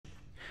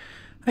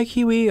Hi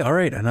Kiwi,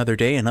 alright, another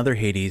day, another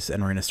Hades,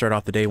 and we're going to start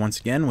off the day once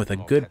again with a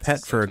good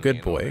pet for a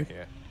good boy.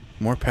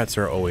 More pets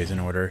are always in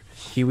order.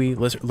 Kiwi,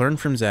 learn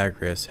from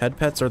Zagreus. Head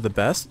pets are the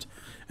best,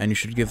 and you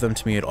should give them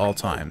to me at all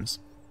times.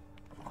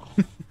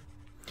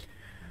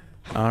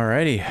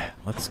 Alrighty,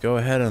 let's go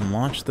ahead and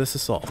launch this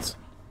assault.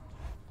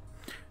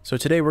 So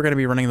today we're going to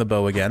be running the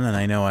bow again, and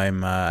I know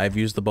I've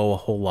used the bow a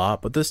whole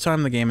lot, but this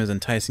time the game is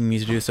enticing me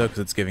to do so because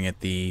it's giving it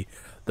the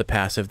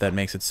passive that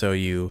makes it so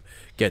you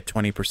get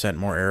 20%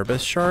 more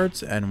Erebus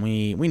shards, and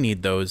we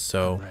need those,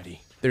 so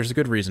there's a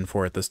good reason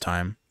for it this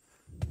time.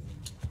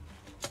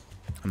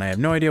 And I have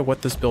no idea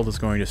what this build is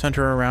going to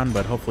center around,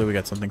 but hopefully we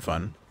get something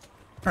fun.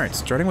 Alright,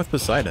 starting with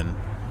Poseidon.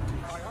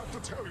 I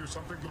have to tell you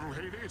something, little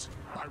Hades.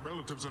 My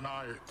relatives and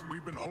I,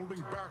 we've been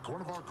holding back one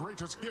of our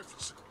greatest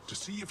gifts to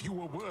see if you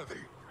were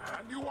worthy.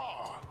 And you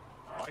are.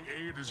 My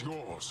aid is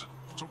yours.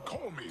 So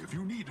call me if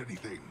you need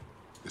anything,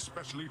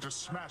 especially to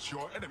smash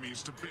your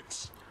enemies to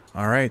bits.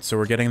 Alright, so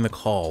we're getting the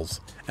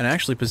calls. And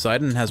actually,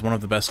 Poseidon has one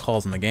of the best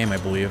calls in the game, I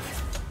believe.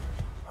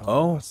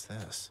 Oh, what's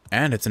this?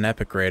 And it's an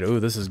epic grade. Ooh,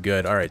 this is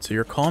good. Alright, so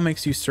your call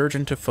makes you surge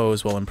into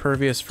foes while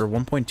impervious for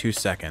 1.2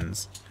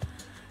 seconds.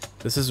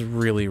 This is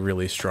really,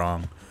 really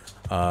strong.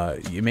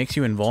 It makes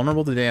you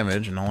invulnerable to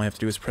damage, and all I have to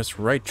do is press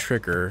right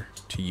trigger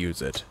to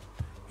use it.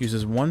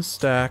 Uses one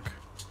stack.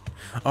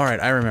 Alright,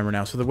 I remember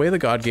now. So the way the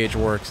God Gauge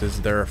works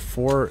is there are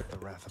 4... The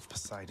wrath of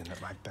Poseidon at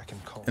my beck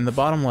and call. In the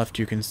bottom left,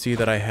 you can see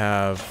that I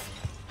have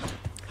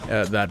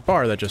that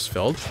bar that just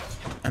filled.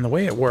 And the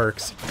way it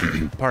works,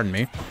 pardon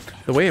me,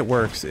 the way it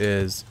works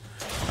is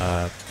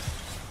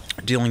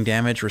dealing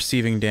damage,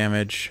 receiving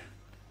damage,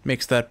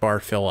 makes that bar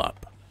fill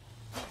up.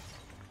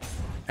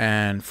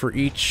 And for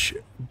each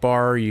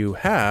bar you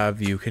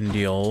have, you can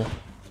deal...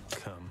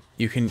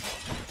 You can...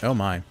 Oh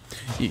my.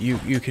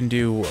 You can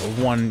do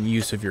one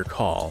use of your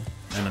call.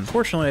 And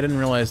unfortunately, I didn't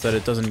realize that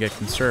it doesn't get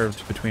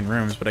conserved between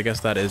rooms, but I guess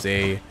that is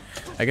a...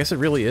 I guess it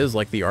really is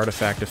like the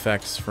artifact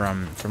effects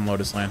from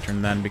Lotus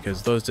Lantern then,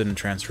 because those didn't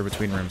transfer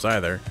between rooms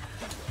either.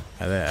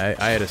 I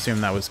had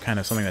assumed that was kind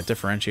of something that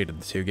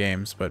differentiated the two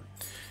games, but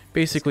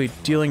basically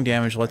dealing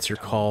damage lets your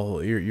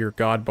call, your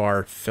God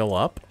bar fill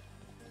up.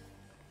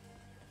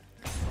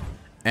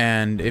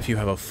 And if you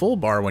have a full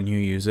bar when you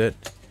use it,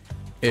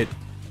 it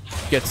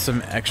gets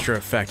some extra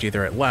effect.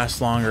 Either it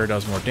lasts longer,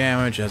 does more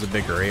damage, it has a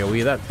bigger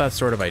AoE, that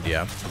sort of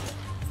idea.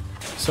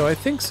 So I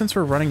think since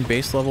we're running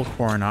base level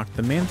Coronach,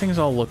 the main things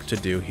I'll look to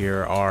do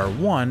here are,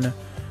 1,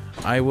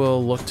 I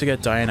will look to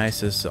get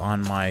Dionysus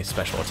on my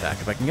special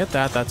attack. If I can get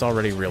that, that's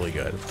already really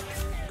good.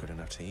 Good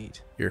enough to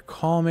eat. Your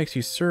call makes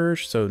you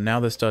surge, so now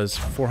this does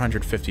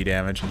 450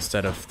 damage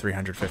instead of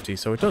 350,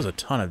 so it does a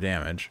ton of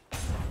damage.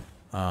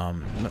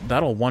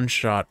 That'll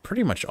one-shot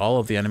pretty much all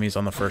of the enemies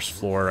on the first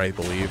floor, I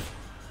believe.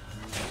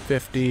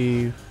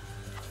 50...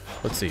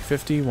 Let's see,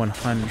 50,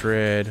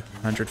 100,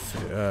 100...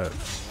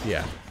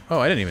 yeah. Oh,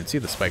 I didn't even see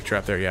the spike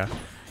trap there, yeah.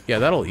 Yeah,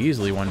 that'll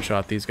easily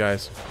one-shot these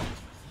guys.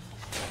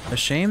 A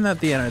shame that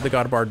the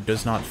God Bar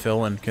does not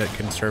fill and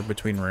conserve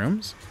between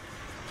rooms.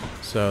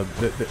 So,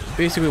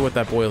 basically what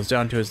that boils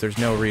down to is there's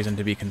no reason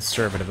to be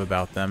conservative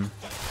about them.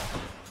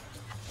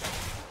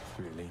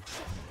 Really?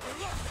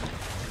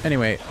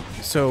 Anyway,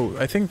 so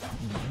I think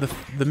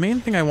the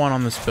main thing I want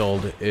on this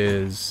build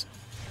is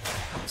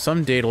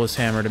some Daedalus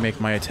Hammer to make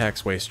my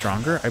attacks way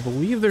stronger. I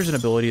believe there's an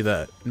ability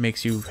that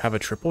makes you have a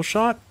triple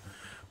shot,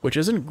 which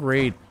isn't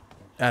great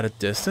at a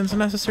distance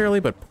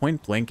necessarily, but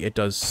point blank it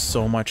does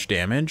so much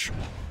damage.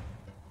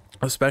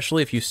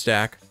 Especially if you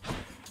stack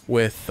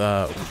with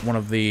one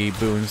of the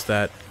boons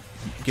that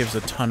gives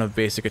a ton of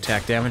basic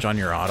attack damage on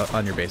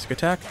your basic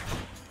attack,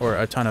 or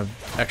a ton of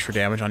extra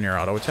damage on your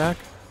auto attack.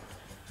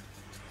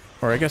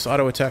 Or I guess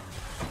auto attack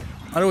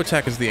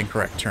is the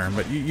incorrect term,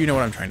 but you know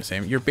what I'm trying to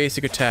say. Your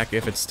basic attack,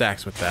 if it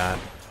stacks with that.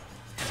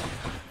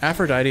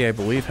 Aphrodite, I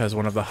believe, has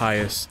one of the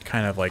highest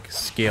kind of like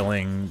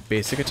scaling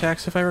basic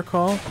attacks, if I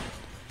recall.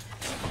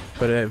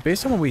 But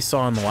based on what we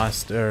saw in the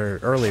last,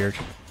 earlier,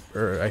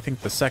 or I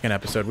think the second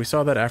episode, we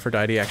saw that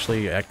Aphrodite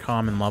actually at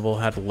common level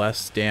had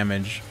less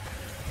damage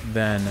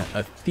than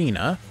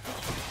Athena.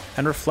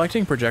 And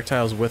reflecting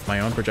projectiles with my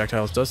own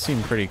projectiles does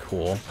seem pretty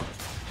cool.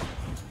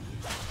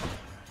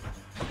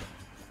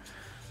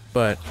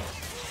 But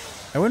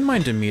I wouldn't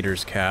mind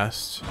Demeter's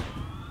cast.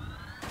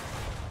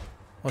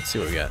 Let's see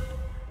what we get.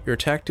 Your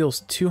attack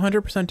deals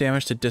 200%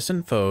 damage to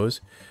distant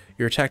foes.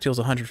 Your attack deals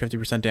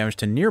 150% damage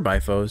to nearby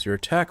foes. Your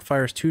attack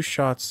fires 2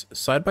 shots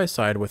side by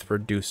side with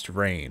reduced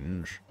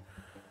range.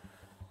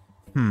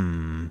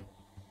 I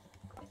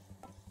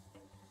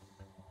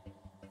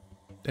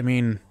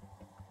mean,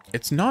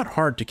 it's not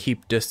hard to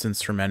keep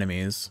distance from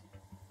enemies.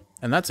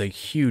 And that's a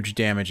huge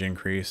damage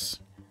increase.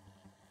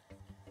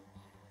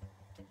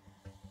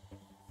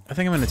 I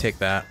think I'm going to take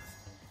that.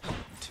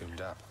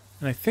 Tuned up.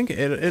 And I think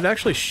it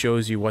actually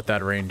shows you what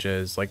that range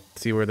is. Like,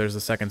 see where there's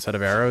a second set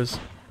of arrows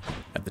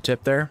at the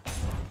tip there?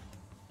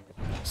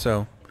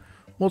 So,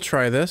 we'll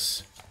try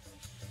this.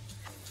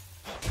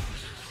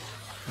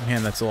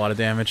 Man, that's a lot of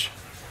damage.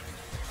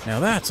 Now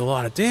that's a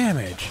lot of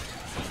damage.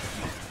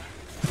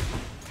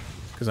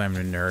 Because I'm a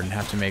nerd and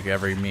have to make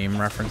every meme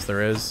reference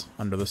there is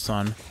under the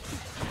sun.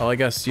 Well, I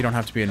guess you don't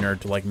have to be a nerd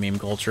to like meme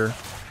culture.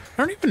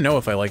 I don't even know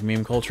if I like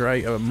meme culture.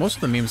 Most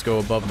of the memes go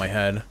above my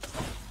head.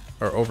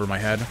 Or over my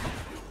head.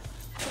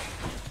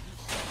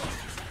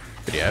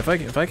 But yeah,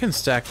 if I can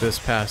stack this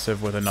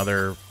passive with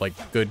another,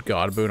 like, good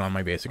god boon on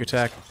my basic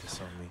attack...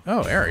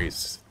 Oh,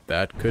 Ares.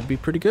 That could be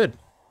pretty good.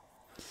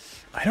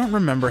 I don't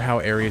remember how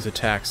Ares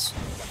attacks...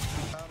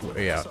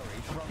 Yeah.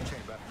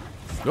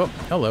 Oh,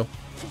 hello.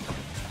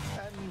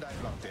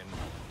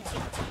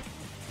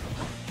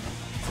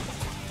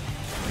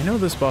 I know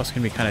this boss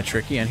can be kind of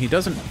tricky, and he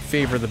doesn't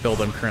favor the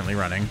build I'm currently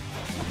running.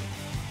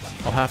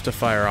 I'll have to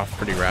fire off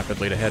pretty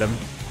rapidly to hit him.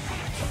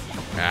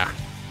 Ah.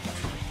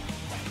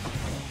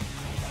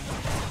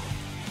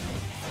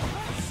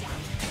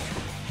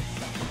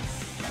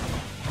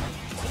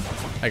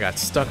 I got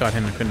stuck on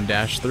him and couldn't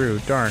dash through.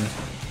 Darn.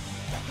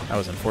 That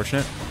was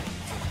unfortunate.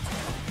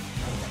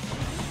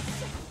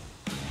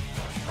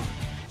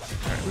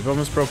 Alright, we've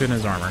almost broken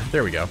his armor.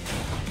 There we go.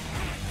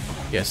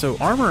 Yeah, so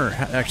armor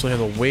actually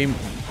has a way...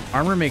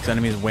 Armor makes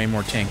enemies way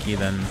more tanky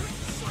than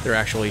their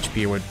actual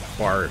HP would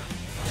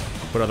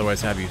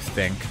otherwise have you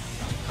think.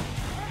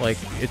 Like,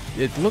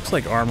 it looks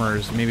like armor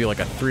is maybe like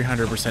a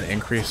 300%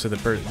 increase to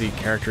the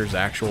character's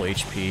actual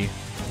HP.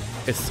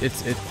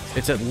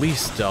 It's at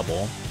least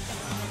double.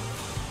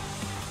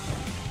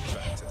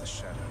 Back to the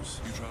shadows.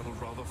 You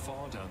traveled rather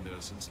far down there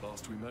since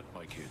last we met,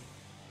 my kid.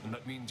 And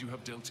that means you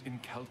have dealt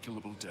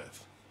incalculable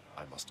death.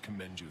 I must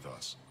commend you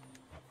thus.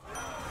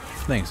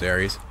 Thanks,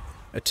 Ares.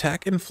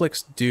 Attack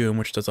inflicts doom,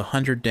 which does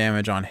 100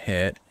 damage on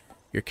hit.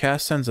 Your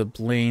cast sends a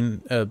blade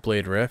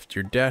rift.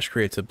 Your dash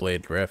creates a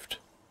blade rift.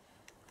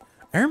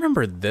 I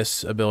remember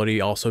this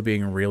ability also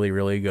being really,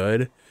 really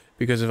good,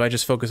 because if I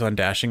just focus on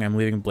dashing, I'm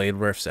leaving blade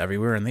rifts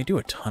everywhere, and they do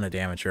a ton of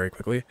damage very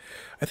quickly.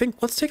 I think,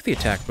 let's take the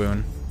attack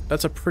boon.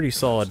 That's a pretty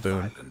solid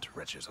boon. Violent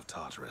wretches of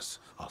Tartarus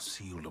are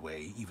sealed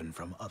away even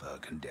from other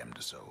condemned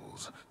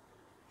souls.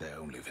 They're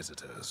only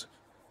visitors,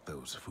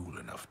 those fool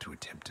enough to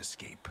attempt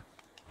escape.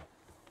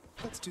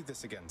 Let's do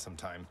this again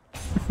sometime.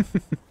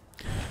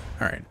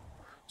 Alright.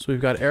 So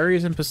we've got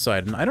Ares and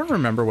Poseidon. I don't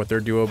remember what their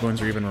duo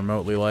boons are even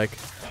remotely like.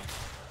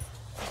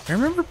 I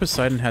remember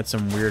Poseidon had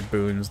some weird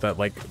boons that,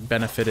 like,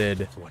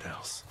 benefited What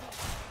else?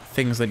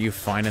 things that you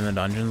find in the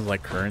dungeons,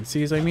 like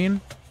currencies, I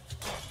mean.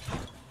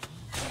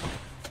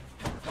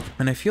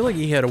 And I feel like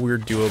he had a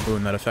weird duo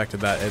boon that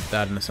affected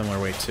that in a similar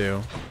way,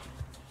 too.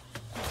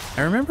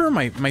 I remember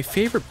my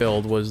favorite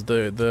build was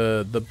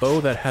the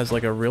bow that has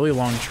like a really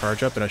long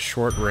charge up and a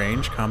short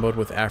range comboed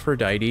with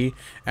Aphrodite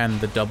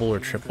and the double or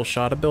triple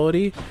shot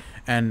ability,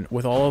 and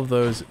with all of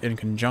those in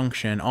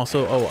conjunction,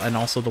 also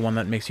the one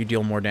that makes you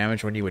deal more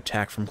damage when you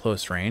attack from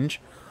close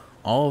range.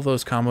 All of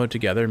those comboed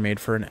together made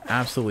for an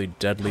absolutely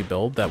deadly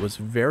build that was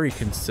very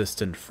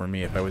consistent for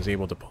me if I was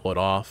able to pull it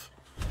off.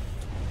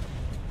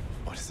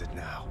 What is it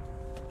now?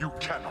 You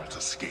cannot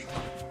escape.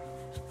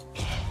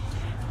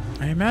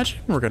 I imagine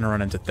we're gonna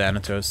run into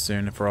Thanatos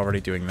soon if we're already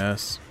doing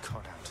this.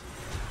 Caught out.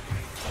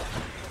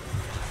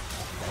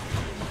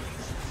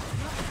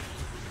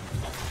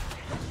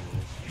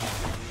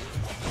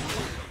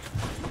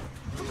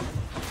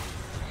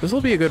 This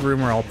will be a good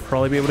room where I'll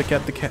probably be able to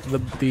get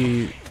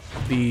the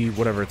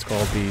whatever it's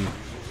called,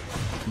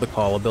 the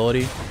call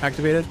ability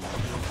activated.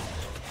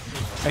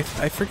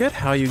 I forget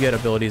how you get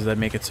abilities that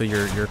make it so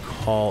your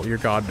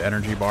god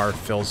energy bar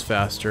fills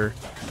faster,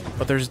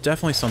 but there's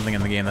definitely something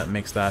in the game that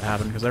makes that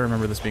happen, because I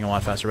remember this being a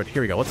lot faster. But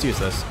here we go, let's use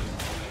this.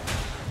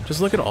 Just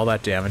look at all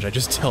that damage I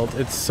just dealt.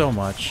 It's so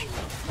much. A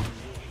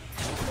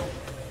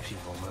few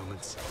more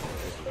moments.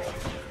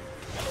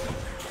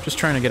 Just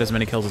trying to get as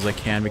many kills as I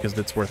can because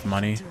it's worth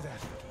money.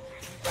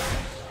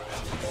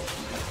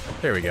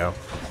 There we go.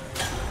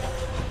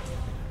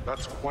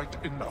 That's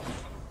quite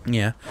enough.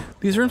 Yeah,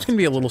 these rooms can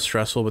be a little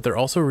stressful, but they're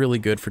also really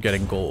good for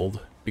getting gold,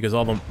 because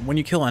when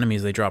you kill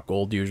enemies, they drop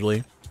gold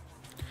usually.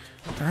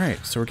 All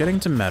right, so we're getting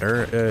to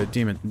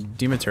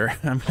Demeter.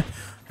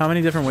 How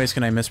many different ways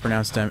can I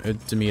mispronounce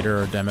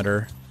Demeter or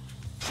Demeter?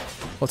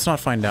 Let's not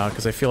find out,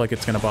 because I feel like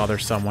it's going to bother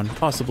someone,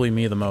 possibly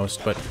me the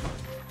most. But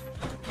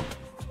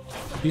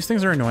these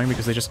things are annoying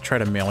because they just try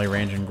to melee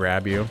range and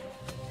grab you,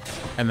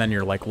 and then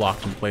you're like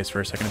locked in place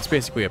for a second. It's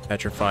basically a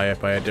petrify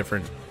by a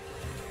different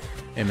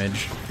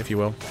image, if you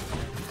will.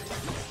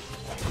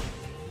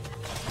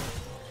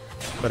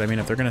 But I mean,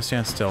 if they're gonna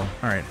stand still.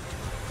 Alright.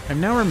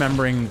 I'm now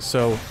remembering,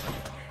 so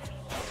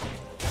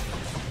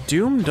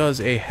Doom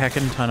does a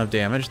heckin' ton of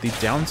damage. The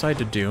downside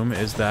to Doom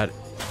is that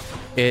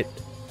it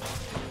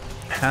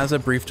has a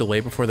brief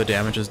delay before the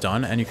damage is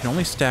done, and you can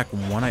only stack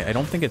one. I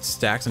don't think it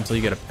stacks until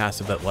you get a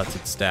passive that lets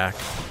it stack.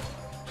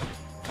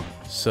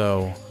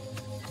 So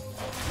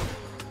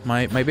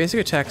my basic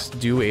attacks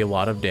do a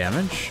lot of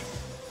damage,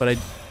 but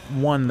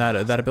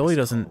that ability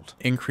doesn't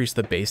increase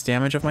the base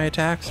damage of my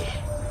attacks.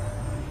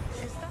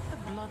 Is that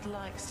the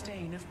blood-like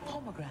stain of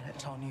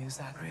pomegranate on you,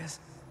 Zagreus?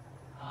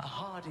 A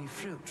hardy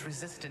fruit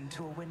resistant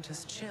to a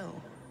winter's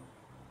chill.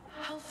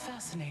 How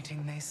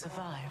fascinating they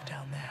survive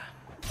down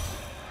there.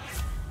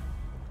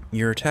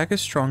 Your attack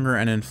is stronger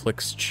and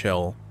inflicts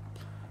chill.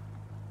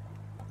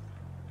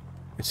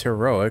 It's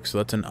heroic, so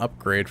that's an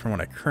upgrade from what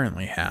I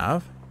currently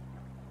have.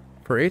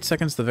 For 8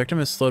 seconds, the victim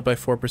is slowed by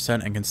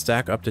 4% and can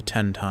stack up to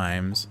 10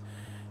 times.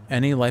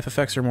 Any life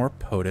effects are more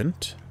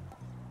potent.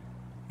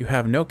 You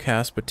have no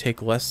cast, but take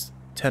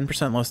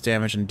 10% less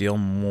damage and deal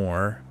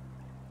more.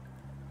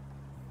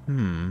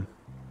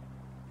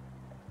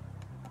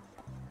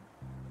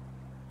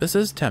 This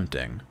is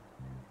tempting.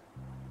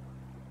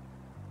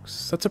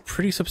 That's a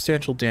pretty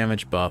substantial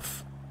damage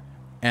buff.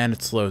 And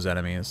it slows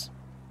enemies.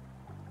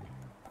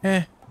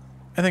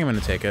 I think I'm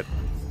gonna take it.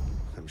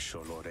 I'm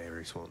sure Lord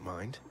Ares won't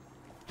mind.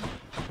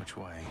 Which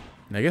way?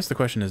 And I guess the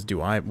question is,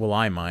 will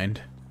I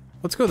mind?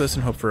 Let's go this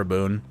and hope for a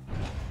boon.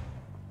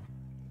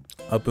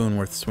 A boon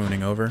worth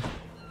swooning over.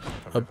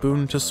 A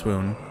boon to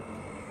swoon.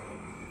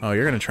 Oh,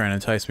 you're gonna try and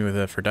entice me with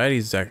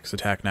Aphrodite's X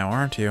attack now,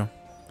 aren't you?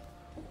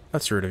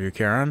 That's rude of you,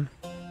 Charon.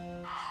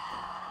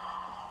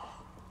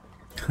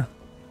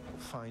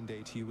 Fine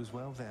day to you as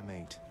well there,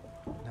 mate.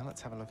 Now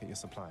let's have a look at your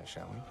supplies,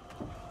 shall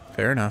we?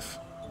 Fair enough.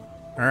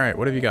 Alright,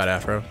 what have you got,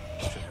 Afro?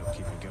 Should help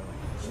keep it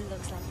going.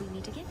 Looks like we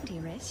meet again,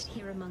 dearest,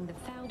 here among the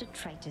foul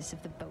detritus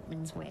of the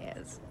boatman's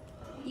wares.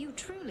 You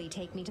truly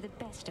take me to the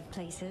best of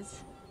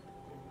places.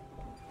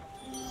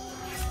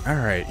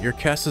 Alright, your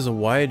cast is a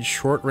wide,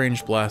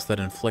 short-range blast that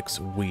inflicts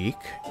weak.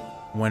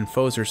 When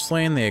foes are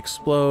slain, they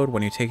explode.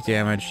 When you take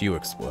damage, you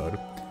explode.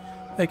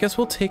 I guess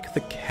we'll take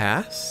the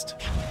cast?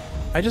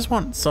 I just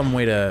want some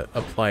way to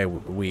apply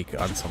weak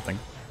on something.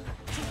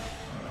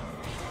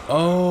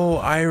 Oh,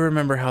 I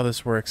remember how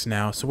this works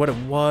now. So what it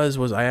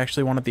was I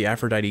actually wanted the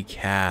Aphrodite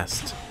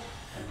cast.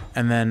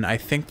 And then I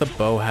think the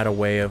bow had a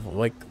way of,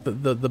 like,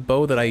 the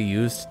bow that I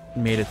used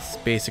made its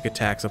basic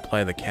attacks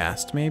apply the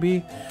cast,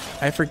 maybe?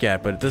 I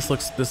forget, but this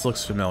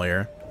looks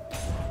familiar.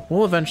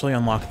 We'll eventually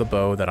unlock the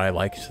bow that I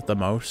liked the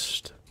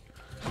most.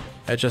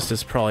 It just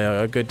is probably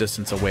a good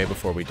distance away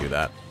before we do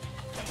that.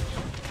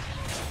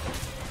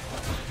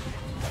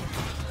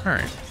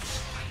 Alright.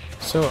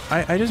 So,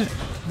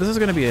 this is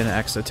going to be an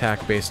X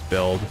attack based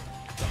build.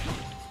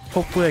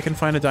 Hopefully I can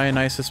find a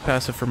Dionysus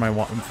passive for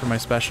my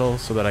special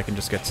so that I can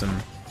just get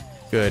some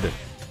good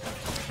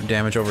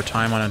damage over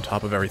time on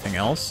top of everything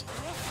else.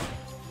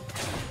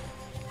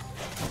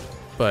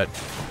 But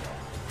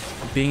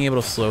being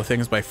able to slow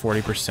things by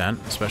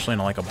 40%, especially in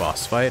like a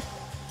boss fight,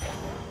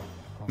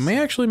 may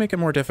actually make it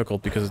more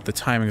difficult because the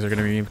timings are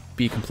going to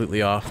be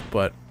completely off,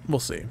 but we'll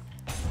see.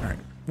 Alright,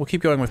 we'll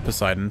keep going with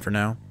Poseidon for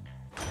now.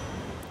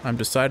 I'm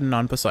deciding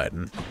on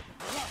Poseidon.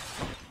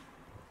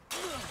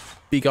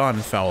 Begone,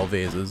 foul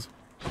vases.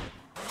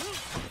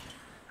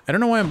 I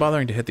don't know why I'm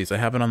bothering to hit these. I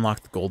haven't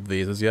unlocked the gold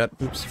vases yet.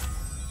 Oops.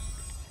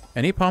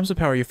 Any palms of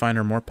power you find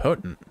are more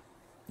potent.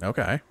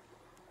 Okay.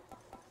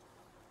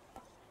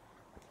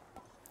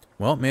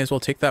 Well, may as well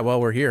take that while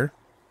we're here.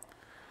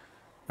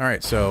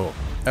 Alright, so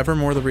ever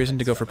more the reason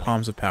to go for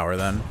palms of power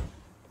then.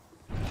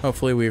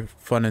 Hopefully we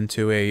run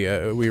into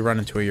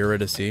a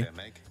Eurydice.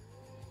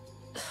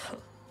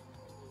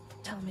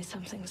 Tell me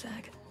something,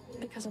 Zach,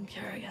 because I'm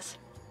curious.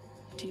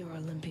 Do your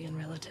Olympian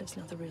relatives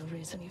know the real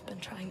reason you've been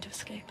trying to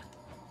escape?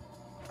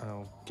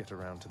 I'll get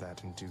around to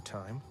that in due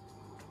time.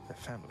 Their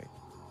family.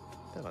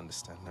 They'll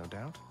understand, no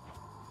doubt.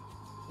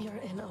 You're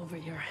in over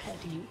your head,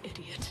 you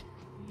idiot.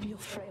 You'll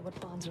fray what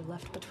bonds are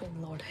left between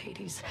Lord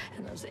Hades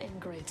and those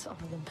ingrates on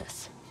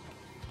Olympus.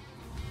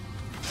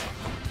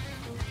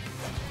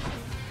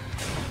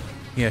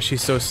 Yeah,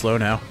 she's so slow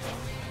now.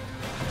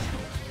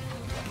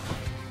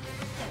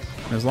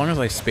 As long as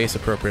I space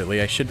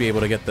appropriately, I should be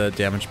able to get the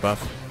damage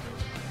buff.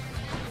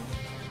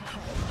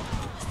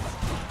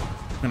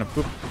 I'm gonna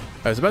boop.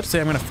 I was about to say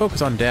I'm gonna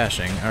focus on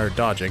dashing, or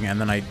dodging,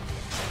 and then I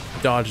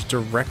dodge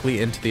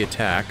directly into the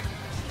attack.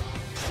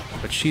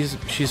 But she's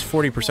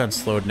 40%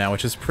 slowed now,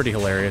 which is pretty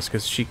hilarious,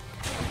 because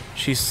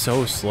she's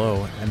so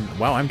slow. And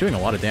wow, I'm doing a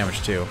lot of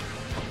damage too.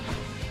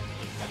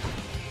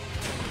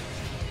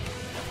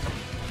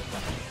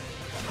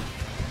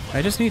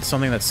 I just need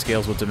something that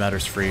scales with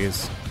Demeter's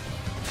freeze.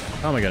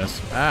 Oh my goodness.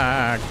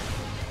 Ah!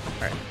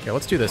 Alright, yeah,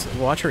 let's do this.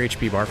 Watch her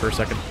HP bar for a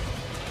second.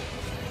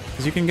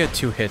 Because you can get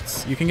 2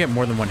 hits. You can get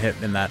more than 1 hit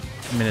in that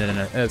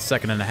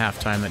second and a half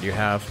time that you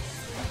have.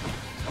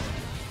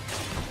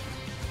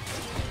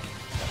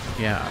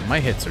 Yeah, my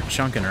hits are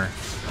chunking her.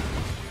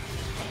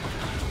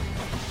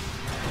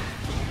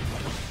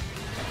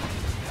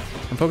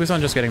 I'm focused on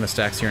just getting the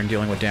stacks here and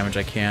dealing with damage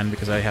I can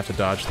because I have to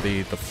dodge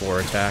the 4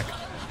 attack.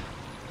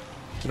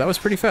 So that was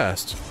pretty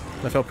fast.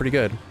 That felt pretty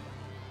good.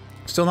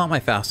 Still not my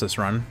fastest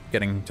run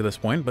getting to this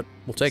point, but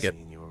we'll take it.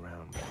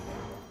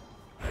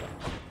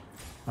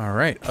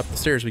 Alright, up the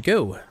stairs we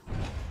go.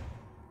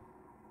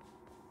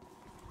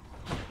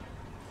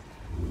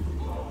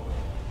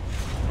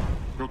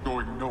 You're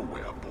going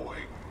nowhere, boy.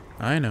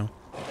 I know.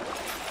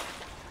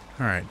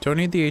 Alright, don't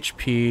need the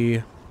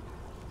HP.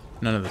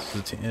 None of this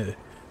is...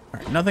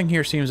 Alright, nothing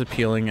here seems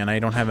appealing, and I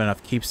don't have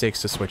enough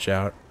keepsakes to switch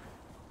out.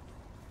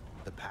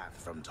 The path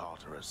from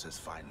Tartarus is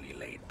finally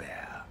laid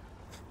bare.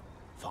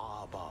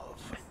 Far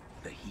above,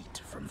 the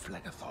heat from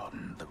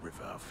Phlegethon, the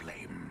river of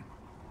flame,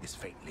 is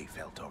faintly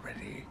felt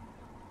already,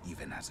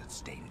 even as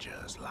its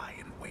dangers lie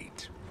in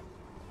wait.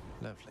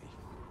 Lovely.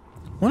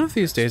 One of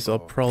these days I'll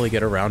probably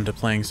get around to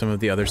playing some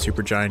of the other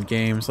Supergiant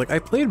games. Like, I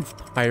played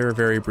Pyre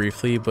very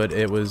briefly, but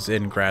it was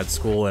in grad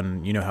school,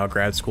 and you know how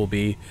grad school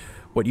be.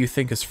 What you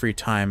think is free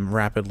time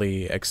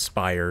rapidly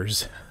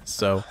expires,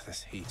 so...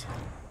 This heat.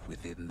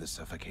 Within the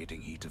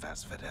suffocating heat of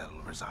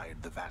Asphodel reside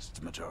the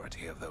vast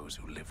majority of those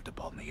who lived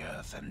upon the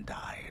earth and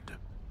died.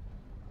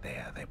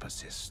 There they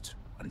persist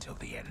until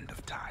the end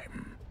of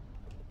time.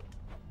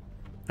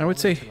 I would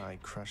say... I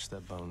crush their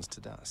bones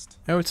to dust.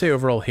 I would say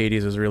overall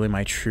Hades is really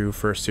my true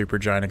first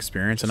Supergiant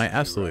experience, and I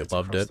absolutely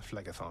loved it.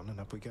 Phlegathon, and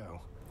up we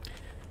go.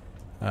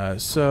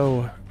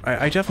 So,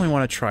 I definitely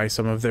want to try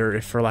some of their,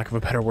 if for lack of a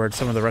better word,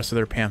 some of the rest of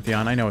their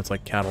Pantheon. I know it's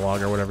like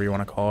catalog or whatever you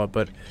want to call it,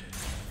 but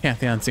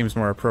Pantheon seems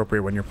more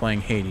appropriate when you're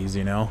playing Hades,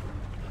 you know?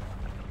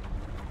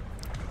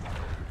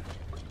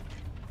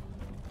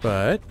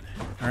 But,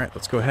 alright,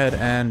 let's go ahead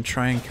and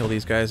try and kill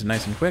these guys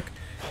nice and quick.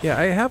 Yeah,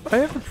 I have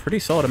a pretty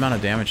solid amount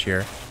of damage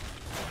here.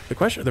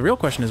 The real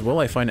question is, will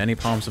I find any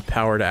Palms of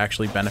Power to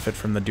actually benefit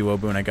from the duo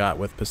boon I got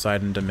with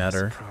Poseidon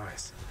Demeter?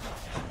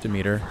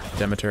 Demeter.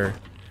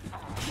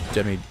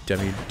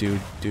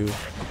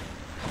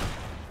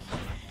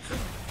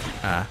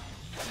 Ah.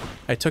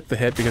 I took the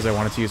hit because I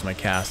wanted to use my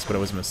cast, but it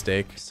was a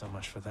mistake. So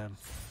much for them.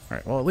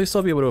 Alright, well at least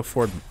I'll be able to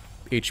afford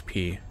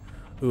HP.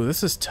 Ooh,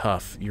 this is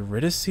tough.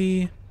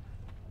 Eurydice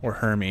or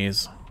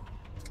Hermes?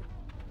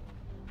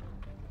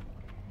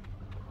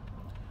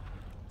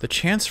 The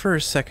chance for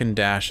a second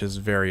dash is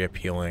very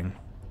appealing.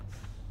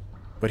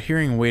 But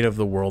hearing Weight of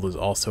the World is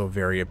also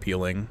very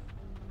appealing.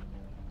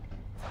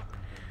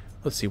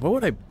 Let's see, what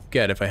would I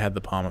get if I had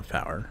the Palm of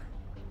Power?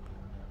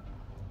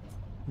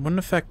 Wouldn't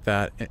affect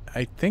that.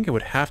 I think it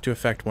would have to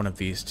affect one of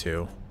these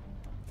two.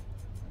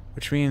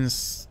 Which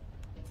means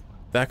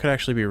that could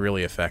actually be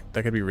really that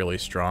could be really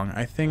strong.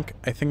 I think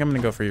I'm gonna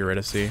go for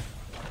Eurydice.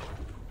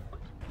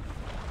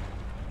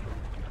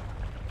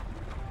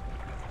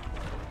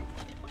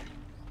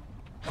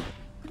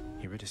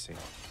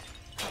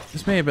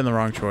 This may have been the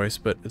wrong choice,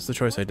 but it's the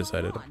choice I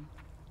decided.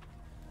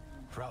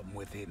 From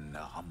within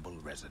a humble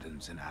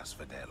residence in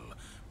Asphodel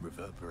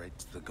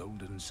reverberates the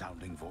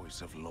golden-sounding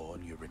voice of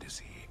Lorn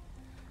Eurydice,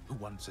 who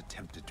once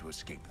attempted to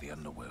escape the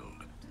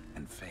underworld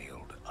and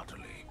failed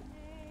utterly,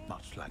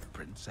 much like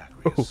Prince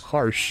Zagreus. Oh,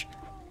 harsh.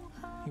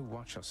 You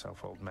watch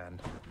yourself, old man.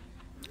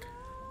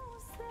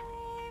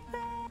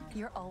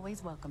 You're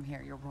always welcome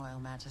here, Your Royal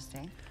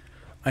Majesty.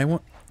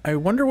 I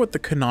wonder what the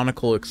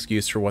canonical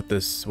excuse for what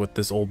this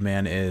old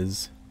man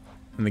is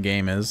in the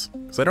game is,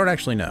 because I don't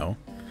actually know.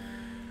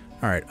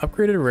 Alright,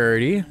 upgraded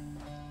rarity.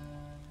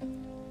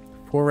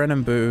 4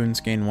 random boons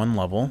gain 1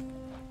 level.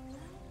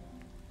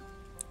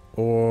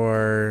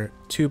 Or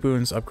 2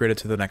 boons upgraded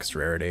to the next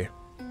rarity.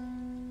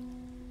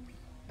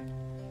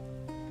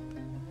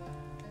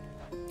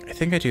 I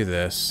think I do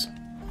this.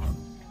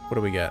 What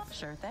do we get?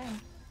 Sure thing.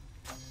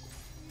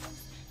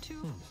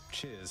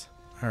 Cheers.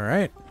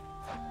 Alright.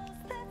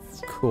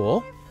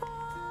 Cool.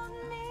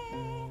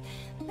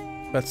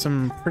 Got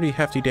some pretty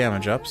hefty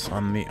damage ups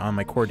on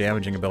my core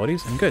damaging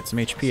abilities, and good, some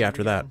HP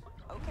after that.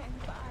 Okay,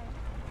 bye.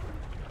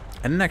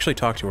 I didn't actually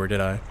talk to her,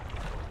 did I?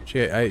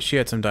 She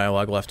had some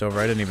dialogue left over.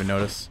 I didn't even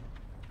notice.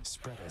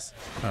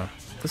 Oh,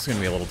 this is gonna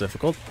be a little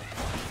difficult.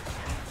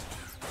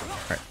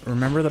 Alright,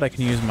 remember that I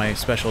can use my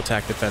special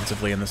attack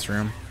defensively in this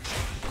room.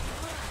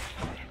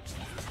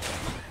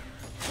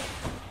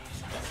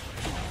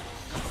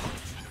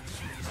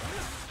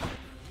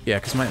 Yeah,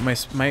 because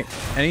my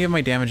any of my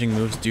damaging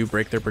moves do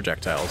break their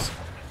projectiles.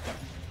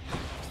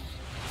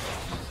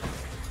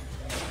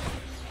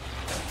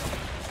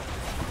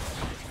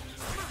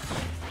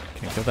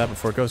 Can't kill that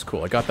before it goes.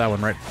 Cool. I got that one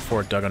right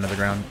before it dug under the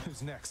ground.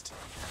 Who's next?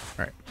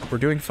 Alright, we're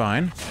doing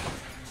fine.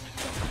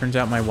 Turns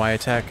out my Y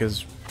attack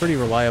is pretty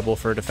reliable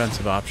for a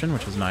defensive option,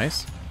 which is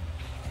nice.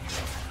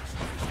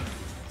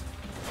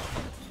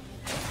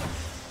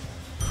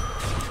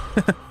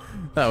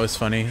 That was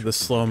funny. The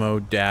slow-mo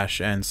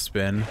dash and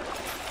spin.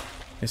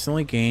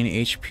 Instantly gain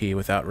HP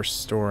without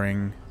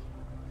restoring.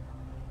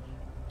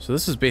 So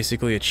this is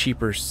basically a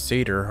cheaper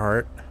Satyr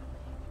heart.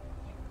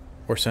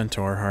 Or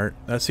Centaur heart.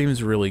 That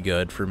seems really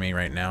good for me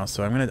right now,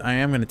 so I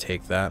am gonna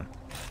take that.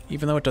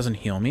 Even though it doesn't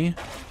heal me.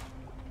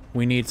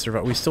 We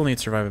still need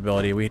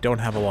survivability. We don't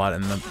have a lot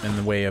in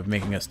the way of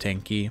making us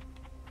tanky.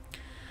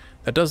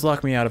 That does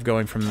lock me out of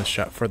going from the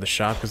shop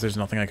because there's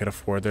nothing I could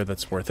afford there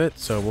that's worth it.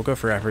 So we'll go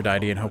for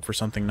Aphrodite and hope for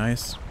something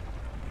nice.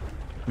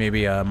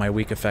 Maybe my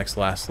weak effects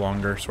last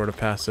longer, sort of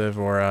passive,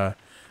 or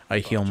I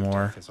heal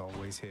more. Is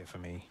always here for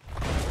me.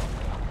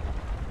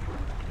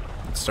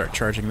 Let's start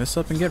charging this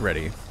up and get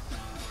ready.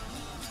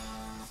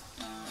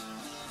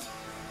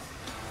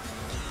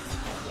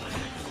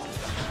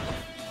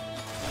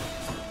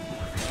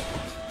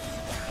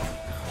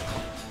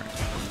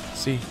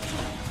 See,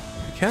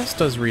 the cast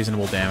does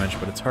reasonable damage,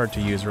 but it's hard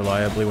to use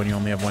reliably when you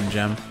only have 1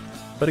 gem.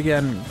 But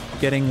again,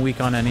 getting weak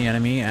on any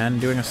enemy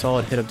and doing a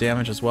solid hit of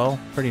damage as well,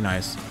 pretty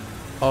nice.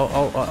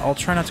 I'll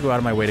try not to go out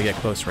of my way to get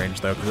close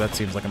range, though, because that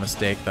seems like a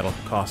mistake that'll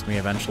cost me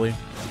eventually.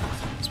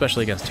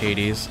 Especially against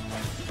Hades.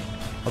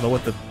 Although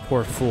with the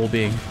poor fool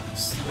being...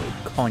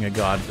 calling a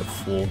god a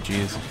fool,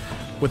 jeez.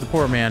 With the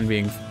poor man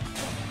being...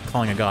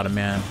 calling a god a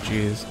man,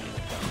 jeez.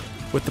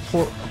 With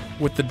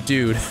the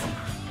dude...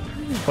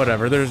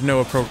 whatever, there's no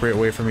appropriate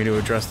way for me to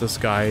address this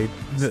guy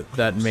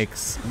that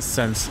makes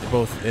sense,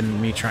 both in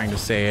me trying to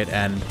say it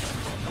and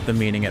the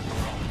meaning it...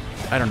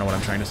 I don't know what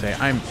I'm trying to say.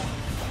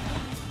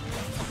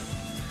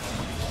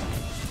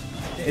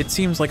 It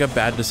seems like a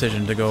bad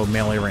decision to go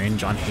melee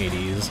range on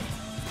Hades.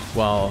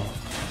 Well,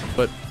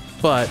 but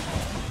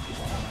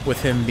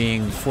with him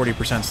being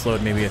 40%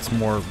 slowed, maybe it's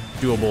more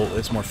doable,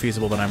 it's more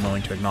feasible than I'm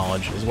willing to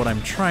acknowledge, is what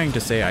I'm trying to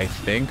say, I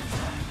think.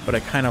 But I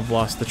kind of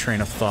lost the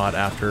train of thought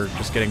after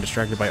just getting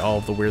distracted by all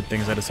of the weird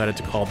things I decided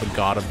to call the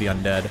god of the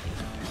undead,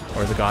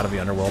 or the god of the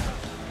underworld.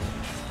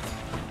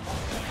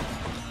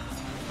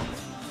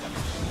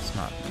 Let's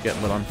not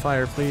get lit on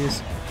fire,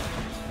 please.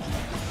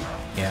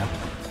 Yeah.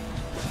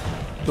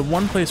 The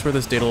one place where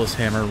this Daedalus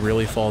Hammer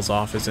really falls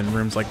off is in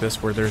rooms like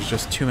this where there's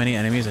just too many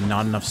enemies and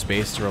not enough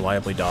space to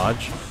reliably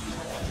dodge.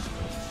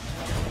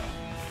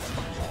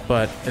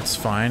 But it's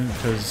fine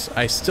because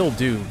I still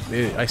do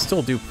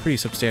pretty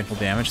substantial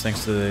damage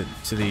thanks to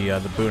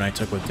the boon I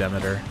took with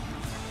Demeter.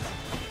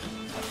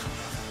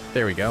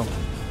 There we go.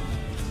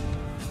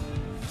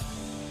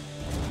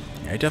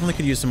 Yeah, I definitely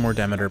could use some more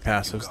Demeter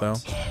passives though.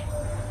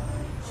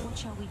 What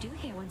shall we do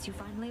here once you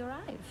finally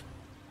arrive?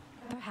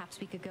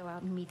 Perhaps we could go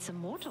out and meet some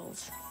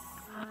mortals.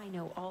 I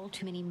know all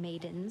too many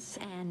maidens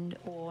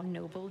or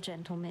noble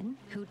gentlemen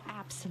who'd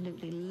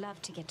absolutely love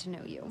to get to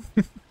know you.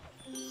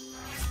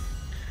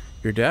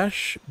 Your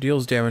dash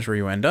deals damage where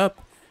you end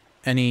up.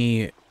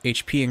 Any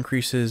HP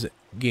increases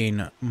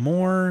gain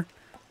more.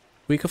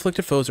 Weak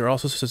afflicted foes are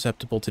also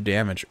susceptible to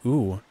damage.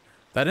 Ooh,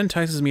 that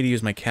entices me to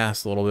use my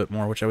cast a little bit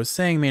more, which I was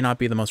saying may not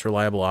be the most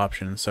reliable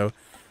option. So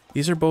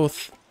these are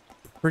both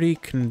pretty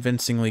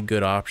convincingly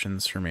good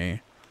options for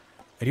me.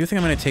 I do think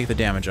I'm going to take the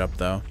damage up,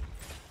 though.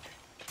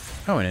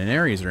 Oh, in an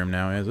Ares room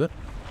now, is it?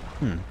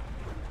 I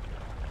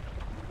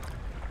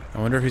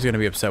wonder if he's going to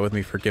be upset with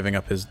me for giving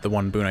up the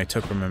one boon I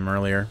took from him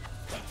earlier.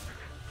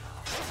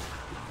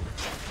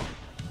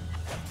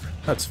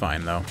 That's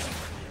fine, though.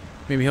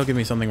 Maybe he'll give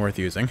me something worth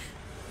using.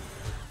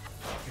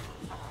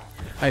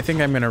 I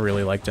think I'm going to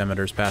really like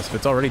Demeter's passive.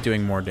 It's already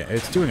doing more damage.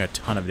 It's doing a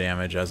ton of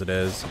damage as it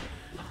is.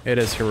 It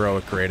is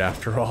heroic grade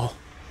after all.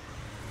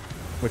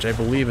 Which I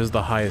believe is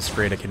the highest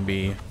grade it can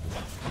be.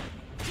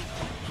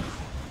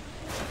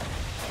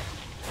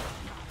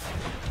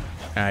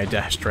 I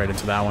dashed right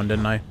into that one,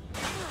 didn't I?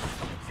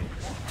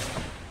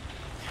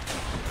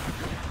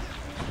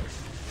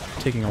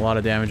 Taking a lot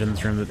of damage in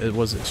this room. It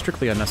was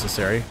strictly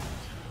unnecessary.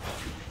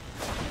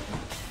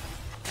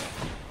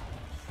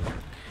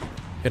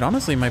 It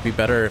honestly might be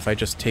better if I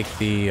just take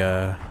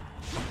the,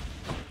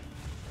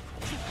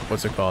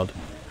 what's it called?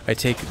 I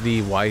take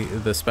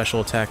the special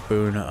attack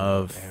boon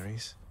of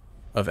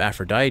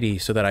Aphrodite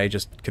so that I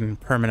just can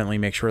permanently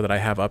make sure that I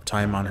have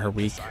uptime on her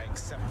weak.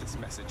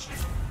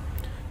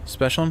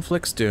 Special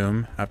inflicts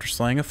doom. After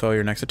slaying a foe,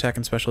 your next attack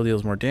and special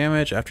deals more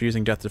damage. After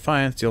using Death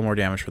Defiance, deal more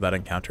damage for that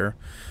encounter.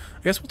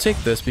 I guess we'll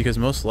take this because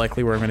most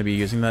likely where I'm going to be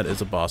using that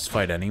is a boss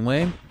fight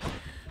anyway.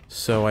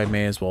 So I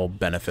may as well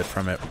benefit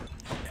from it.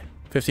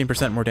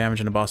 15% more damage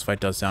in a boss fight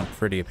does sound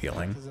pretty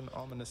appealing. There's an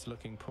ominous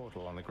looking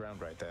portal on the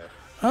ground right there.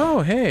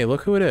 Oh, hey,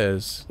 look who it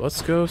is.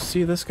 Let's go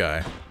see this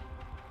guy.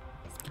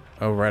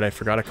 Oh, right, I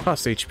forgot it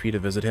costs HP to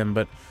visit him,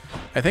 but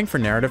I think for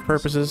narrative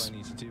purposes... All I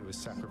need to do is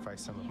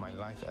sacrifice some of my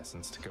life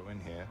essence to go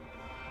in here.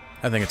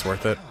 I think it's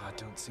worth it. I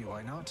don't see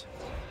why not.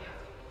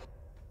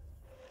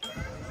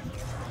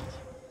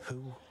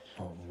 Who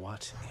or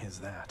what is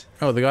that?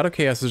 Oh, the God of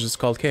Chaos is just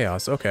called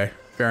Chaos. Okay,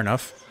 fair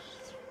enough.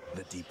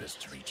 The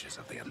deepest reaches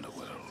of the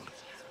underworld.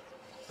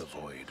 The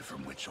void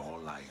from which all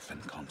life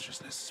and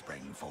consciousness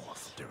sprang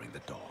forth during the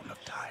dawn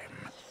of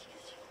time.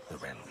 The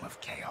realm of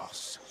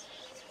chaos.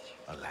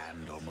 A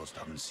land almost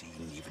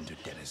unseen even to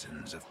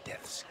denizens of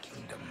Death's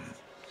kingdom.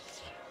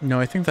 No,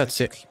 I think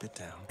that's it. Keep it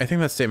down. I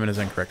think that statement is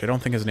incorrect. I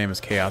don't think his name is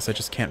Chaos. I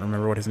just can't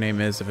remember what his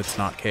name is if it's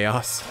not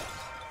Chaos.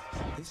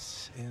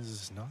 This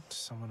is not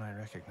someone I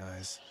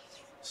recognize.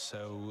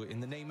 So, in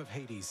the name of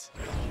Hades,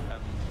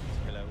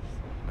 hello.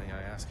 May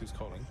I ask who's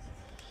calling?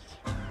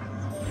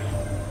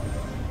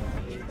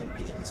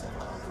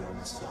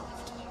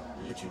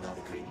 Would you not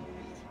agree?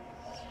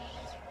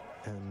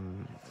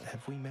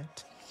 Have we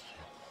met?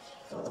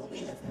 Oh, we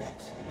have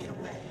met, in a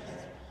way.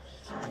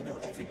 I know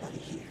everybody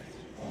here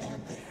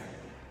and there.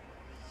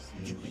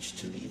 You wish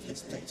to leave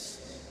this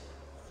place,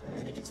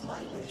 and it is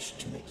my wish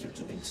to make your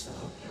doing so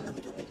a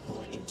little bit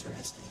more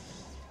interesting.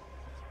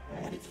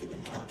 And if you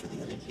encounter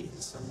the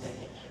Olympians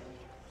someday,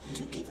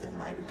 do give them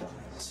my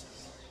regards.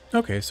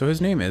 Okay, so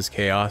his name is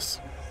Chaos.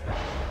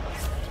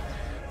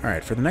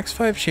 Alright, for the next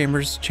 5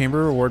 chambers,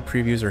 chamber reward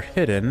previews are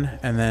hidden,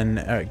 and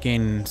then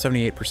gain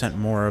 78%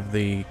 more of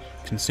the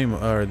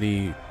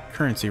the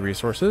currency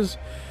resources.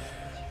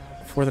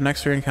 For the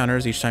next 3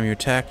 encounters, each time you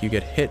attack, you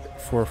get hit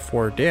for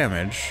 4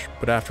 damage,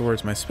 but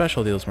afterwards my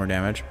special deals more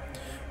damage.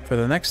 For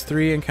the next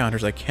 3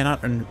 encounters, I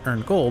cannot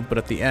earn gold, but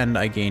at the end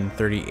I gain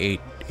 38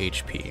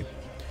 HP.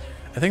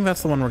 I think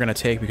that's the one we're going to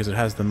take because it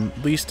has the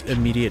least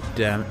immediate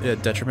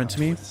detriment to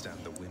me.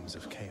 Withstand the whims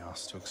of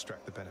chaos to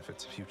extract the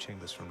benefits a few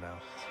chambers from now.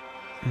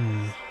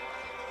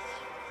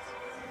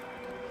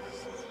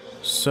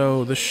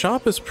 So the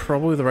shop is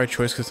probably the right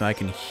choice because I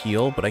can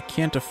heal, but I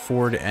can't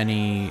afford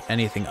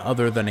anything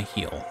other than a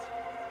heal.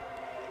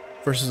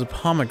 Versus a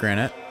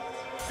pomegranate.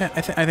 Yeah,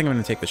 I think I'm going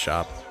to take the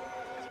shop.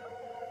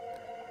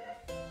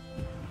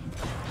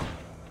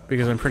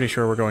 Because I'm pretty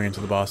sure we're going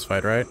into the boss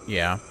fight, right?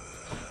 Yeah.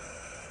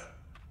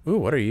 Ooh,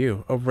 what are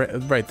you? Oh,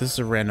 right, this is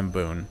a random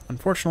boon.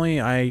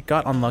 Unfortunately, I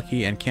got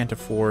unlucky and can't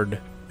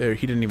afford... He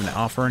didn't even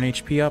offer an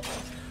HP up.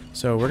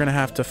 So we're going to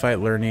have to fight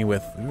Lerny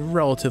with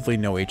relatively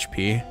no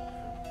HP.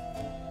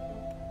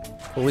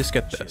 We'll at least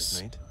get this.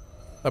 Cheers, mate.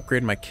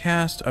 Upgrade my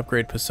cast,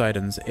 upgrade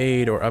Poseidon's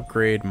aid, or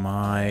upgrade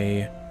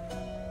my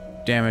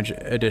damage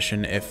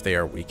addition if they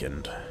are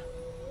weakened.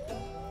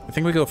 I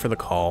think we go for the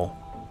call.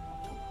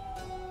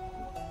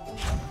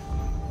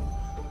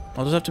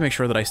 I'll just have to make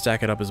sure that I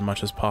stack it up as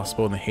much as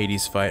possible in the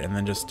Hades fight, and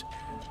then just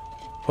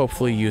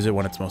hopefully use it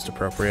when it's most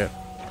appropriate.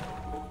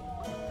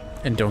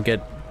 And don't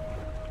get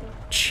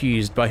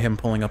cheesed by him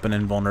pulling up an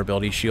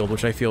invulnerability shield,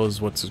 which I feel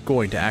is what's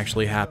going to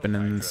actually happen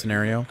in the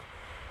scenario.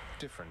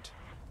 Different.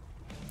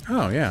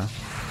 Oh, yeah.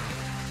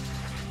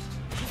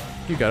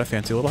 You got a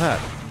fancy little hat.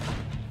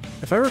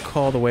 If I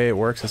recall, the way it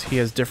works is he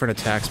has different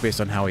attacks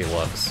based on how he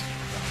looks.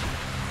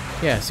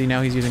 Yeah, see,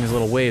 now he's using his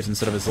little waves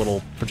instead of his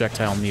little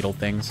projectile needle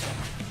things.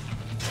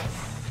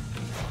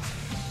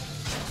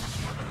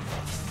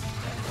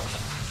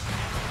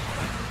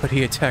 But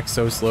he attacks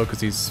so slow because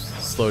he's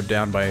slowed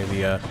down by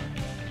the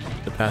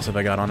passive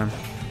I got on him.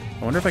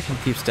 I wonder if I can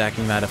keep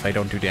stacking that if I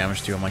don't do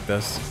damage to him like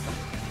this.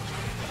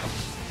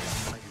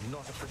 I do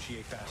not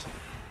appreciate that.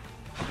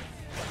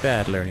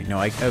 Bad learning.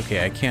 No,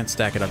 okay, I can't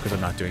stack it up because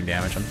I'm not doing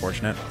damage,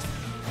 unfortunate.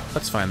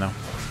 That's fine, though.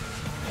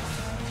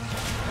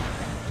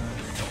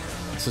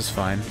 This is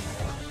fine.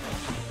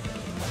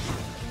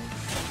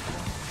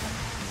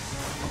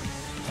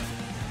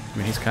 I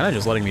mean, he's kind of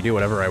just letting me do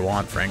whatever I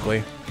want,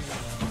 frankly.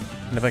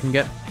 And if I can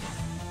get...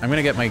 I'm going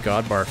to get my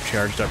God Bark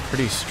charged up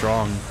pretty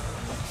strong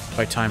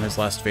by the time his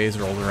last phase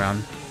rolls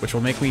around, which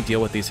will make me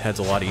deal with these heads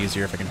a lot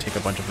easier if I can take a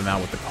bunch of them out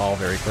with the call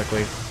very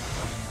quickly.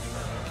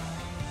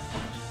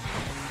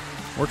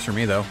 Works for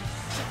me, though.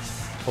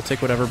 I'll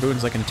take whatever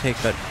boons I can take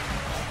that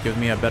give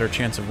me a better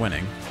chance of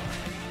winning.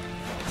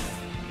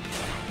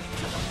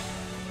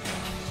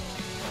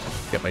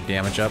 Get my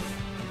damage up,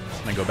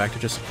 and then go back to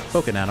just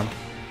poking at him.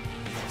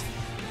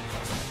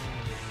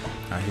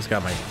 He's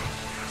got my...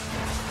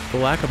 The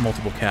lack of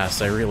multiple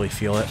casts, I really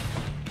feel it.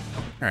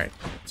 Alright,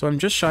 so I'm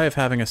just shy of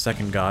having a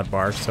second God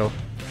Bar, so...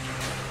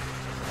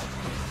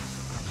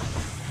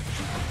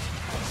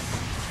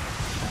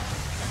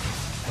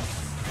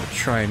 I'll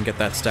try and get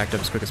that stacked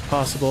up as quick as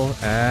possible,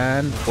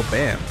 and... well,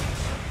 bam.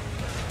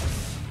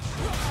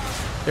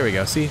 There we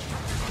go, see?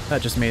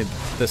 That just made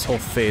this whole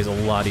phase a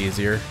lot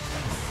easier.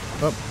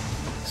 Oh,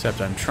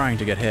 except I'm trying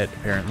to get hit,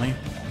 apparently.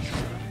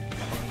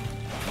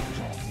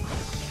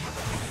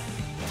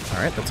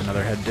 Alright, that's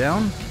another head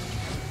down.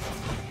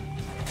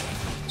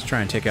 Let's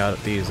try and take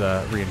out these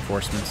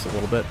reinforcements a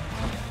little bit.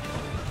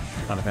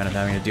 Not a fan of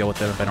having to deal with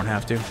them if I don't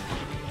have to.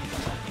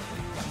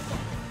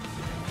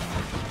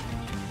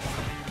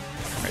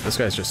 Alright, this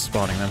guy's just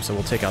spawning them, so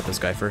we'll take out this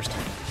guy first.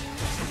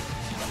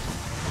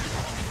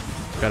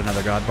 Got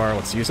another God Bar,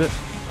 let's use it.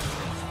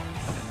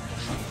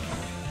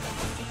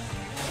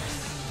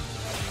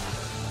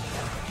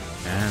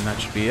 And that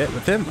should be it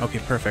with him. Okay,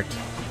 perfect.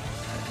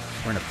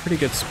 We're in a pretty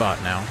good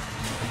spot now.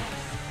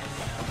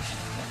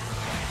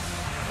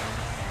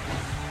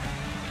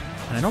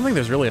 And I don't think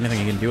there's really anything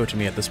he can do to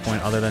me at this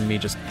point other than me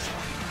just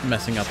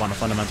messing up on a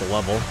fundamental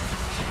level.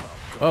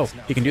 Oh,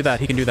 he can do that,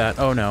 he can do that.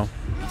 Oh no.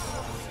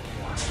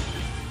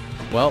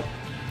 Well.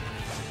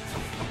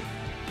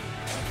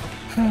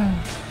 I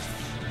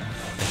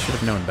should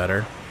have known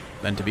better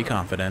than to be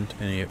confident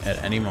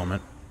at any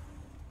moment.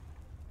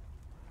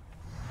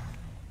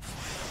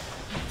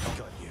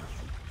 Got you.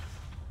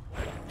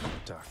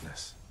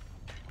 Darkness.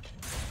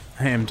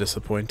 I am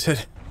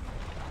disappointed.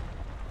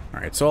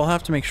 Alright, so I'll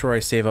have to make sure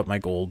I save up my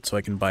gold so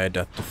I can buy a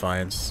Death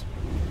Defiance.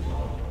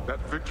 That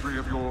victory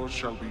of yours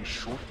shall be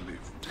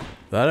short-lived.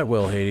 That it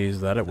will, Hades,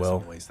 that it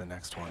will. Always the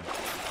next one.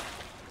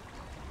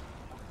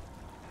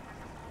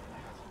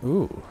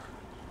 Ooh.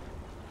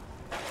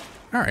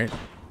 Alright.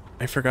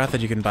 I forgot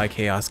that you can buy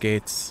Chaos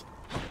Gates.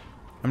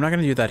 I'm not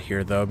going to do that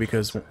here, though,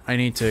 because I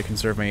need to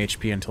conserve my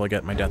HP until I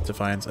get my Death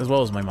Defiance, as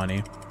well as my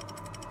money.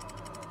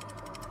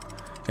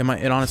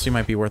 It honestly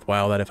might be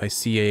worthwhile that if I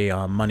see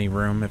a money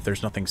room, if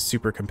there's nothing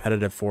super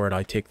competitive for it,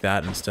 I take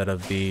that instead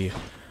of the...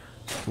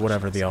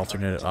 whatever the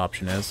alternate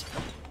option is.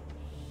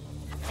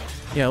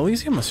 Yeah,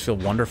 Elysium must feel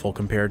wonderful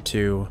compared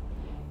to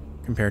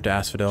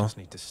Asphodel. Just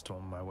need to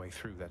storm my way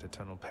through that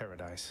eternal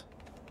paradise.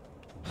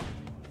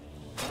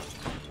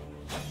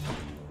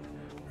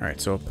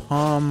 Alright, so a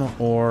palm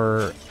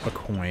or a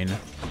coin. I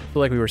feel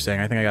like we were saying,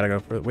 I think I gotta go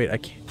for... Wait, I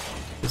can't...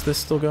 Is this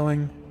still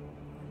going?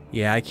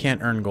 Yeah, I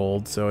can't earn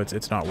gold, so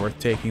it's not worth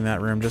taking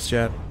that room just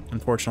yet,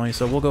 unfortunately.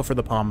 So we'll go for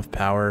the Palm of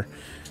Power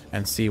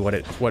and see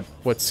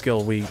what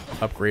skill we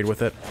upgrade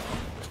with it.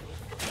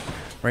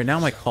 Right now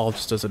my call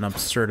just does an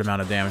absurd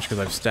amount of damage because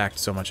I've stacked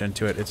so much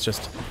into it.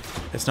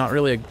 It's not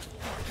really a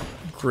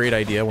great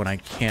idea when I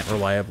can't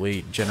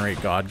reliably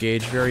generate God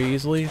Gauge very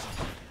easily.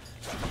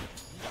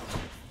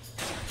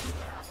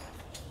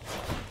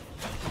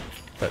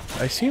 But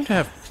I seem to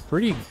have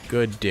pretty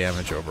good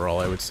damage overall,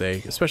 I would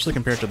say, especially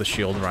compared to the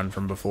shield run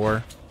from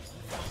before.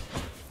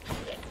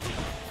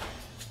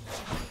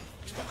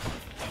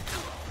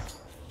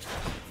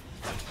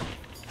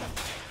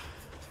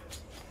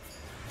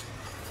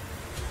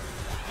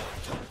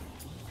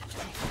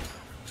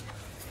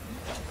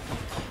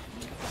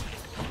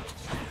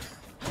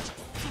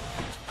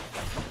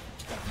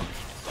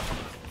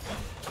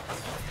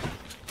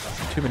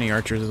 Too many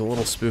archers is a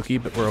little spooky,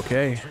 but we're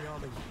okay.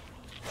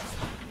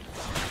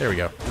 There we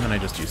go. And then I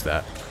just use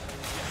that.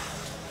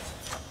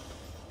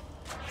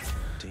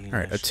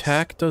 Alright,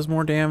 attack does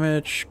more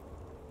damage.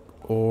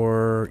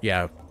 Or,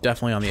 yeah,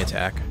 definitely on the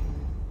attack.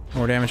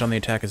 More damage on the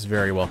attack is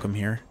very welcome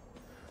here.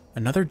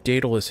 Another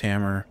Daedalus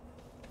Hammer.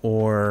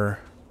 Or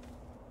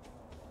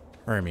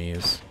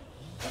Hermes.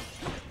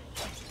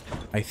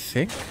 I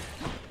think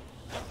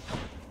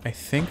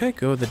I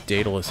go the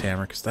Daedalus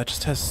Hammer, because that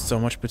just has so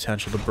much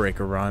potential to break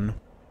a run.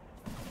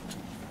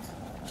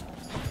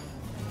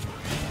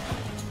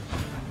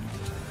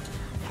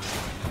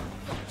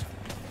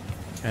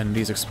 And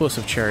these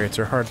explosive chariots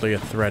are hardly a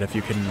threat if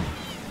you can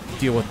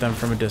deal with them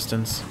from a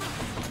distance.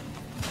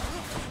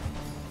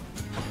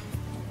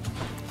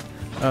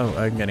 Oh,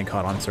 I'm getting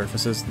caught on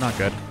surfaces. Not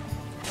good.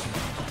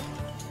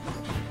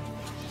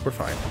 We're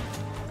fine.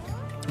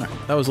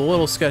 Alright, that was a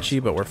little sketchy,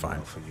 but we're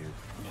fine.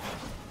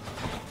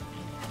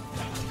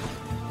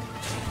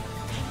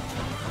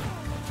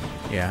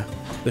 Yeah,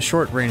 the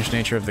short-range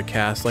nature of the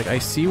cast, like I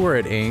see where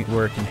it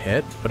can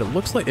hit, but it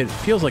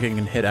feels like it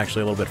can hit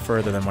actually a little bit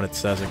further than what it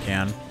says it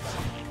can.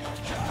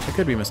 I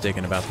could be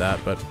mistaken about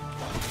that, but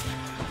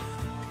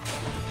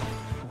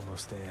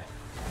almost there.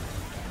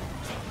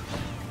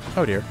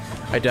 Oh dear,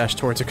 I dashed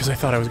towards it because I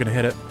thought I was going to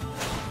hit it.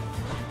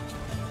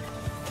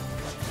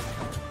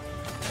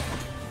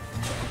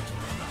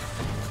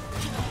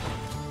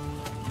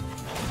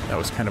 That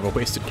was kind of a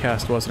wasted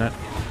cast, wasn't it?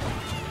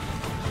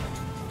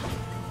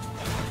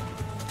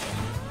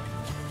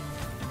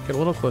 Get a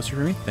little closer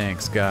for me.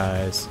 Thanks,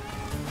 guys.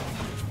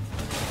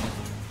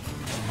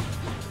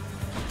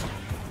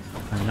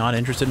 I'm not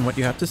interested in what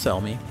you have to sell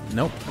me.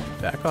 Nope.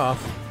 Back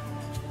off.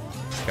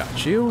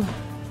 Got you.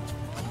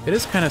 It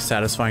is kind of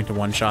satisfying to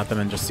one-shot them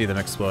and just see them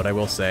explode, I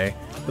will say.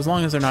 As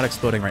long as they're not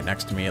exploding right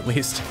next to me, at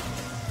least.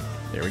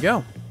 There we go.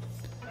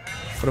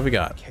 What have we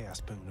got?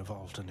 Chaos Boon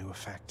evolved a new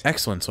effect.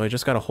 Excellent, so I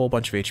just got a whole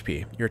bunch of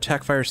HP. Your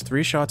attack fires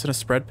 3 shots in a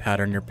spread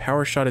pattern. Your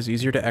power shot is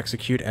easier to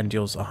execute and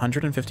deals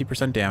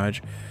 150%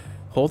 damage.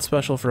 Hold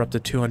special for up to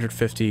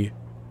 250%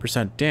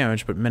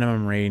 damage, but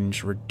minimum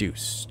range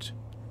reduced.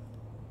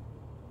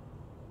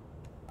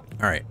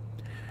 Alright.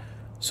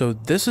 So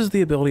this is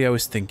the ability I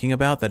was thinking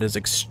about that is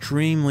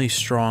extremely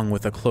strong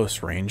with a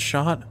close range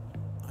shot.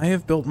 I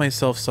have built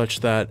myself such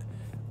that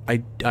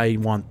I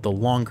want the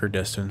longer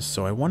distance,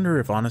 so I wonder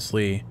if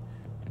honestly...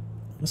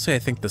 Let's say I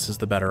think this is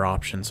the better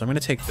option, so I'm going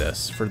to take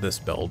this for this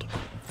build.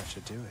 That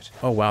should do it.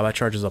 Oh wow, that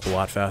charges up a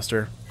lot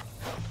faster.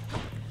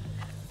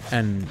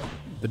 And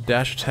the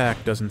dash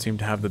attack doesn't seem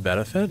to have the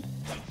benefit,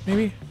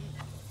 maybe?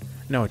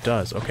 No, it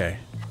does. Okay.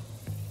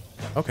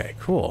 Okay,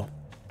 cool.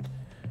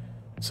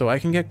 So I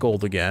can get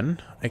gold again.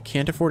 I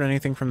can't afford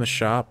anything from the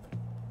shop,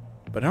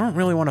 but I don't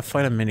really want to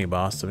fight a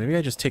mini-boss, so maybe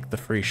I just take the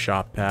free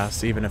shop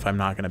pass, even if I'm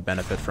not going to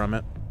benefit from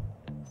it.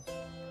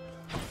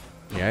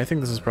 Yeah, I think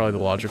this is probably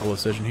the logical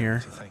decision here.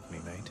 Thank me,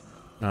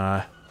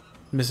 mate.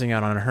 Missing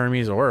out on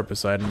Hermes or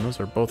Poseidon, those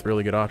are both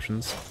really good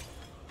options.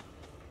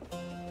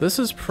 This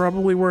is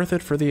probably worth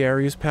it for the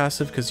Ares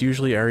passive, because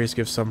usually Ares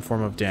gives some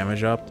form of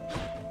damage up.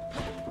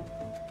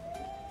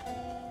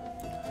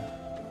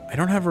 I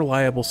don't have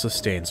reliable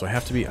sustain, so I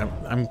have to be...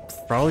 I'm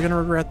probably going to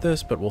regret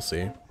this, but we'll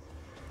see.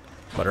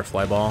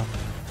 Butterfly Ball.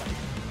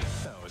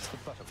 No, it's the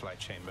butterfly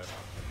chamber.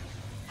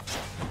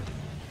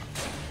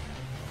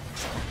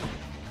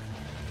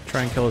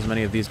 Try and kill as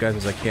many of these guys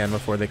as I can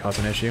before they cause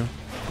an issue.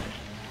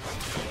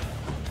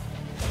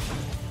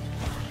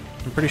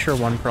 I'm pretty sure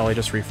one probably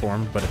just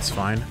reformed, but it's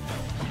fine.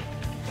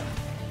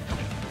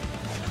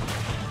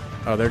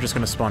 Oh, they're just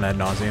going to spawn ad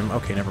nauseum.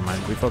 Okay, never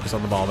mind. We focus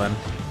on the ball then.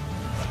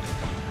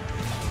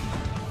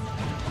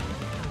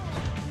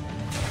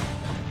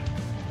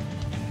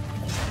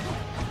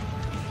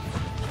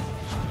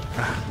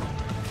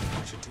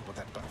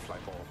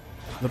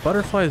 The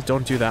butterflies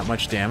don't do that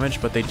much damage,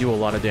 but they do a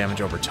lot of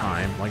damage over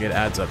time. Like, it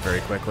adds up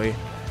very quickly.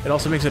 It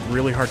also makes it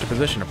really hard to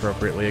position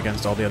appropriately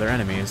against all the other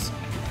enemies.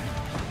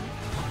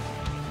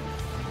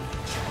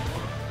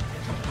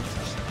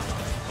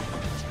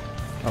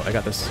 Oh, I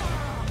got this.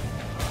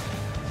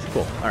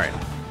 Cool, alright.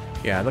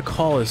 Yeah, the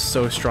call is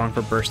so strong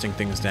for bursting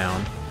things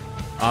down.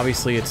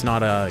 Obviously, it's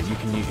not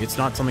it's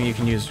not something you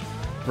can use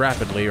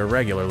rapidly or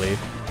regularly,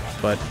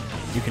 but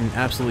you can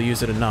absolutely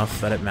use it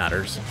enough that it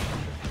matters.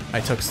 I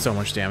took so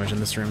much damage in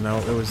this room, though.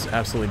 It was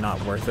absolutely not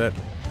worth it.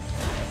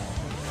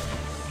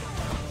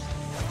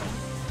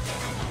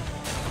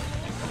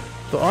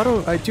 The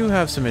auto... I do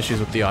have some issues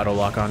with the auto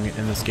lock-on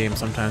in this game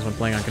sometimes when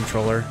playing on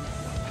controller.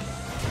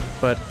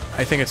 But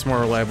I think it's more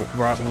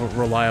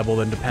reliable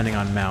than depending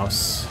on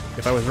mouse.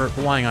 If I was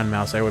relying on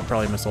mouse, I would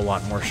probably miss a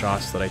lot more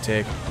shots that I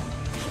take.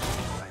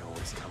 I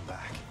always come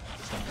back.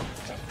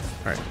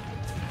 Alright.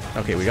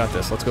 Okay, we got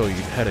this. Let's go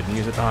ahead and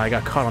use it. Oh, I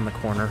got caught on the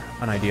corner.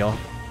 Unideal.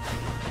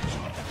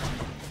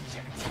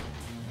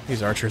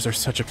 These archers are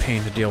such a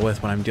pain to deal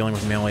with when I'm dealing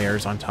with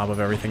meleeers on top of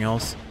everything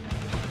else.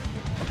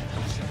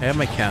 I have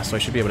my cast, so I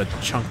should be able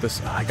to chunk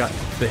this. Oh, I got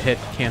the hit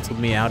canceled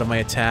me out of my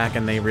attack,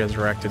 and they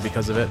resurrected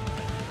because of it.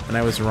 And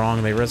I was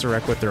wrong. They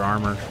resurrect with their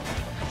armor.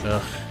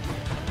 Ugh.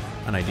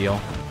 Unideal.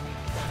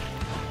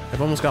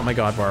 I've almost got my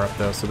God Bar up,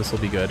 though, so this will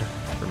be good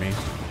for me,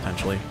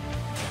 potentially.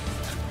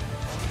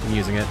 I'm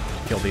using it.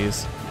 Kill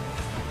these.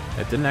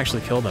 It didn't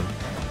actually kill them.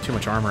 Too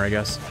much armor, I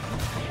guess.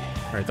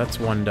 Alright, that's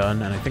one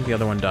done, and I think the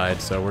other one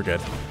died, so we're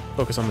good.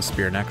 Focus on the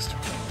spear next.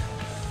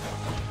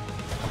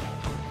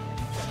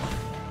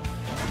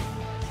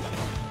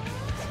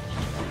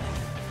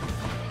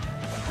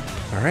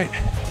 Alright,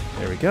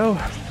 there we go.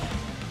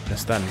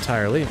 Missed that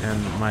entirely,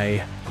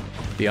 and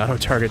the auto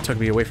target took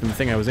me away from the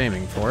thing I was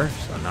aiming for,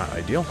 so not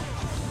ideal.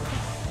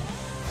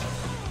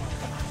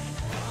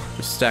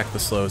 Just stack the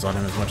slows on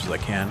him as much as I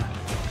can.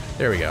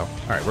 There we go.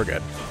 Alright, we're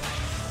good.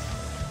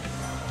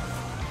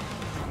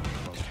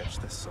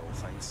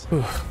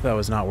 Whew, that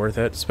was not worth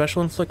it.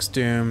 Special inflicts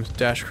doom,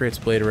 dash creates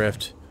blade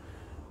rift.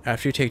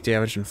 After you take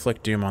damage,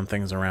 inflict doom on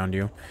things around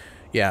you.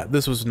 Yeah,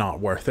 this was not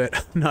worth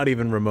it. Not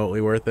even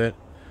remotely worth it.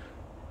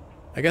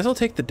 I guess I'll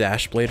take the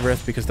dash blade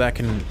rift because that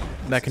can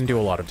do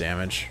a lot of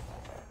damage.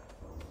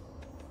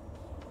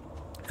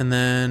 And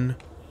then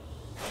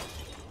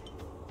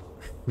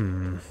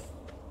I'm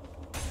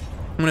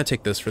gonna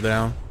take this for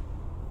now.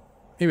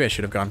 Maybe I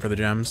should have gone for the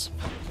gems.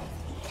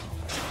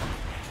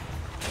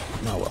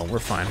 Oh well, we're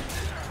fine.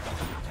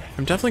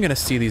 I'm definitely gonna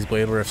see these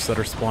blade rifts that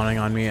are spawning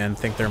on me and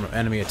think they're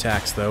enemy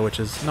attacks though, which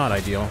is not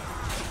ideal.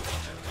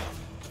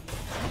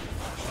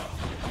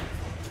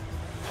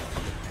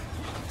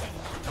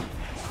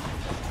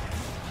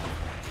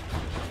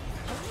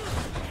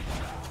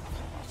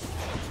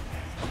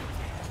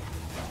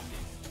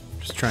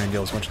 Just try and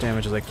deal as much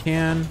damage as I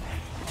can.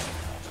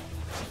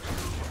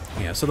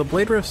 Yeah, so the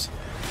Blade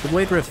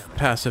Rift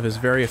passive is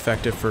very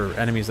effective for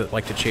enemies that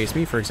like to chase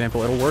me. For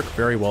example, it'll work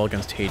very well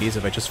against Hades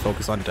if I just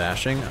focus on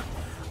dashing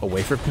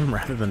away from him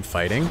rather than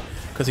fighting,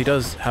 because he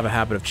does have a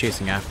habit of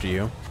chasing after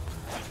you.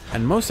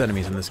 And most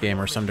enemies in this game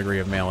are some degree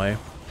of melee.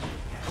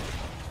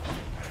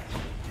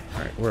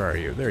 Alright, where are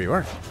you? There you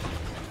are.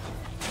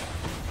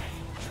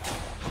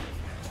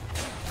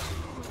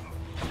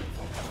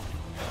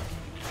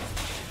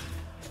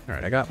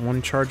 Alright, I got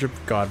one charge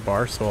of God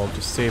Bar, so I'll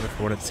just save it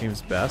for when it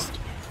seems best.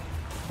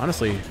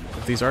 Honestly,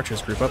 if these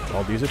archers group up,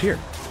 I'll use it here.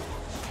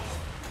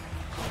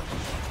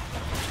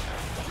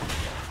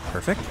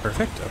 Perfect,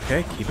 perfect.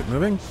 Okay, keep it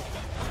moving.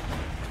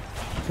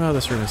 Oh,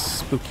 this room is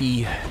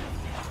spooky.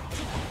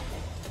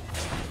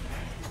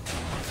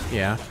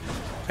 Yeah.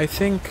 I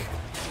think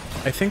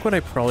what I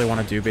probably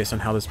want to do based on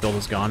how this build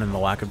has gone and the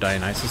lack of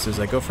Dionysus is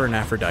I go for an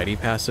Aphrodite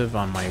passive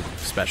on my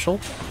special.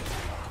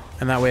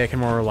 And that way I can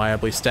more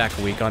reliably stack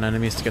weak on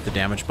enemies to get the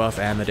damage buff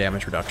and the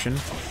damage reduction.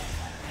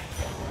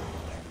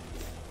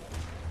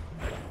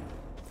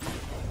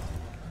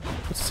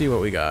 Let's see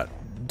what we got.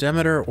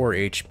 Demeter or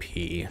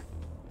HP?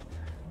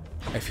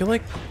 I feel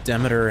like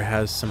Demeter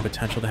has some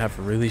potential to have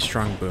really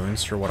strong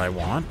boons for what I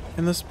want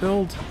in this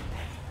build.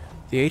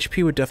 The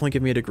HP would definitely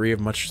give me a degree of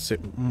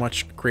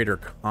much greater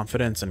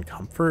confidence and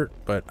comfort,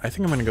 but I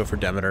think I'm going to go for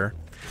Demeter.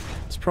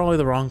 It's probably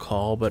the wrong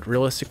call, but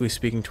realistically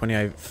speaking,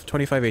 25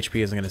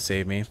 HP isn't going to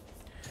save me.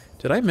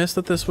 Did I miss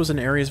that this was an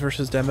Ares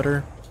versus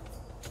Demeter?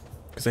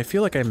 Because I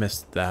feel like I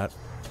missed that.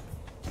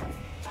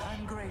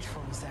 I'm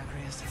grateful,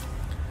 Zagreus.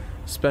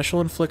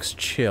 Special inflicts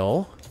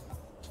chill.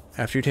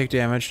 After you take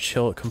damage,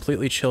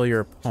 completely chill your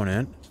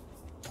opponent.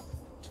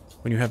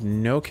 When you have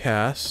no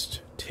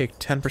cast, take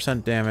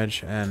 10%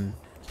 damage, and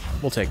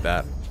we'll take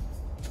that.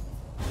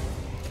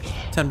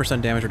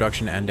 10% damage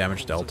reduction and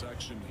damage dealt.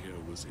 Action here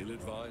was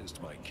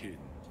ill-advised, my kin.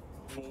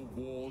 For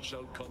war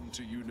shall come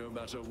to you no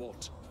matter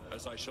what,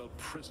 as I shall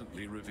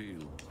presently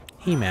reveal.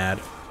 He mad.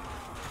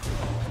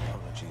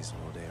 Apologies,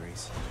 Lord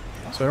Ares.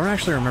 So I don't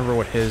actually remember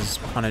what his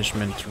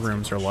punishment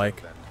rooms are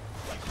like.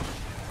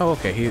 Oh,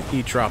 okay,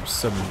 he drops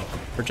some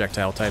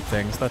projectile type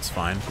things. That's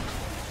fine.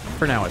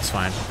 For now, it's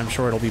fine. I'm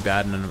sure it'll be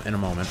bad in a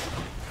moment.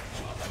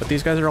 But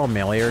these guys are all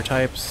meleeer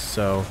types,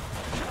 so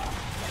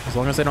as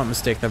long as I don't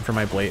mistake them for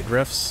my blade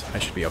rifts, I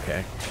should be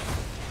okay.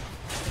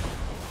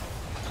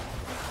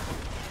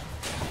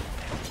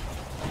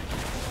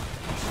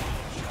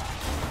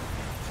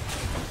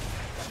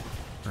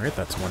 Alright,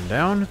 that's one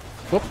down.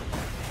 Whoop!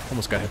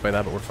 Almost got hit by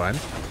that, but we're fine.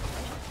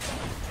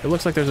 It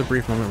looks like there's a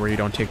brief moment where you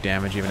don't take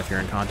damage even if you're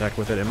in contact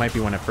with it. It might be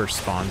when it first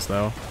spawns,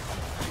 though.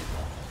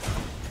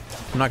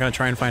 I'm not going to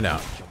try and find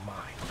out.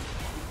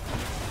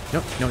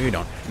 Nope, no you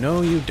don't.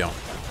 No you don't.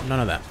 None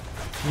of that.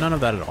 None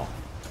of that at all.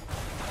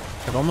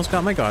 I've almost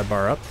got my God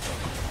bar up.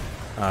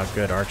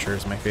 Good, Archer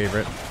is my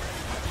favorite.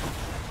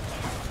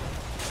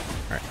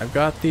 Alright, I've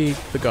got the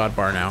God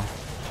bar now.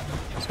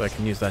 So I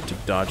can use that to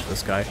dodge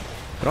this guy.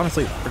 But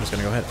honestly, we're just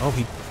going to go ahead.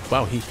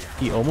 Oh,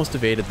 he almost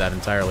evaded that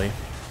entirely.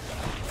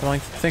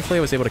 Thankfully,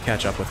 I was able to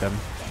catch up with him.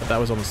 But that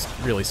was almost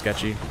really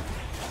sketchy.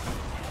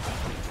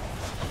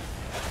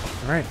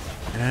 Alright.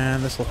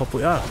 And this will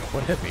hopefully... Ah,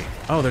 what hit me?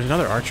 Oh, there's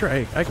another Archer?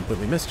 I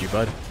completely missed you,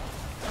 bud.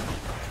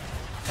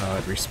 Oh,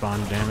 it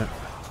respawned, damn it.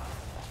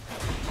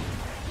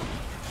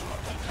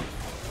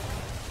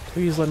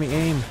 Please let me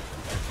aim.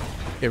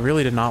 It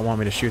really did not want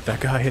me to shoot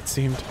that guy, it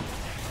seemed.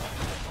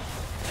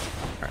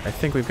 Alright, I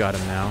think we've got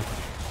him now.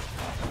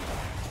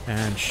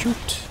 And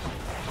shoot.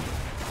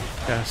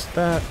 Cast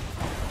that.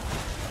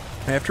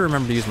 I have to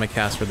remember to use my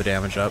cast for the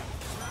damage up.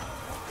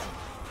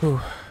 Whew.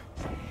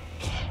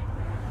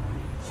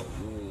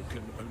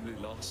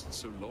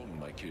 So long,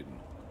 my kin.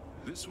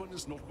 This one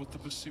is not worth the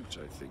pursuit,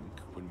 I think,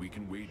 when we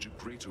can wage a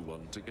greater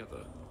one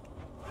together.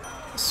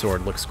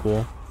 Sword looks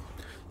cool.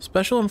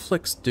 Special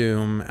inflicts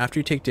doom. After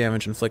you take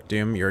damage, inflict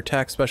doom. Your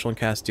attack, special, and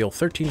cast deal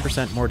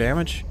 13% more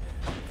damage.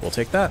 We'll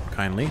take that,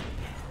 kindly.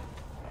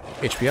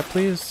 HP up,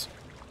 please.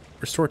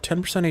 Restore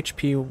 10%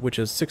 HP, which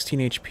is 16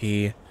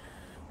 HP.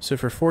 So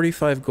for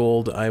 45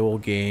 gold, I will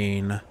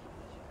gain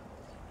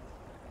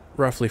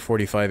roughly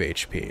 45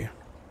 HP.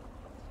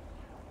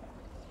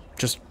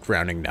 Just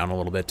rounding down a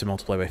little bit to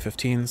multiply by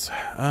 15s.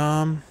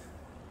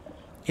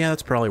 Yeah,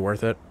 that's probably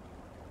worth it.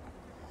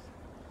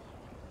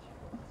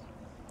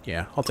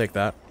 Yeah, I'll take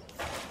that.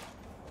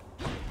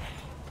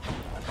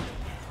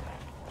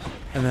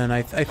 And then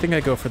I think I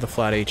go for the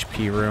flat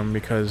HP room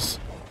because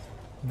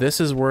this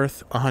is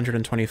worth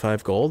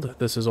 125 gold.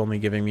 This is only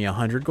giving me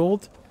 100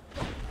 gold.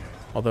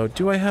 Although,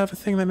 do I have a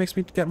thing that makes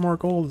me get more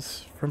gold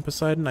from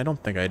Poseidon? I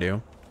don't think I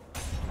do.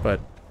 But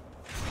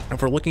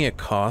if we're looking at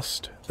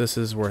cost, this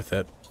is worth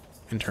it.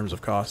 In terms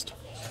of cost.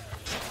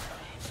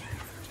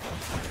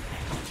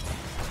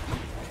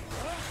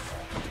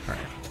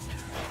 Alright.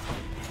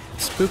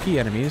 Spooky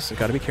enemies. I've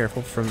got to be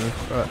careful from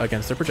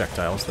against their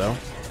projectiles, though.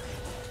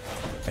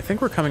 I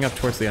think we're coming up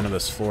towards the end of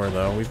this floor,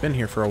 though. We've been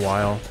here for a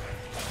while.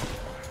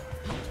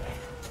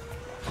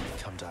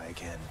 Come die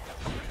again.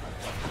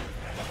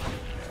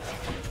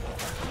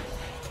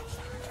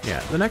 Yeah,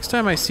 the next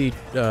time I see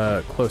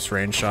close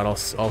range shot,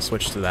 I'll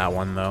switch to that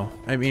one, though.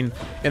 I mean,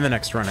 in the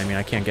next run,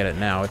 I can't get it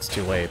now, it's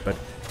too late, but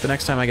the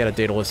next time I get a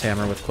Daedalus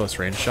Hammer with close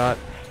range shot,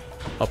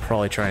 I'll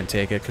probably try and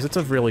take it, because it's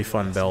a really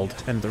fun build,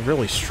 and a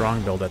really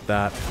strong build at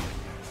that.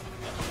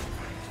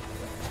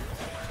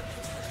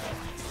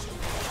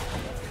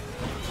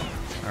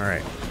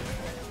 Alright.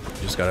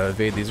 Just gotta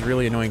evade these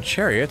really annoying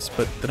chariots,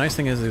 but the nice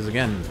thing is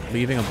again,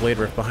 leaving a Blade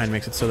Rift behind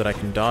makes it so that I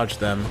can dodge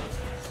them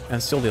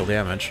and still deal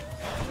damage.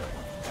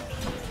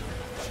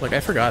 Like, I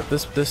forgot,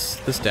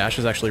 this dash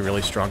is actually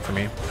really strong for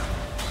me.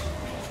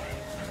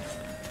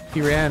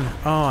 He ran.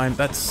 Oh,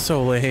 that's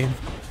so lame.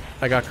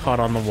 I got caught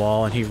on the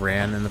wall and he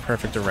ran in the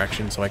perfect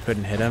direction so I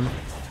couldn't hit him.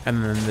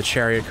 And then the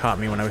chariot caught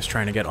me when I was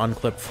trying to get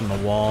unclipped from the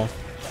wall.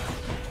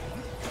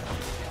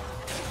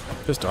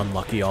 Just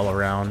unlucky all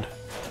around.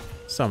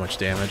 So much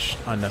damage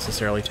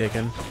unnecessarily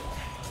taken.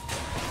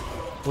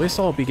 At least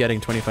I'll be getting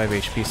 25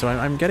 HP, so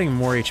I'm getting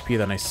more HP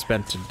than I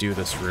spent to do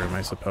this room,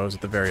 I suppose,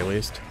 at the very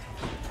least.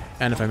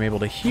 And if I'm able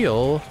to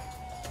heal,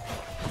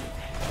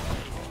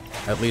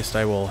 at least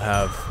I will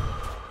have...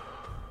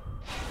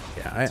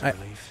 Yeah,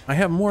 I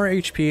have more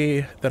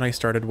HP than I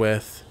started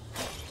with.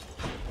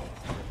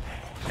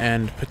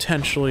 And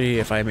potentially,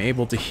 if I'm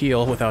able to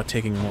heal without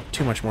taking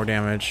too much more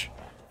damage,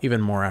 even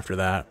more after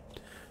that.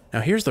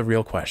 Now here's the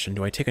real question.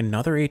 Do I take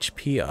another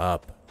HP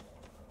up?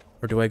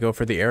 Or do I go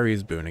for the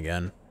Ares boon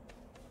again?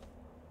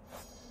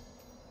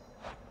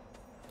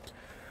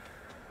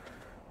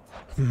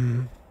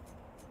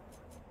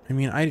 I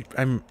mean,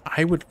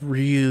 I would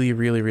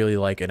really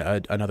like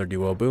another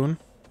duo boon.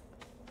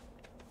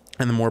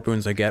 And the more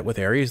boons I get with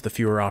Ares, the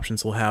fewer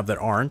options we'll have that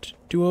aren't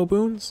duo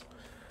boons.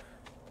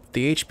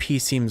 The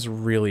HP seems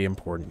really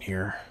important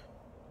here.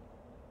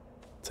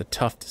 It's a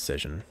tough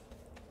decision.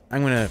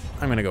 I'm gonna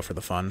go for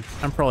the fun.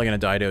 I'm probably gonna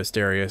die to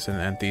Asterius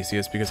and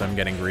Theseus because I'm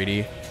getting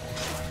greedy.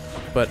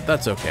 But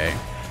that's okay.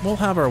 We'll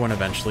have our one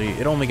eventually.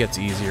 It only gets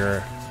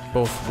easier,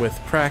 both with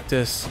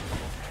practice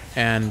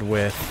and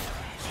with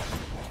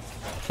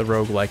the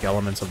roguelike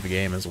elements of the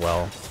game as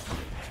well.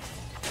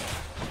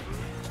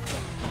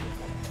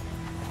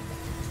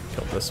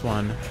 Kill this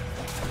one.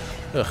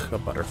 Ugh, a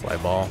butterfly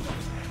ball.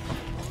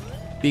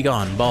 Be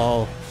gone,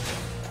 ball.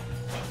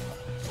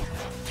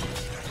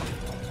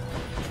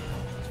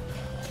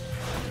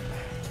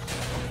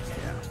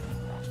 Yeah.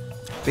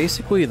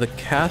 Basically, the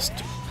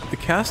cast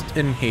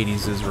in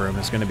Hades' room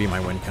is going to be my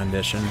win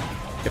condition.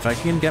 If I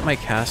can get my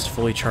cast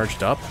fully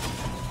charged up,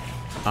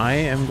 I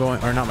am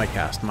going, or not my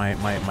cast, my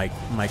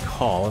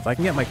call. If I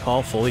can get my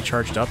call fully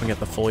charged up and get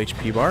the full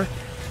HP bar,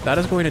 that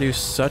is going to do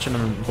such an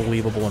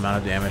unbelievable amount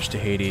of damage to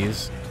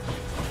Hades.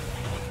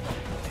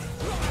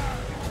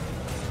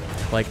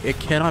 Like, it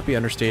cannot be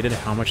understated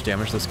how much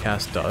damage this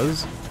cast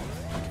does.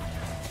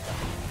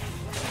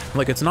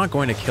 Like, it's not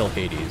going to kill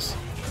Hades.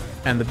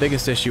 And the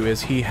biggest issue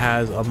is he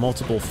has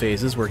multiple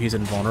phases where he's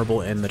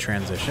invulnerable in the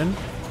transition.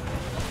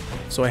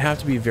 So I have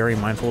to be very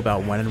mindful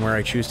about when and where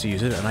I choose to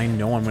use it, and I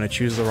know I'm going to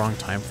choose the wrong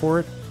time for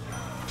it.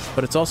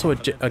 But it's also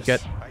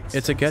get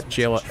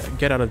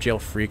out of jail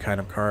free kind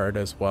of card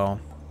as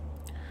well.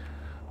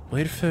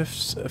 Blade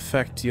Fist's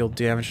effect deal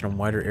damage in a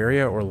wider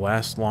area or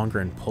last longer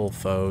and pull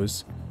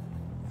foes.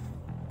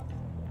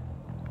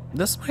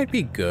 This might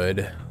be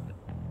good,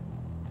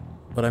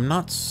 but I'm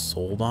not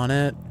sold on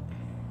it.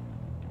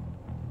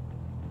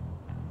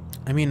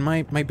 I mean,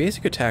 my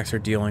basic attacks are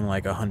dealing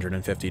like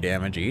 150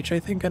 damage each, I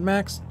think, at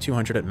max.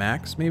 200 at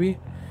max, maybe.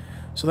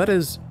 So that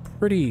is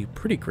pretty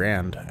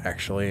grand,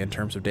 actually, in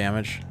terms of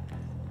damage.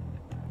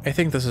 I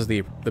think this is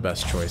the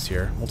best choice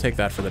here. We'll take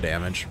that for the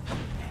damage.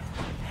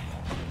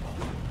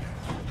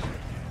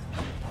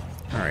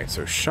 Alright,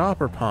 so shop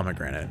or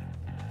pomegranate?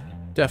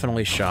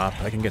 Definitely shop.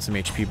 I can get some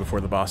HP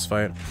before the boss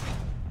fight.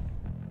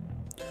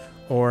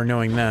 Or,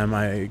 knowing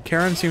them,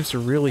 Charon seems to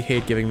really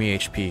hate giving me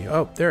HP.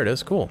 Oh, there it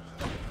is. Cool.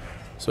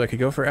 So I could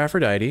go for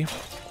Aphrodite,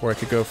 or I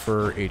could go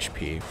for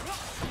HP.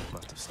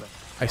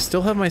 I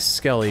still have my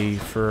Skelly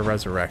for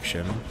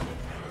Resurrection,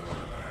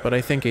 but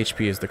I think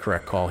HP is the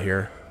correct call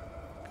here.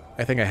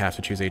 I think I have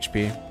to choose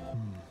HP.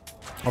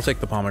 I'll take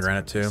the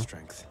pomegranate too.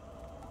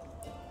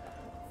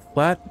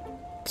 Flat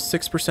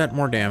 6%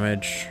 more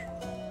damage,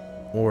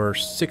 or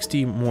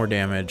 60 more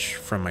damage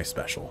from my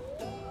special.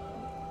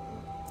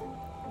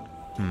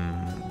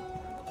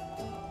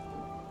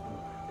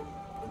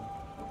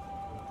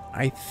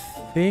 I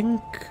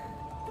think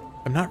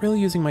I'm not really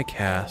using my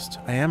cast.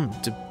 I am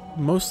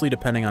mostly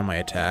depending on my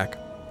attack.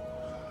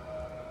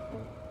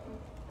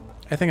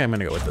 I think I'm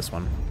going to go with this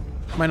one.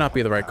 Might not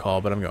be the right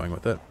call, but I'm going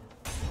with it.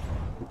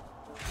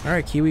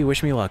 Alright, Kiwi,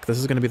 wish me luck. This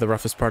is going to be the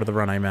roughest part of the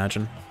run, I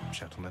imagine.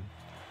 Gentlemen.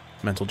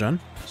 Mental Gen.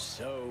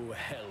 So,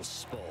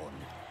 Hellspawn,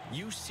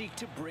 you seek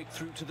to break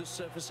through to the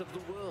surface of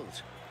the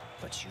world.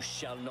 But you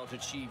shall not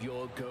achieve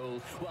your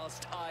goal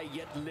whilst I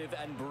yet live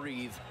and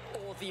breathe,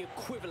 or the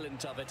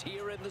equivalent of it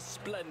here in the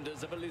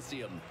splendors of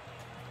Elysium.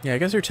 Yeah, I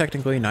guess you're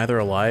technically neither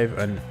alive,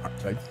 and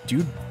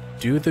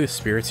do the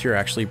spirits here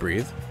actually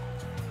breathe?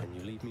 And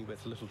you leave me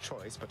with little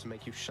choice but to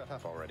make you shut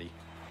up already,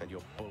 and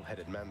your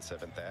bull-headed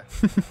manservant there.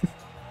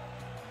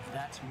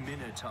 That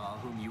Minotaur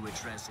whom you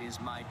address is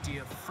my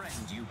dear friend,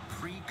 you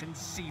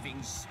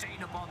preconceiving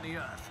stain upon the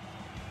earth.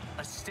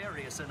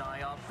 Asterius and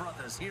I are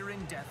brothers here in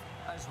death,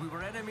 as we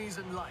were enemies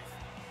in life.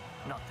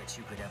 Not that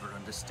you could ever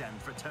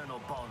understand fraternal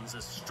bonds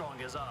as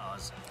strong as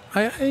ours.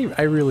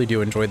 I really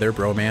do enjoy their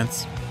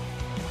bromance.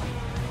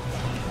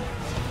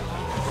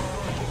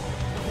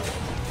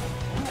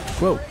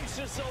 Whoa.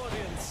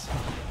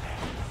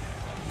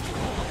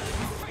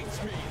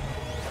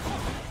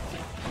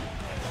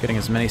 Getting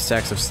as many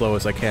stacks of slow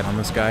as I can on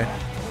this guy.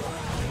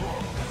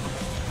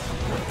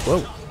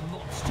 Whoa.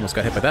 Almost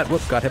got hit by that.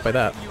 Whoop, got hit by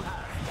that.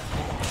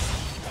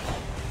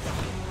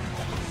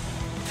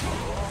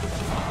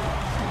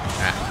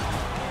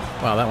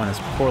 Wow, that went as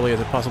poorly as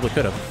it possibly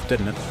could have,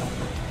 didn't it?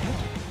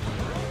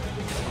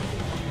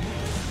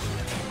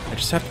 I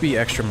just have to be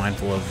extra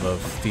mindful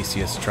of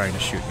Theseus trying to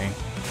shoot me.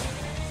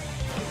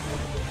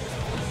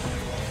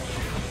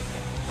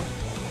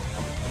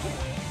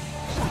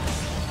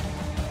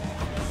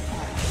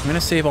 I'm gonna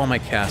save all my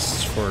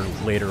casts for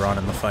later on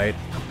in the fight.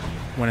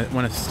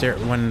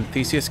 When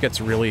Theseus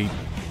gets really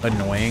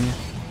annoying,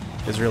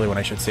 is really when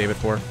I should save it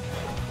for.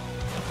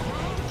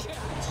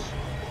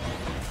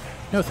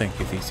 No thank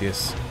you,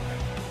 Theseus.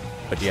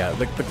 But yeah,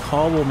 the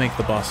call will make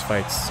the boss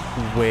fights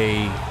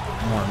way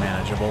more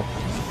manageable.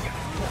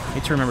 I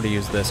need to remember to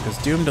use this, because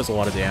Doom does a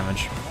lot of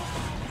damage.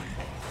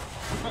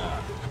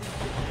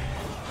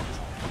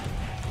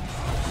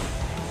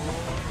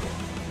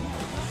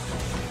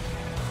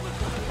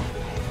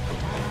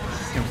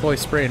 Employ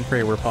spray and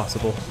pray where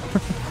possible.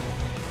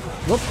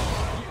 Whoop!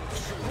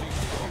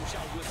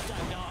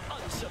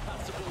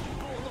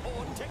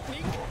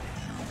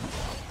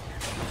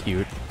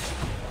 Cute.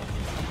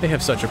 They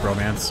have such a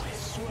bromance.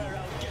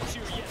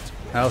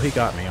 Oh, he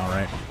got me,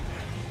 alright.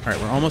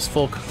 Alright, we're almost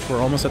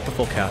at the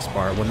full cast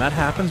bar. When that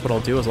happens, what I'll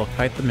do is I'll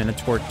kite the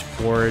Minotaur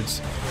towards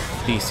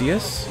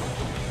Theseus,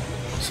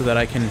 so that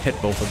I can hit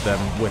both of them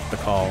with the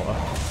call.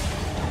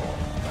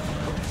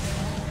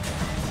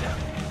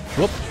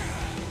 Whoop!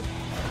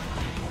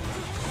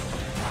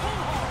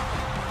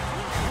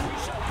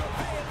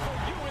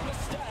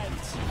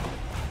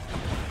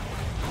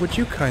 Would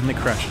you kindly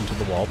crash into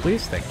the wall,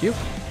 please? Thank you.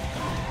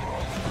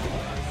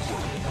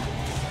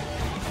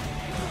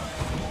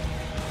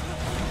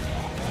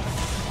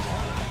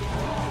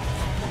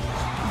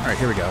 Alright,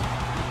 here we go.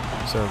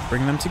 So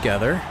bring them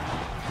together.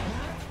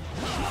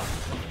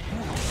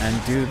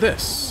 And do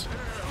this.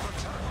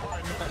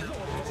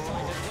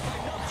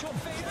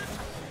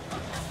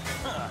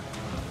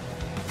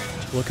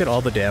 Look at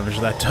all the damage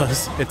that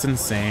does. It's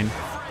insane.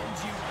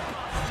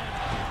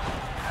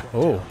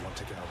 Oh.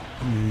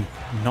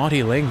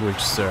 Naughty language,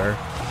 sir.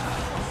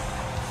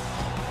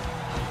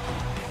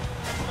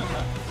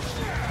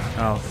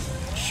 Oh,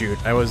 shoot.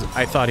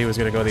 I thought he was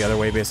going to go the other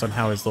way based on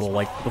how his little,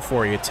 like,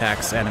 before he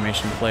attacks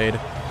animation played.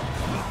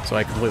 So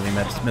I completely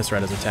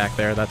misread his attack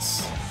there. That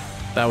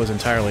was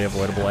entirely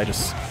avoidable.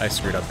 I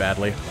screwed up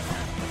badly.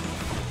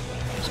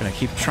 Just going to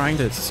keep trying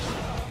to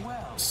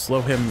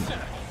slow him,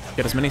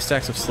 get as many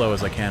stacks of slow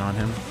as I can on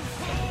him.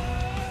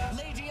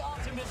 Lady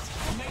Artemis,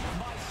 make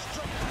my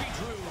strength be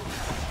true.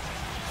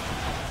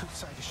 Whose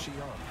side is she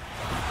on?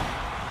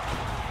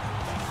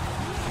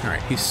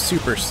 Alright, he's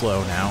super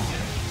slow now.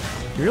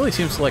 He really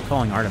seems to like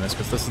calling Artemis,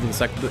 because this is the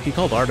second... He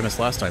called Artemis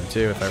last time,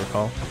 too, if I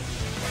recall.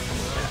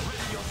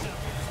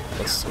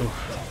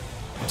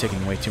 I'm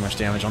taking way too much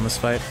damage on this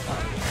fight.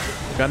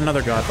 Got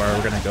another God Bar,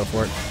 we're gonna go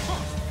for it.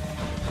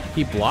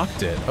 He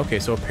blocked it. Okay,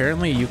 so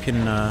apparently you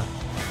can,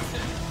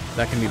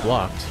 that can be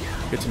blocked.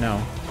 Good to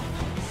know.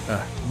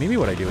 Maybe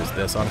what I do is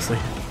this, honestly.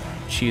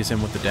 Cheese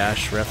him with the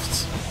dash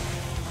rifts.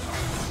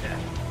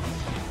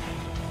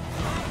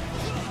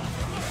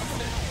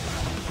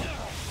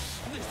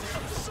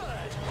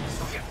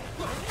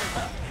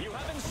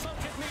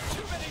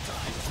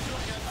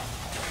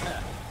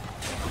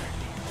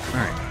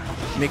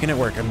 Making it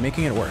work. I'm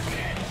making it work.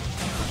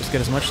 Just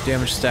get as much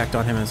damage stacked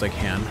on him as I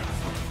can.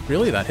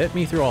 Really? That hit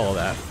me through all of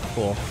that.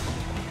 Cool.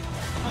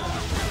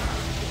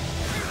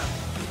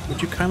 Would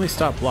you kindly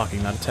stop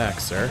blocking that attack,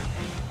 sir?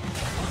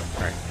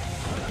 Alright.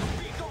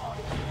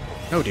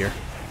 Oh dear.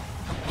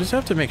 Just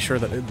have to make sure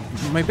that...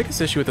 my biggest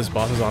issue with this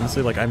boss is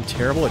honestly, like, I'm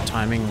terrible at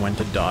timing when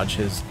to dodge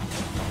his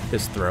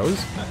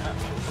throws.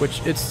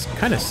 Which, it's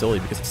kind of silly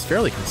because it's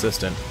fairly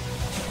consistent.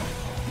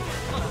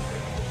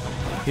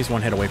 He's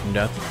one hit away from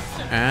death.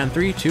 And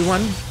 3, 2,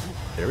 1.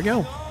 There we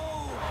go.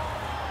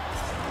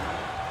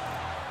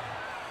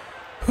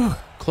 Whew,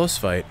 close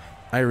fight.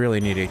 I really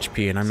need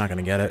HP, and I'm not going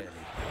to get it.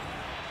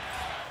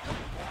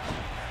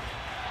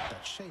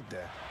 That shade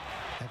there.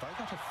 Have I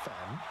got a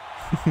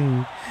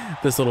fan?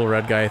 This little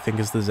red guy, I think,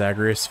 is the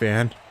Zagreus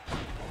fan.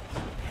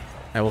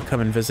 I will come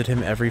and visit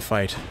him every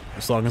fight,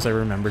 as long as I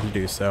remember to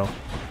do so.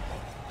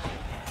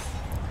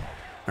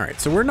 Alright,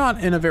 so we're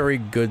not in a very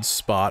good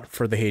spot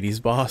for the Hades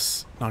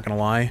boss, not gonna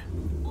lie.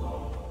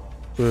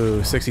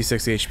 Ooh,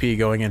 66 HP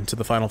going into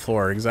the final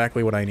floor,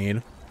 exactly what I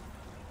need.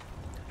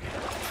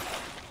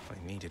 I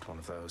needed one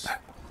of those.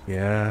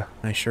 Yeah,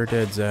 I sure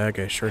did, Zag,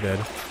 I sure did.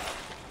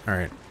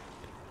 Alright.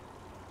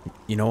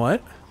 You know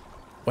what?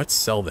 Let's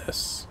sell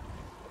this.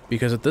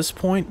 Because at this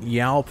point,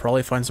 yeah, I'll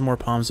probably find some more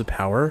Palms of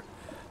Power,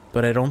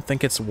 but I don't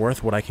think it's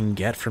worth what I can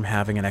get from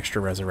having an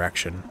extra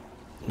resurrection.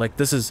 Like,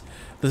 this is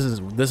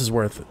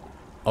worth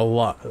a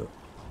lot.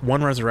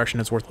 One resurrection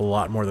is worth a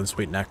lot more than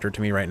Sweet Nectar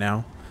to me right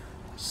now.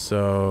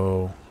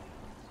 So,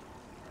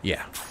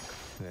 yeah.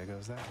 There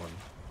goes that one.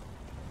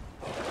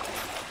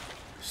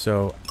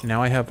 So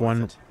now I have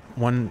one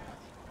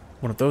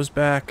of those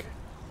back.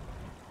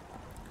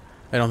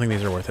 I don't think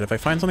these are worth it. If I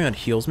find something that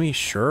heals me,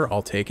 sure,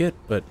 I'll take it,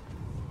 but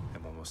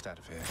I'm almost out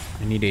of here.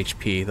 I need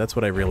HP. That's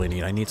what I really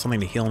need. I need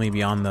something to heal me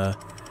beyond the...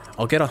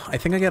 I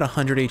think I get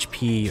 100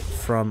 HP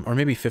from, or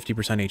maybe 50%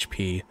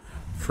 HP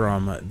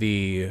from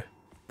the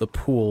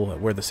pool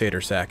where the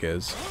Satyr Sack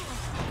is.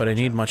 But I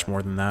need much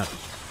more than that.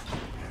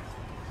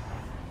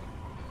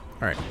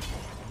 Alright.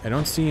 I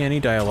don't see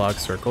any dialogue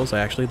circles. I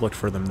actually looked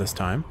for them this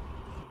time.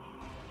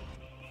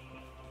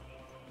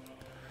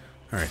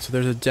 Alright, so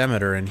there's a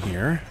Demeter in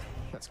here.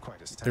 That's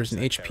quite a There's an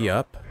HP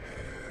up.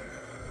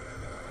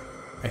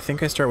 I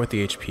think I start with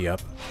the HP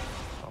up.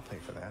 I'll pay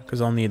for that.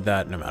 Because I'll need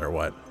that no matter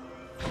what.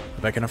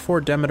 If I can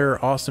afford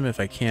Demeter, awesome. If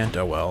I can't,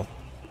 oh well.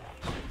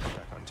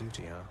 Back on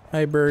duty, huh?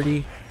 Hi,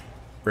 Birdie.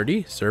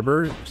 Birdie?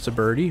 Suburbis?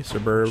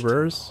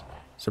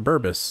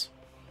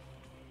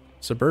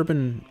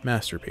 Suburban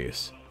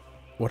Masterpiece.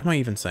 What am I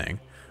even saying?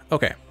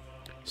 Okay,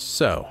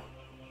 so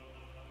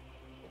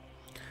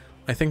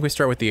I think we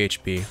start with the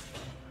HP.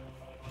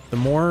 The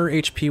more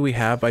HP we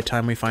have by the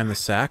time we find the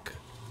sack,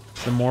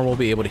 the more we'll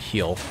be able to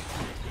heal.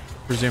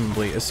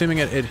 Presumably, assuming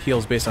it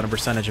heals based on a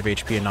percentage of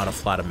HP and not a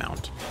flat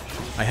amount.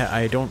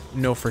 I don't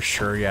know for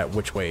sure yet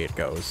which way it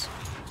goes,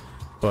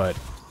 but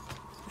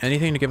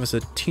anything to give us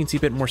a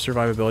teensy bit more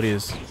survivability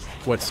is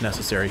what's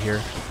necessary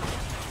here.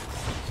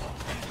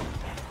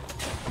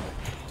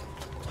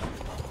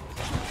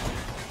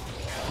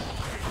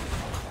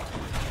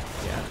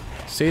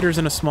 Satyr's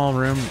in a small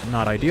room,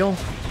 not ideal.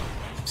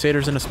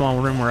 Satyr's in a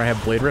small room where I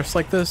have blade rifts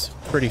like this,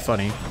 pretty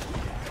funny.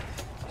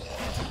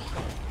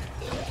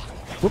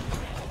 Whoop.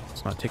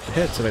 Let's not take the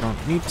hits if I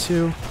don't need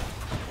to.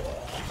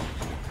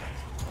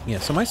 Yeah,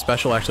 so my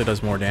special actually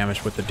does more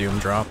damage with the Doom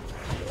drop.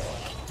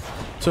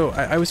 So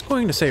I was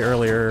going to say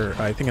earlier,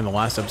 I think in the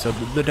last episode,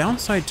 the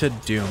downside to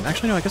Doom.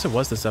 Actually, no, I guess it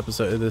was this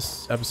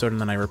episode, and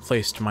then I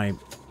replaced the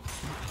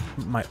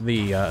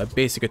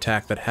basic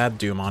attack that had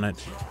Doom on it.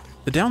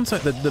 The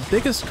downside, the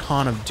biggest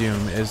con of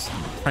Doom is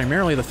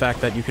primarily the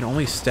fact that you can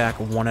only stack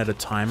one at a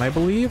time, I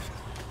believe.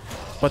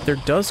 But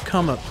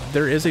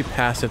there is a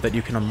passive that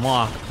you can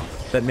unlock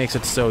that makes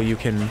it so you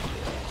can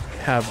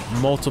have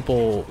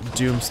multiple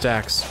Doom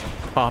stacks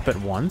pop at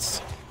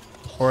once.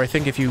 Or I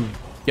think if you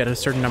get a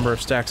certain number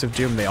of stacks of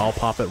Doom, they all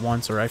pop at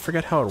once, or I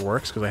forget how it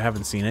works because I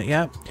haven't seen it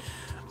yet.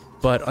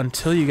 But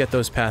until you get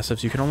those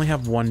passives, you can only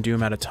have one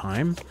Doom at a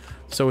time,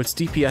 so its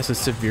DPS is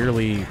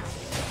severely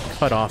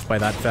cut off by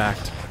that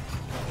fact.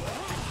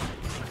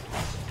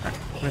 Right,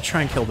 I'm gonna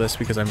try and kill this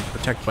because I'm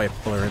protected by a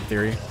pillar in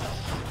theory.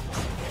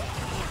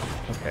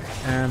 Okay,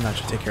 and that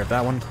should take care of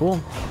that one.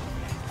 Cool.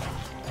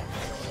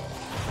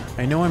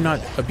 I know I'm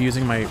not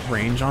abusing my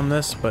range on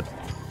this, but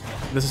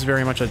this is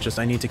very much a just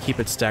I need to keep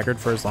it staggered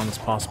for as long as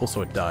possible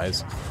so it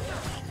dies.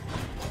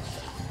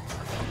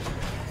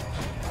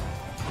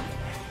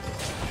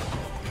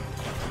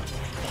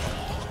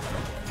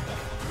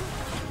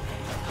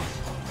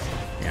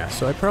 Yeah,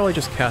 so I probably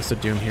just cast a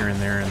Doom here and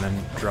there and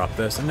then drop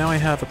this. And now I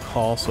have a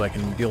call so I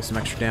can deal some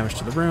extra damage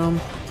to the room.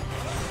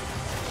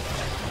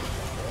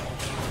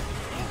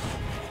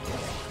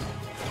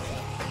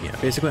 Yeah,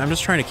 basically I'm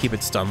just trying to keep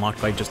it stun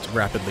locked by just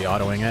rapidly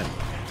autoing it.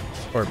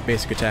 Or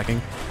basic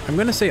attacking. I'm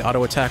going to say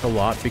auto attack a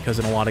lot because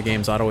in a lot of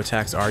games auto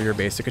attacks are your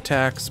basic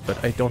attacks,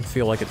 but I don't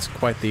feel like it's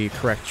quite the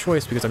correct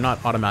choice because I'm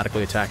not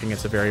automatically attacking.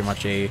 It's a very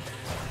much a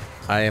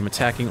I am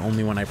attacking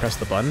only when I press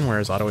the button,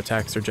 whereas auto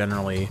attacks are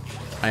generally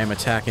I am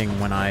attacking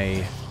when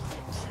I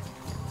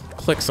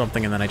click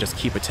something and then I just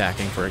keep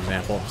attacking, for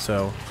example.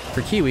 So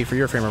for Kiwi, for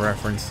your frame of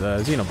reference,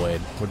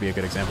 Xenoblade would be a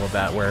good example of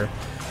that, where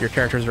your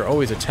characters are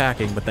always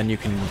attacking, but then you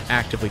can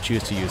actively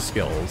choose to use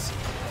skills.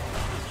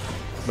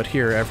 But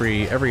here,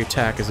 every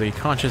attack is a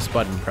conscious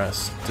button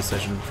press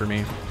decision for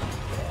me.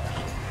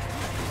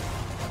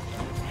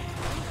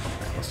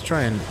 Let's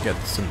try and get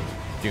some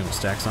Doom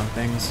stacks on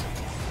things.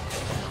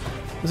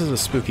 This is a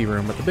spooky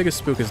room, but the biggest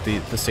spook is the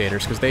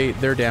satyrs, because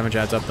their damage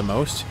adds up the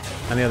most,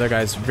 and the other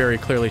guys very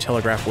clearly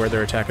telegraph where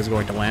their attack is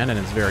going to land, and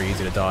it's very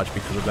easy to dodge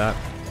because of that.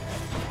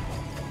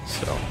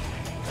 So,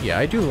 yeah,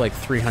 I do like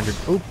 300...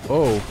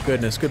 Oh,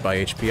 goodness, goodbye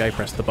HP. I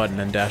pressed the button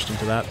and dashed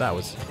into that. That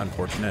was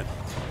unfortunate.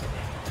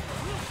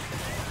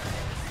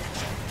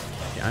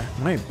 Yeah,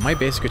 my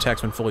basic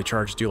attacks when fully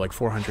charged do like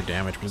 400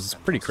 damage, which is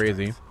pretty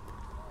crazy.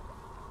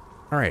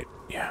 Alright,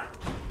 yeah.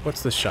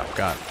 What's this shop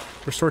got?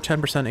 Restore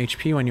 10%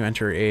 HP when you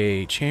enter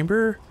a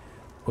chamber.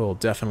 We'll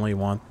definitely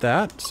want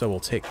that, so we'll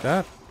take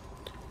that.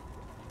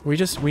 We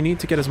need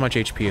to get as much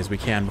HP as we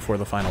can before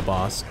the final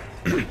boss.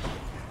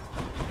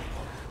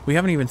 We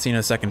haven't even seen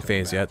a second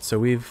phase yet, so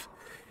we've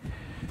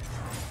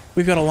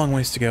got a long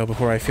ways to go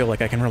before I feel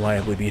like I can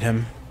reliably beat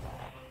him.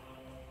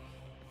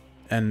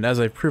 And as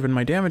I've proven,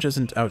 my damage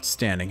isn't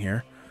outstanding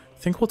here. I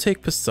think we'll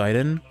take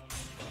Poseidon.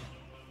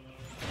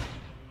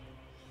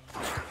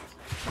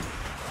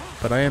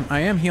 But I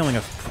am healing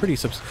a pretty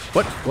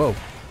what? Whoa.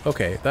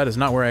 Okay, that is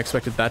not where I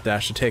expected that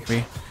dash to take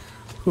me.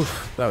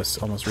 Oof, that was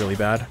almost really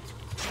bad.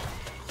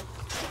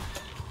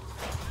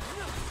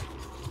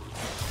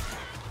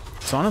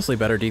 It's honestly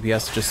better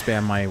DPS to just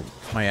spam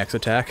my X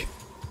attack.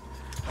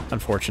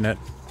 Unfortunate.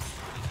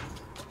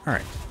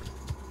 Alright.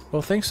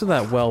 Well, thanks to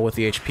that well with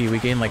the HP, we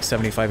gained like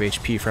 75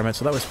 HP from it,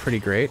 so that was pretty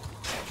great.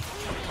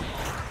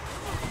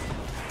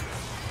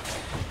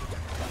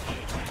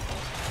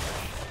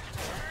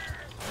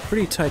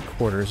 Pretty tight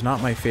quarters,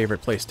 not my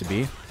favorite place to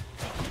be.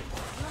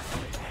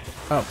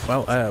 Oh,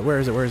 well, where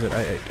is it? Where is it?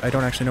 I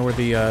don't actually know where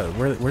the,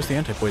 where's the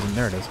anti-poison?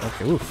 There it is.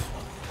 Okay, oof.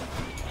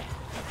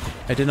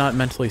 I did not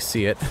mentally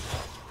see it.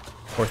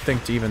 Or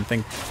think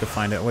to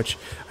find it, which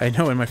I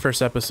know in my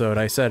first episode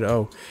I said,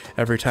 oh,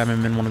 every time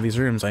I'm in one of these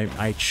rooms, I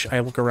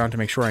look around to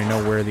make sure I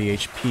know where the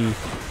HP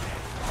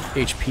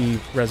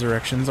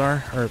resurrections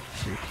are, or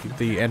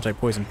the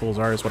anti-poison pools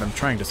are, is what I'm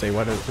trying to say.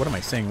 What am I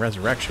saying?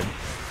 Resurrection?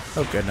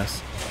 Oh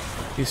goodness,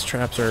 these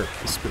traps are.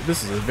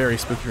 This is a very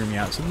spooky room,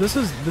 yeah. So this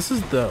is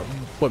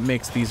what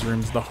makes these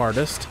rooms the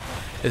hardest.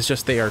 Is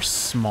just they are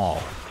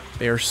small.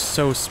 They are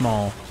so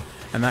small.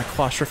 And that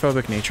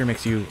claustrophobic nature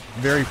makes you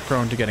very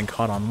prone to getting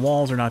caught on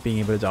walls or not being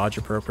able to dodge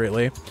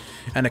appropriately.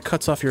 And it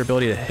cuts off your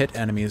ability to hit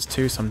enemies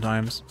too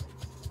sometimes.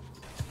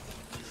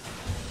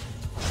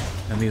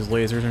 And these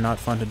lasers are not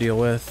fun to deal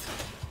with.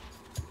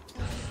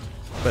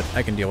 But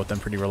I can deal with them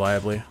pretty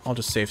reliably. I'll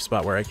just safe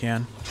spot where I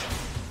can.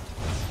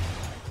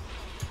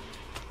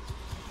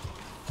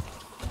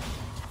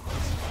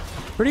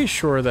 Pretty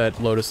sure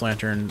that Lotus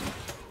Lantern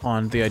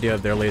on the idea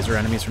of their laser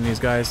enemies from these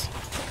guys,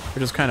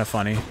 which is kind of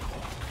funny.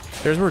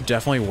 Theirs were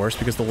definitely worse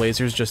because the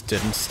lasers just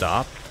didn't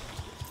stop,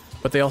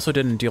 but they also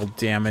didn't deal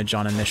damage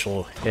on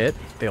initial hit.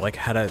 They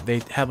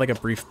had like a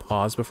brief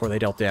pause before they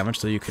dealt damage,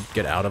 so you could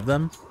get out of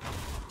them.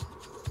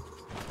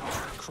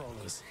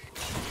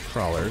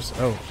 Crawlers.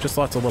 Oh, just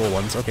lots of little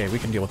ones. Okay, we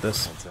can deal with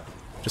this.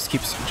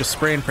 Just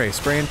spray and pray,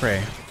 spray and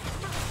pray.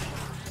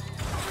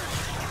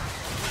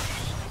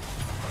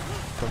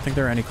 Don't think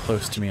there are any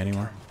close to me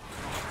anymore.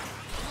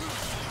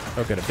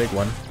 Oh, good, a big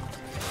one.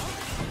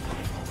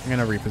 I'm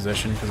gonna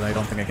reposition because I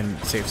don't think I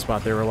can safe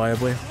spot there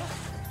reliably.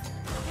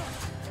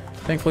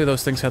 Thankfully,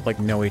 those things had like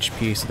no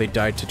HP, so they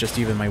died to just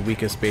even my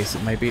weakest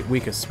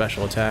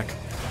special attack.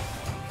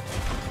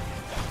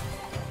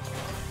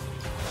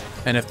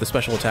 And if the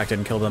special attack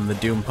didn't kill them, the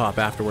Doom pop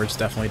afterwards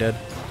definitely did.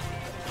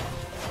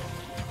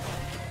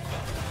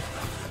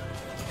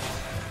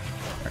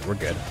 Alright, we're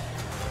good.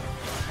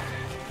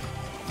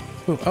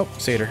 Ooh, oh,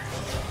 Satyr.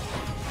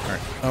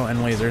 Alright. Oh, and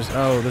lasers.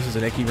 Oh, this is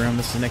an icky room.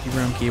 This is an icky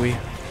room, Kiwi.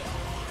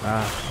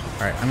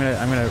 Alright, I'm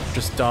gonna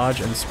just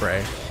dodge and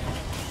spray.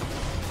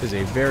 This is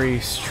a very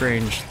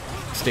strange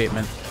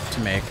statement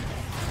to make.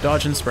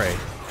 Dodge and spray.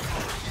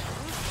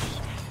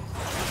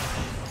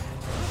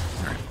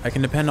 Alright, I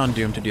can depend on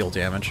Doom to deal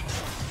damage.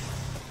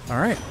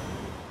 Alright.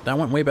 That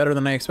went way better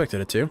than I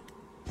expected it to.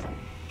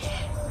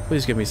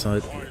 Please give me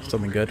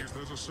something good.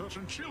 There's a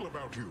certain chill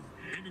about you.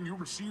 You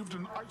received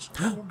an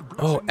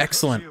oh,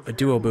 excellent. A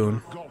duo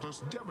boon.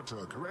 Goddess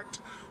Demeter,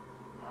 correct?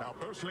 Now,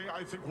 personally,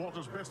 I think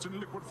water's best in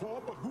liquid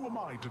form, but who am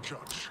I to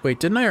judge? Wait,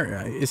 didn't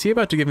I... Is he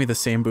about to give me the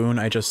same boon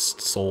I just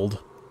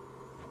sold?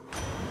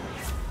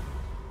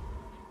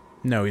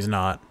 No, he's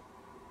not.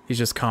 He's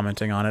just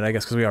commenting on it, I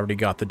guess, because we already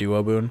got the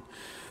duo boon.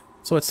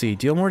 So let's see.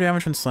 Deal more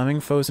damage when slamming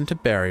foes into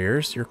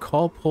barriers. Your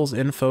call pulls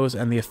in foes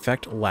and the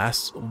effect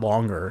lasts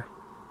longer.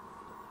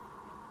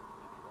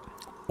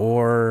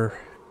 Or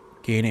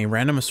gain a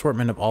random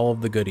assortment of all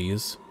of the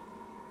goodies,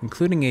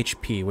 including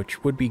HP,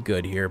 which would be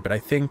good here, but I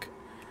think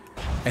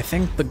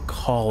the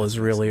call is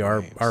really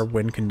our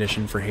win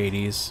condition for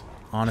Hades,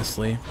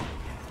 honestly.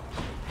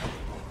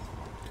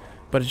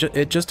 But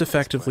it just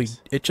effectively,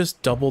 it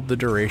just doubled the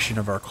duration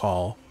of our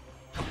call,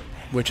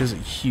 which is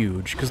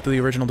huge, because the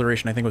original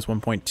duration I think was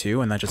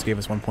 1.2, and that just gave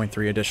us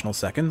 1.3 additional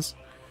seconds.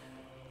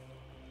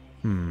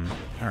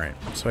 Alright,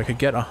 so I could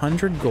get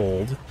 100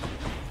 gold,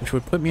 which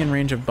would put me in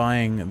range of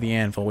buying the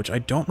anvil, which I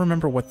don't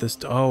remember what this...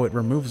 Oh, it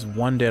removes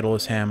 1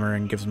 Daedalus hammer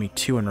and gives me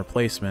 2 in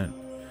replacement.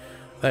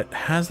 That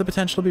has the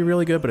potential to be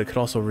really good, but it could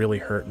also really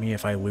hurt me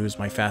if I lose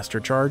my faster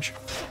charge.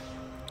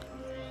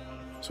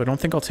 So I don't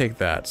think I'll take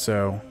that,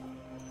 so...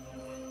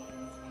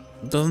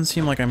 It doesn't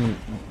seem like I'm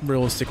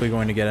realistically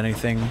going to get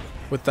anything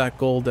with that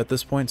gold at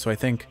this point, so I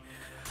think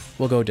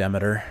we'll go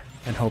Demeter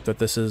and hope that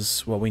this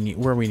is what we need,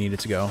 where we need it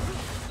to go.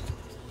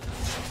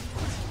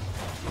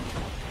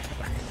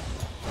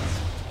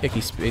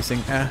 Icky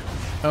spacing.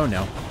 Oh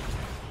no.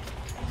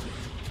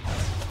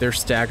 They're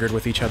staggered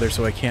with each other,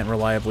 so I can't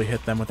reliably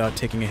hit them without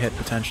taking a hit,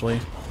 potentially.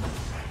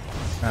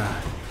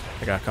 I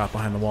got caught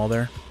behind the wall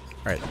there.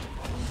 Alright.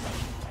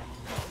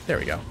 There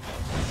we go.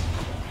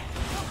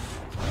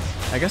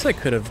 I guess I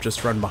could have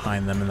just run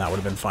behind them and that would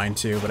have been fine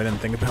too, but I didn't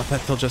think about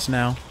that till just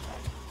now.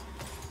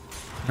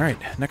 Alright,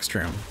 next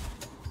room.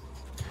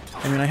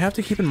 I mean, I have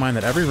to keep in mind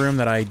that every room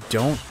that I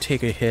don't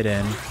take a hit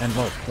in, and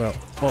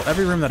well,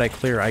 every room that I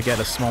clear, I get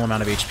a small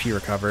amount of HP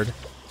recovered.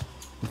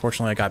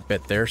 Unfortunately, I got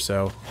bit there,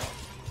 so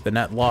the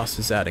net loss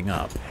is adding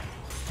up.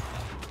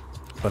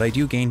 But I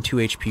do gain 2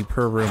 HP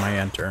per room I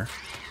enter,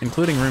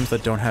 including rooms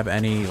that don't have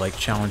any, like,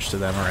 challenge to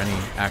them or any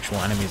actual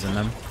enemies in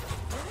them.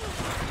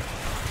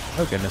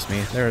 Oh, goodness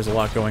me. There is a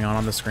lot going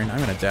on the screen. I'm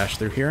going to dash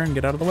through here and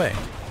get out of the way.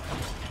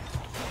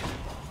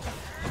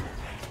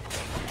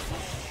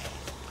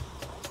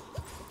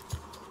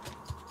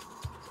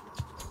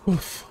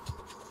 Oof.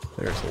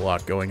 There's a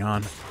lot going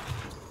on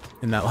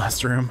in that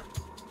last room.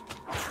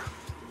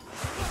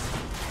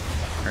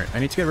 Alright, I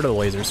need to get rid of the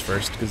lasers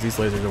first, because these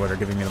lasers are what are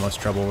giving me the most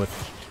trouble with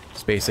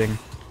spacing.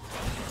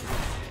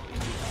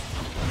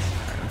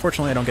 Right,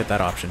 unfortunately, I don't get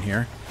that option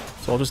here,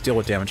 so I'll just deal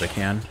with damage I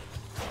can.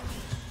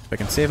 If I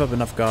can save up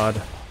enough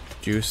God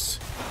Juice,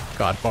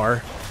 God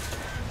Bar.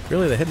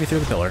 Really, they hit me through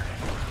the pillar.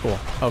 Cool.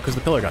 Oh, because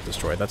the pillar got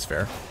destroyed, that's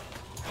fair.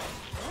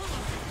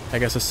 I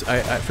guess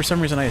for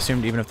some reason I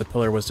assumed even if the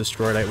pillar was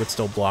destroyed, it would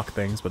still block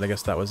things, but I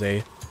guess that was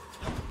a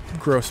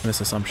gross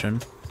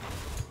misassumption.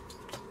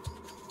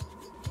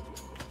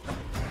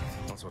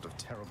 What sort of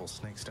terrible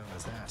snake stone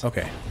is that?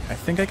 Okay, I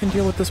think I can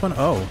deal with this one.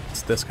 Oh,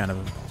 it's this kind of...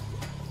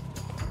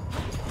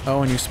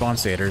 Oh, and you spawn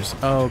satyrs.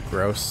 Oh,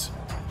 gross.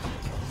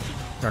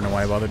 I don't know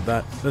why I bothered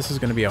that. This is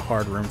going to be a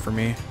hard room for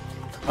me.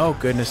 Oh,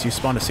 goodness, you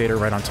spawned a satyr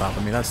right on top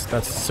of me.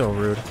 That's so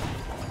rude.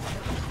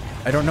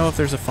 I don't know if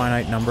there's a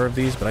finite number of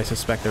these, but I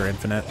suspect they're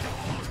infinite.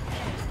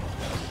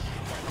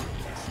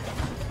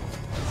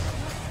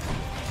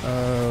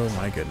 Oh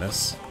my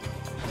goodness.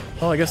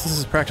 Well, I guess this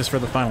is practice for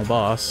the final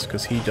boss,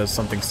 because he does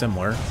something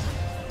similar.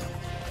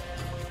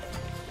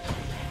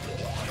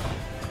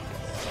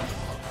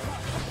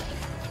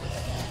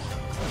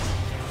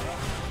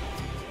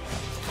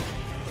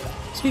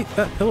 See,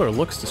 that pillar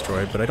looks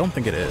destroyed, but I don't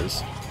think it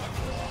is.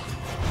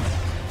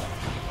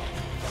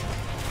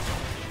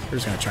 We're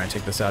just going to try and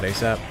take this out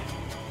ASAP.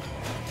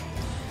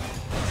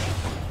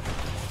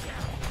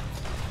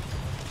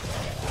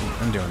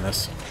 I'm doing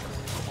this.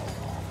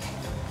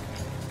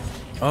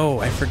 Oh,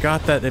 I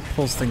forgot that it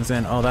pulls things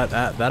in. Oh,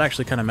 that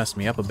actually kind of messed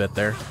me up a bit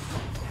there.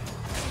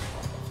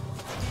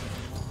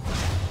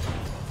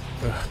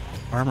 Ugh,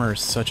 armor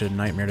is such a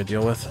nightmare to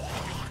deal with.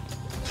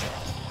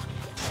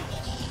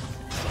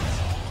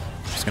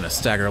 Just gonna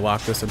stagger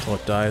lock this until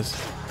it dies.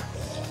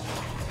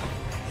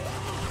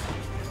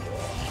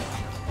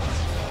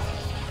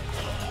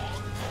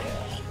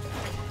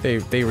 They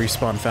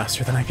respawn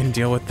faster than I can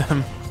deal with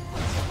them.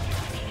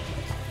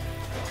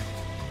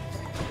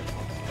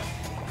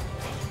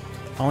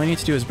 All I need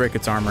to do is break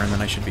its armor and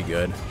then I should be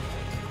good.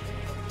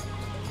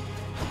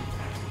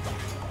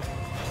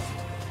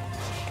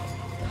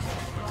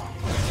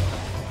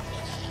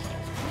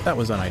 That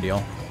was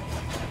unideal.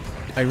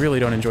 I really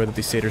don't enjoy that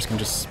these satyrs can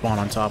just spawn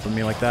on top of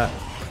me like that.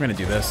 I'm gonna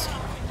do this.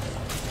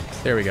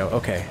 There we go.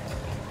 Okay.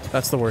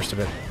 That's the worst of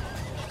it.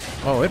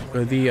 Oh,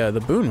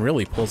 the boon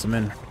really pulls them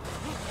in.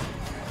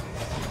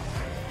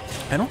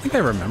 I don't think I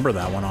remember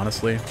that one,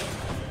 honestly.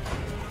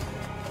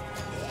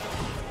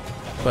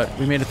 But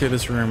we made it through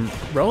this room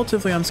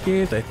relatively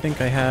unscathed. I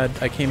think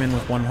I came in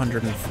with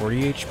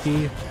 140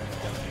 HP.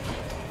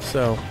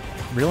 So,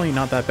 really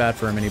not that bad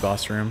for a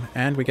mini-boss room.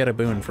 And we get a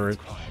boon for it.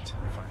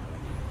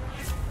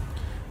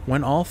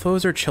 When all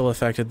foes are chill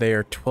affected, they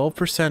are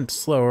 12%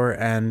 slower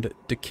and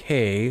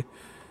decay,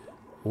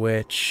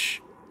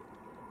 which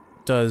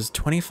does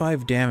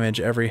 25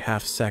 damage every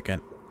half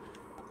second.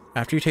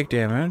 After you take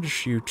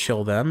damage, you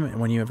chill them, and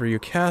whenever you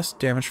cast,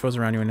 damage foes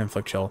around you and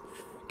inflict chill.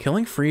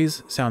 Killing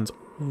Freeze sounds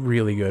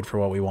really good for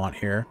what we want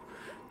here,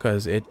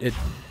 because it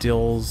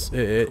deals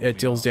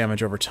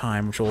damage over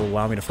time, which will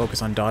allow me to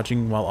focus on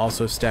dodging while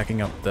also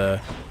stacking up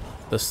the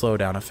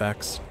slowdown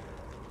effects.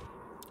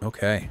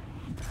 Okay.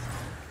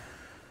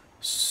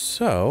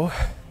 So,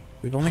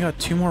 we've only got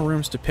 2 more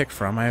rooms to pick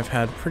from. I have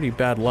had pretty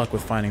bad luck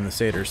with finding the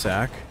Satyr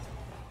Sack.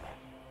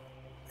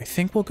 I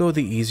think we'll go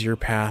the easier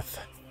path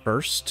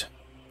first.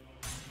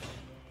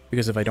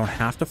 Because if I don't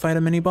have to fight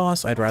a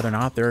mini-boss, I'd rather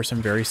not. There are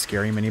some very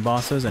scary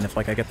mini-bosses, and if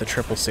like I get the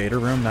triple Satyr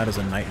room, that is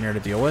a nightmare to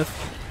deal with.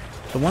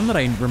 The one that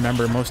I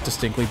remember most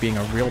distinctly being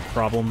a real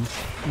problem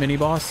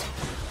mini-boss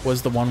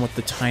was the one with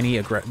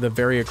the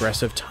very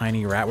aggressive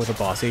tiny rat with a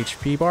boss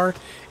HP bar.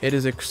 It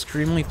is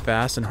extremely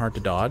fast and hard to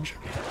dodge.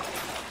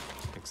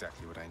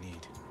 Exactly what I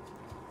need.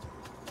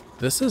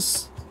 This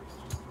is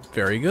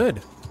very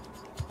good.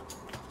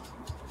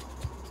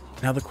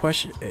 Now the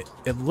question,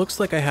 it looks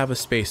like I have a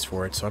space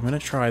for it, so I'm going to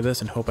try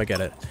this and hope I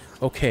get it.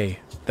 Okay,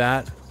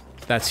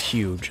 that's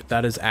huge.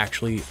 That is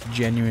actually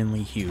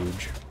genuinely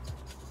huge.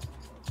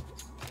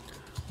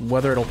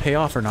 Whether it'll pay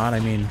off or not, I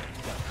mean,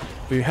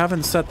 we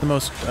haven't set the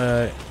most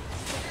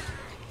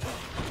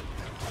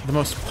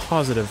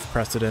positive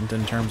precedent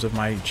in terms of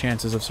my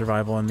chances of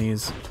survival in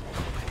these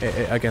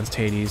against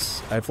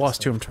Hades. I've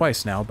lost to him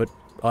twice now, but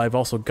I've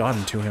also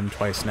gotten to him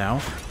twice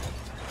now.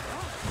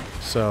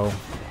 So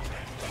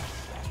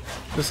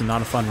this is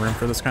not a fun room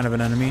for this kind of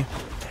an enemy.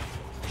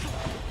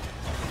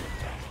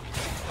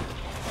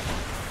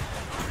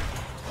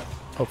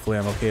 Hopefully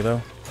I'm okay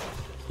though.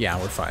 Yeah,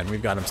 we're fine.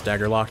 We've got him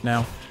stagger locked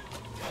now.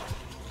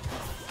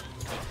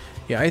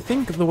 Yeah, I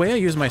think the way I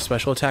use my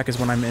special attack is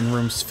when I'm in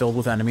rooms filled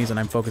with enemies and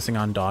I'm focusing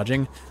on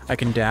dodging. I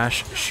can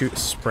dash, shoot,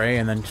 spray,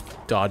 and then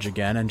dodge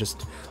again and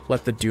just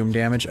let the doom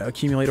damage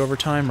accumulate over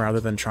time rather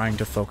than trying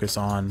to focus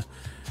on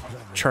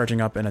charging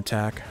up an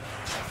attack.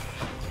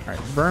 Alright,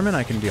 vermin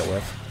I can deal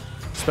with.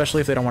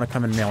 Especially if they don't want to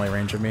come in melee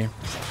range of me.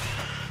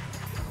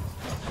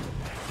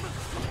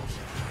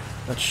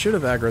 That should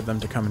have aggroed them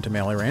to come into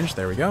melee range.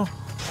 There we go.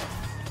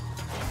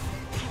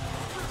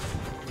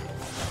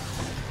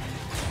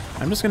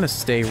 I'm just going to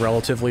stay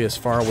relatively as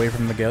far away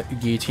from the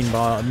guillotine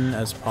button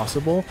as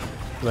possible,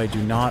 because I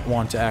do not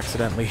want to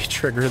accidentally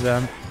trigger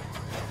them.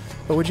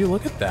 But would you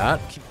look at that?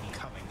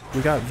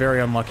 We got very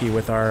unlucky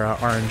with our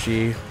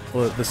RNG.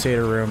 Well, the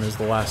Satyr room is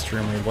the last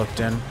room we looked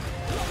in.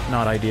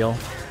 Not ideal.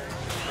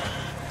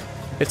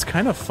 It's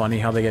kind of funny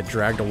how they get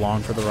dragged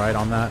along for the ride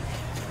on that.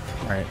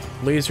 Alright,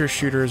 laser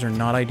shooters are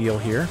not ideal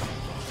here.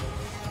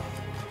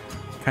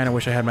 Kind of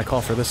wish I had my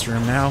call for this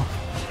room now.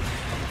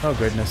 Oh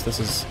goodness, this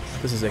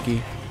is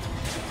icky.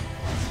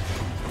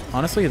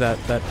 Honestly, that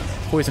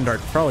poison dart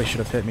probably should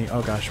have hit me.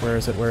 Oh gosh, where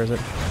is it? Where is it?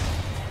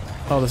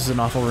 Oh, this is an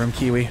awful room,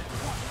 Kiwi.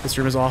 This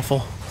room is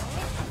awful.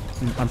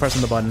 I'm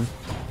pressing the button.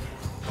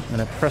 I'm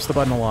gonna press the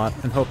button a lot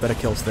and hope that it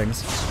kills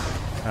things.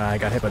 I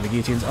got hit by the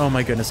guillotines. Oh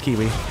my goodness,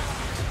 Kiwi.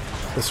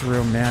 This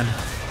room, man.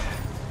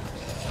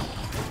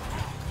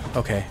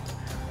 Okay.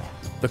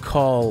 The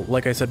call,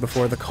 like I said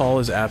before, the call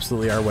is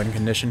absolutely our win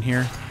condition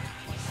here.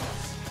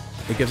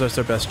 It gives us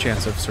our best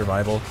chance of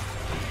survival.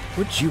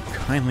 Would you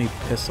kindly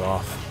piss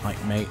off,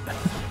 like, mate?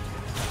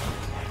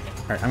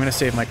 Alright, I'm gonna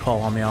save my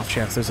call on the off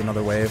chance there's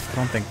another wave. I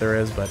don't think there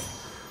is, but...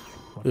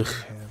 Ugh.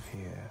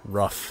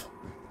 Rough.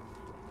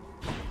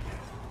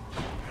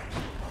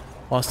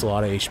 Lost a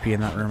lot of HP in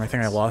that room. I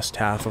think I lost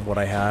half of what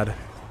I had.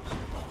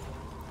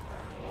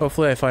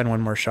 Hopefully I find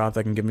one more shop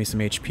that can give me some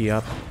HP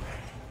up.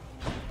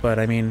 But,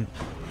 I mean...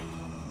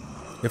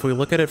 if we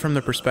look at it from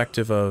the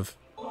perspective of...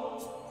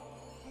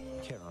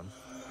 Charon,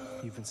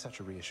 you've been such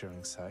a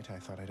reassuring sight, I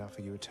thought I'd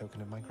offer you a token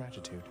of my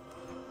gratitude.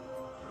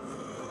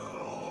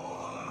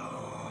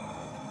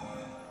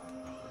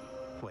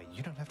 Wait,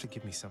 you don't have to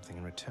give me something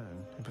in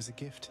return. It was a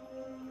gift.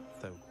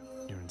 Though,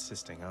 you're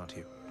insisting, aren't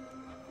you?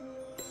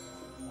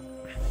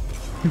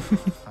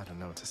 I don't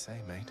know what to say,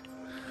 mate.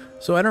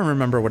 So I don't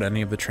remember what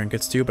any of the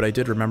trinkets do, but I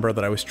did remember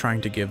that I was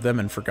trying to give them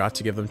and forgot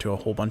to give them to a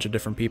whole bunch of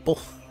different people.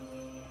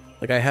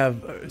 Like, I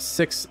have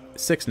six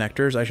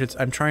nectars.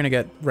 I'm trying to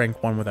get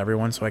rank 1 with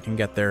everyone so I can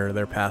get their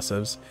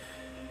passives.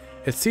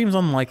 It seems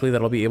unlikely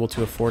that I'll be able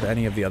to afford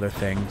any of the other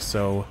things,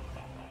 so...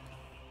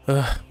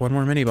 one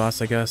more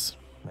mini-boss, I guess.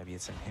 Maybe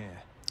it's in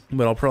here.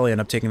 But I'll probably end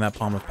up taking that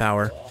Palm of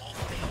Power.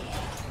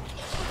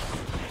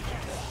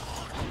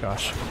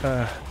 gosh.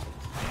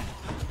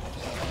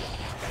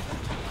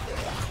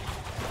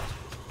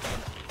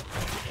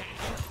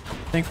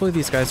 Thankfully,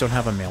 these guys don't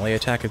have a melee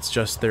attack. It's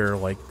just their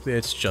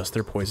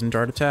poison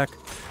dart attack.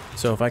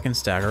 So if I can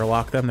stagger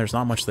lock them, there's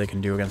not much they can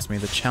do against me.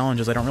 The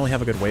challenge is I don't really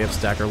have a good way of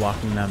stagger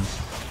locking them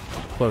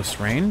close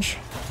range,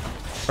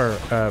 or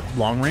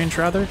long range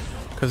rather,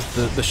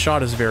 because the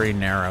shot is very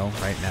narrow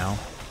right now.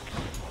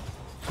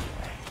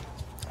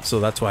 So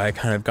that's why I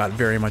kind of got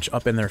very much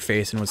up in their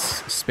face and was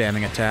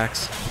spamming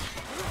attacks.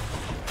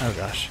 Oh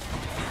gosh.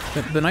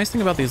 The nice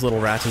thing about these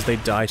little rats is they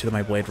die to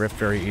my Blade Rift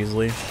very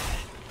easily.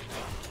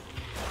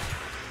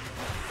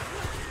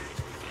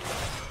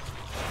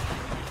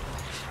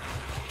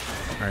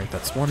 Alright,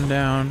 that's one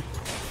down.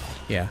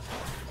 Yeah.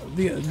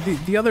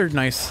 The other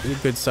nice,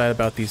 good side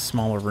about these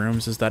smaller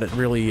rooms is that it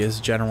really is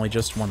generally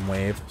just one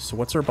wave. So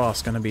what's our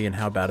boss going to be and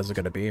how bad is it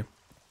going to be?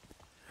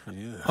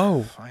 Yeah,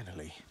 oh,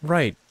 finally.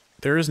 Right.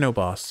 There is no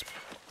boss.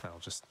 I'll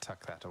just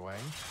tuck that away.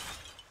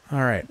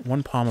 Alright,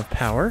 one palm of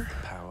power.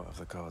 Power of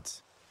the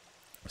gods.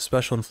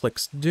 Special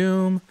inflicts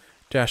doom.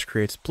 Dash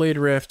creates Blade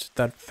Rift.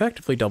 That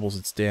effectively doubles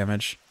its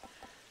damage.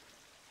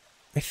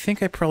 I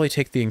think I probably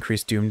take the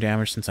increased doom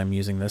damage since I'm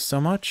using this so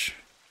much.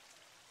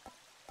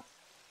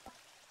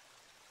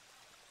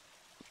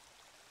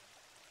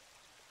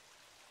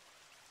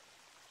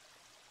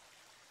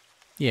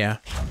 Yeah.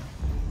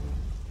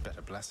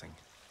 Better blessing.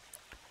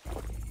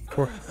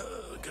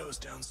 Goes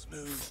down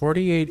smooth.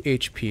 48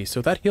 HP,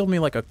 so that healed me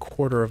like a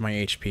quarter of my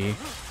HP.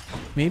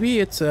 Maybe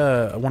it's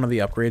one of the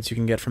upgrades you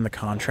can get from the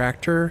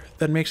contractor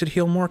that makes it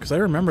heal more, because I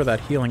remember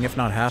that healing, if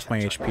not half my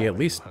HP at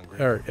least,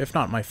 or if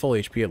not my full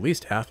HP, at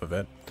least half of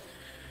it.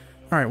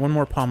 Alright, one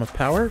more palm of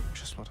power.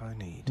 Just what I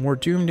need. More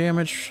doom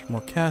damage,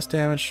 more cast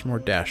damage, more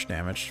dash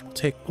damage. We'll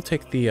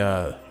take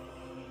the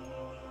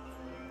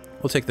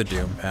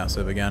doom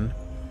passive again.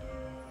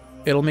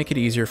 It'll make it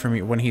easier for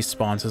me when he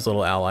spawns his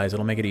little allies.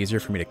 It'll make it easier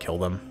for me to kill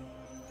them.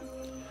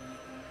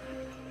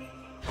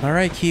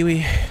 Alright,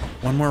 Kiwi.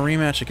 One more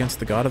rematch against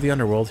the god of the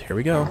underworld. Here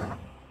we go.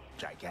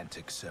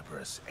 Gigantic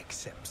Cerberus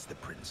accepts the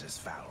prince's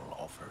foul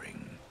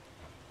offering.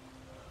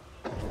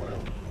 Bye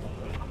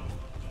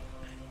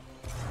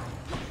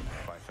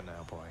for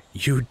now, boy.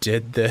 You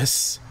did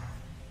this.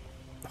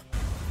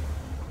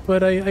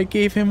 But I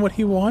gave him what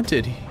he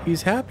wanted.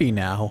 He's happy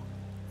now.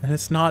 And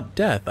it's not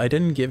death. I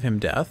didn't give him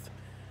death.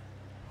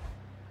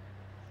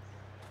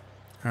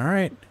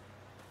 Alright.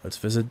 Let's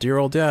visit dear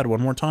old dad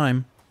one more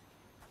time.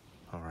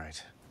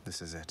 Alright,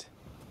 this is it.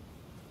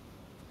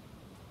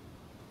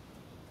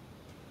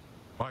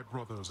 My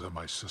brothers and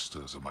my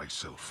sisters and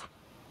myself,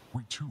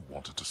 we too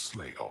wanted to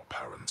slay our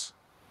parents.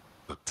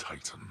 The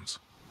Titans.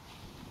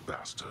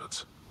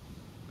 Bastards.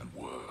 And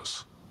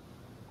worse.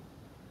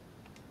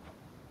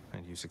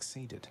 And you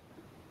succeeded.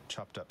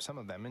 Chopped up some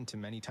of them into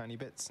many tiny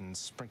bits and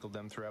sprinkled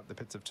them throughout the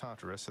pits of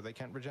Tartarus so they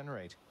can't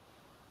regenerate.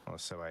 Or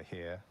so I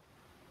hear.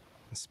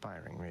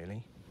 Inspiring,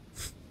 really.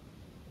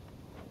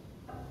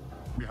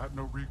 We had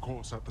no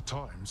recourse at the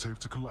time save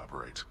to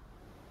collaborate.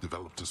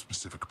 Developed a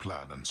specific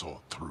plan and saw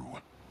it through.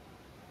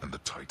 And the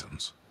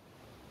Titans.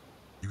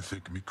 You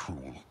think me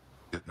cruel,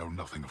 yet know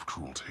nothing of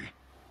cruelty.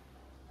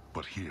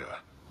 But here,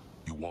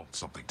 you want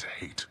something to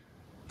hate,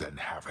 then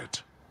have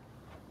it.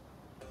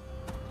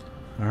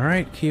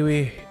 Alright,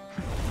 Kiwi.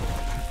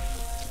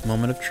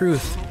 Moment of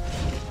truth.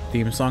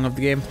 Theme song of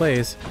the game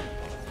plays.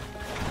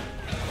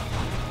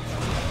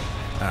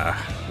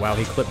 Wow,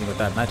 he clipped me with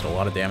that, and that did a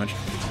lot of damage.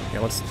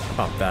 Yeah, let's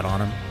pop that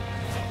on him.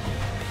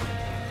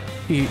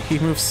 He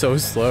moves so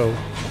slow.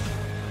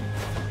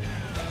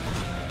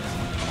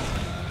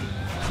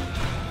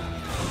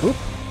 Oop.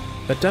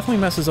 That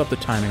definitely messes up the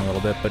timing a little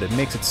bit, but it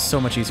makes it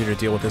so much easier to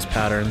deal with his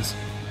patterns.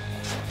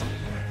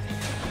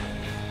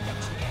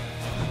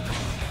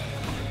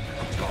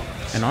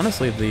 And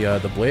honestly,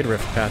 the Blade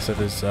Rift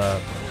passive is, or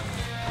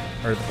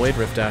the Blade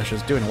Rift dash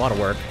is doing a lot of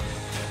work.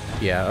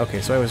 Yeah, okay,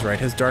 so I was right.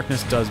 His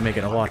darkness does make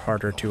it a lot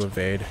harder to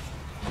evade.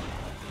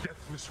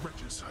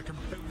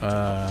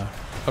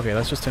 Okay,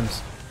 that's just him.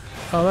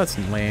 Oh, that's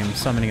lame.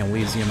 Summoning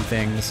Elysium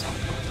things.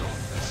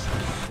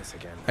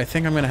 I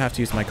think I'm going to have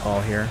to use my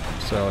call here.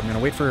 So I'm going to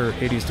wait for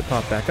Hades to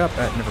pop back up.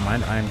 Never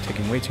mind, I'm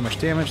taking way too much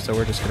damage, so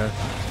we're just going to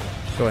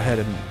go ahead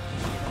and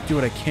do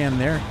what I can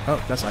there.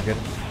 Oh, that's not good.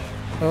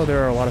 Oh,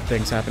 there are a lot of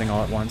things happening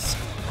all at once.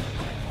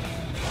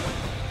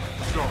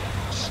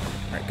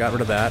 Alright, got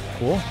rid of that.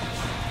 Cool.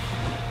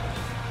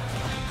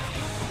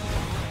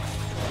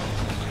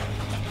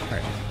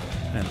 Alright.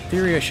 In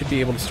theory, I should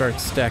be able to start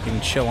stacking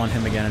chill on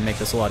him again and make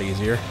this a lot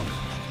easier.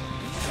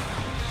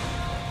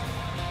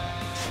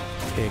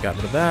 Okay, got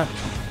rid of that.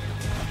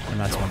 And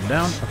that's one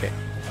down. Okay.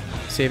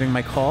 Saving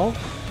my call.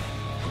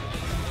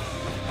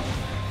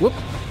 Whoop!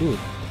 Ooh,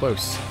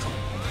 close.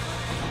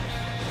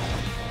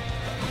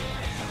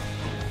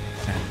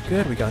 And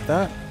good, we got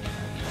that.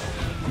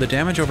 The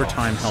damage over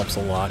time helps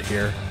a lot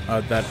here.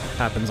 That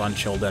happens on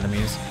chilled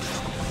enemies.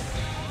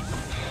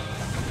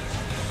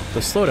 The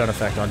slowdown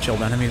effect on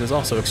chilled enemies is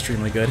also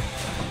extremely good.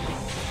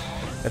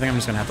 I think I'm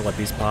just going to have to let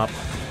these pop.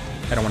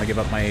 I don't want to give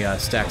up my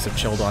stacks of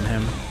chilled on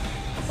him.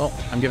 Well,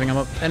 I'm giving him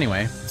up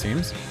anyway, it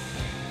seems.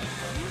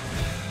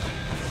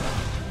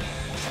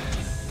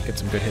 Get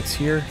some good hits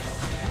here.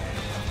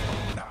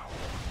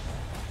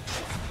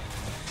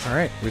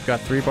 Alright, we've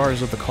got 3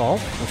 bars of the call,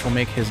 which will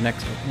make his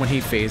next... When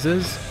he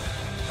phases,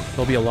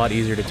 he'll be a lot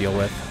easier to deal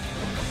with.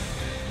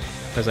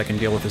 Because I can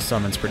deal with his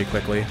summons pretty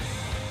quickly.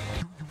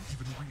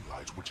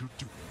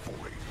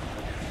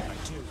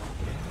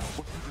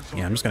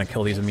 Yeah, I'm just gonna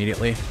kill these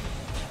immediately.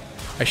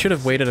 I should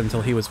have waited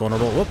until he was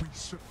vulnerable. Whoop.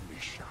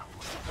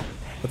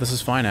 But this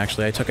is fine,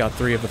 actually. I took out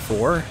 3 of the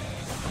 4,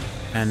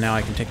 and now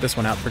I can take this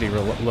one out pretty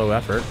low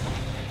effort,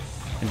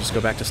 and just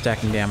go back to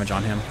stacking damage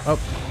on him. Oh,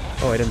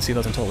 I didn't see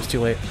those until it was too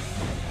late.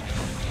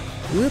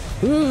 Whoop.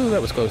 Ooh, that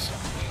was close.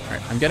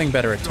 Alright, I'm getting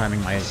better at timing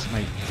my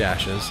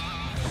dashes.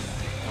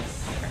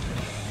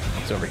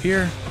 He's over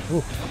here.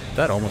 Ooh,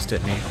 that almost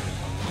hit me.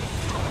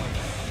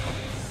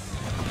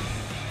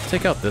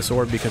 Take out this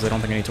orb because I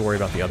don't think I need to worry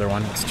about the other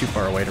one. It's too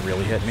far away to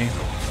really hit me.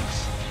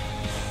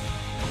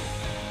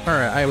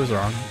 Alright, I was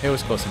wrong. It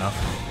was close enough.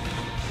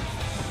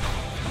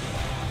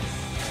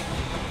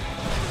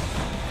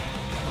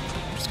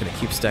 Just gonna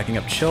keep stacking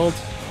up Chilled.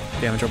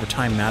 Damage over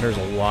time matters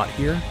a lot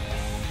here.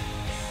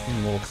 A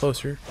little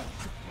closer.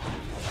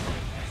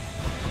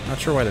 Not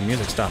sure why the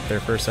music stopped there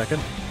for a second.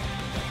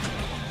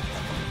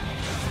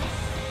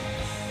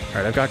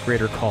 Alright, I've got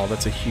Greater Call.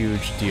 That's a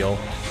huge deal.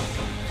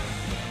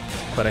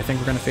 But I think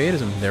we're gonna phase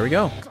him. There we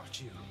go.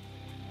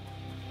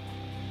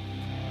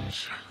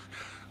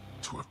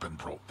 To have been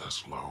brought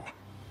this low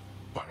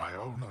by my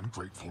own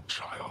ungrateful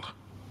child.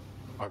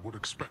 I would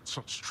expect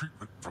such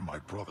treatment from my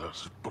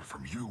brothers, but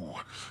from you...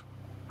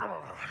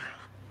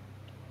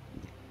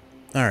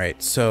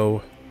 Alright,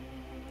 so...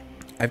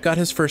 I've got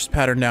his first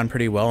pattern down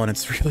pretty well, and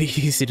it's really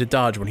easy to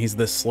dodge when he's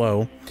this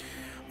slow.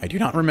 I do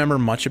not remember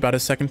much about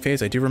his second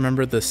phase. I do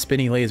remember the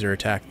spinny laser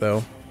attack,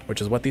 though,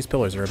 which is what these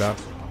pillars are about.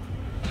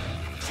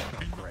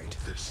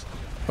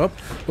 Whoop,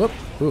 whoop,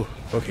 ooh,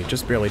 okay,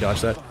 just barely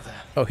dodged that.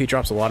 Oh, he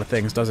drops a lot of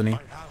things, doesn't he?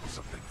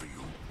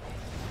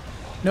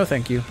 No,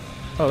 thank you.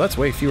 Oh, that's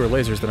way fewer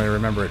lasers than I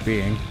remember it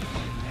being.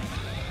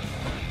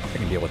 I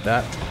can deal with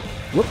that.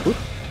 Whoop, whoop.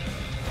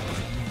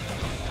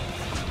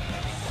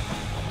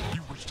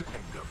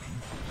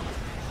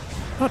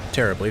 Not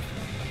terribly,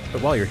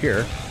 but while you're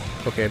here...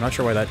 Okay, I'm not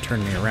sure why that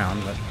turned me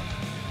around, but...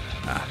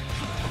 Ah.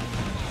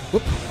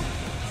 Whoop.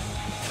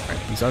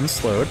 Alright, he's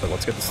unslowed, but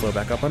let's get the slow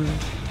back up on...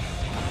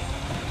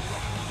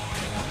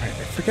 Alright,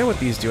 I forget what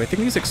these do. I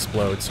think these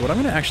explode, so what I'm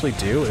going to actually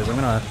do is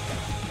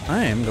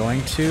I am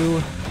going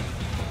to...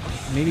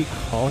 maybe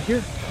call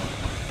here?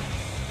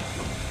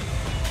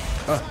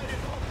 Oh,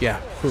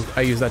 yeah. Ooh,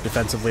 I used that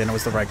defensively and it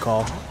was the right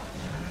call.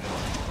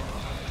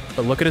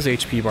 But look at his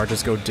HP bar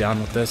just go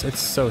down with this. It's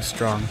so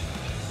strong.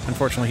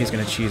 Unfortunately, he's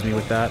going to cheese me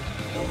with that.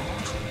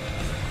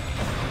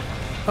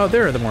 Oh,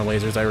 there are the more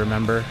lasers I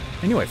remember.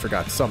 I knew I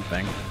forgot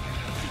something.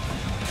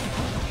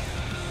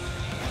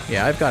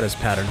 Yeah, I've got his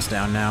patterns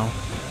down now.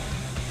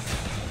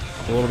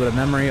 A little bit of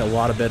memory, a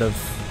lot of bit of...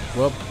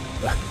 Whoop.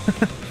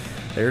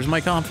 There's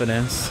my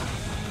confidence.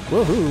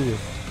 Woohoo!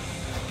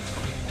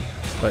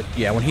 But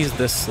yeah, when he's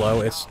this slow,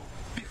 it's...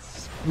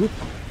 Whoop.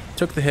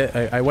 Took the hit.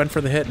 I went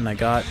for the hit and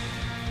I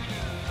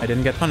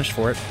didn't get punished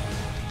for it.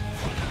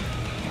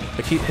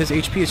 Like his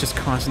HP is just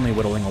constantly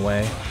whittling away.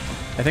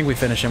 I think we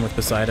finish him with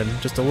Poseidon.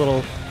 Just a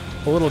little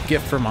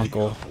gift from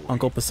Uncle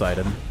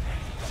Poseidon.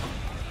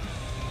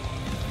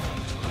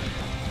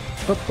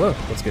 Oh, whoa,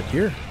 let's get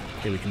here.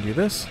 Okay, we can do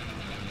this.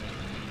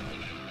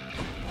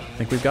 I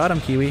think we've got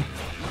him, Kiwi.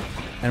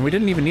 And we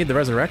didn't even need the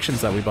resurrections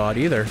that we bought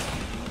either.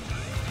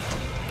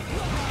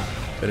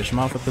 Finish him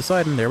off with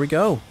Poseidon. There we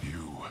go.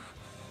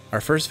 Our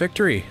first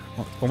victory.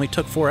 Well, only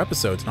took 4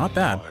 episodes. Not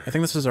bad. I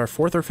think this is our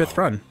 4th or 5th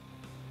run.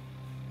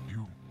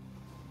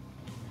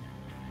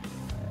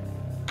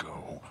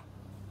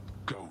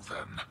 Go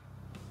then.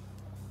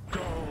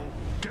 Go!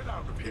 Get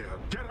out of here!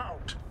 Get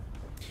out!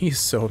 He's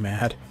so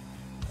mad.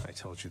 I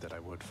told you that I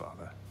would,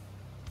 Father.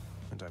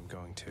 And I'm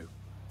going to.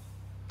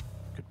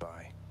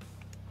 Goodbye.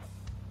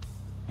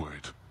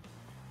 Wait.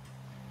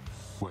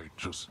 Wait,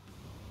 just...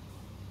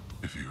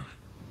 If you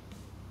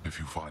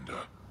find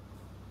her...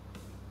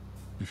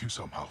 If you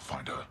somehow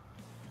find her...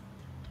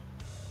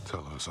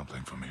 Tell her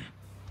something for me.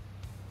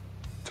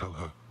 Tell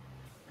her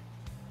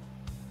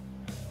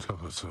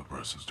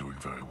Cerberus is doing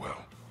very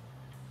well.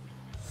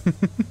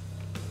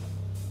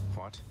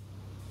 What?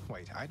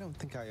 Wait, I don't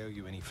think I owe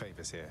you any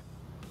favors here.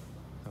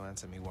 You'll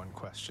answer me one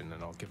question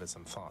and I'll give it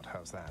some thought.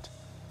 How's that?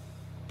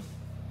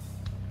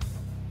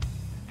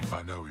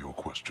 I know your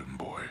question,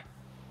 boy.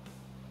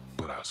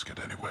 But ask it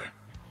anyway.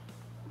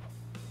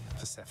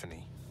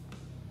 Persephone,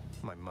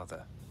 my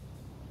mother.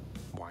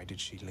 Why did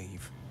she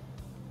leave?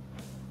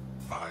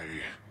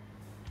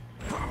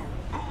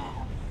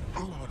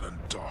 Blood and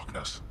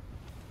darkness.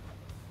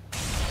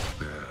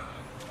 There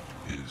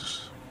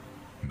is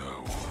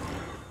no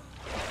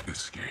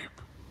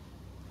escape.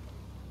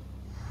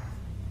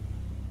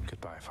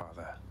 Goodbye,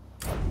 Father.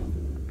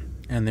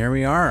 And there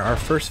we are, our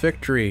first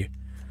victory.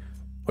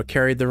 What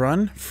carried the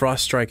run?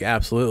 Frost Strike,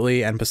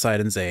 absolutely, and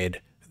Poseidon's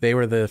Aid. They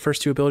were the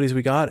first two abilities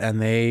we got,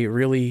 and they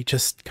really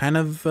just kind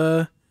of,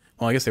 well,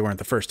 I guess they weren't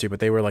the first two, but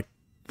they were like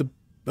the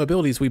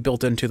abilities we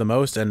built into the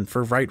most, and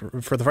for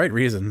the right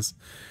reasons.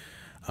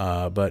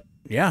 But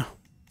yeah,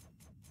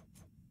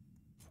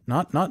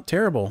 not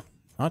terrible,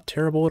 not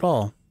terrible at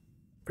all.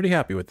 Pretty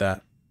happy with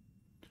that.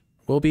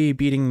 We'll be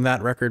beating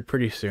that record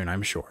pretty soon,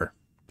 I'm sure.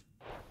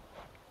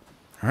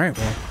 All right,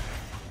 well,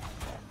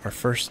 our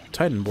first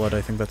Titan Blood,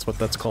 I think that's what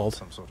that's called.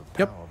 Some sort of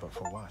Yep. power, but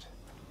for what?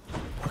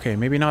 Okay,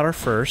 maybe not our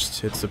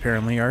first. It's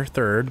apparently our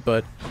third,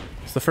 but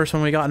it's the first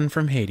one we gotten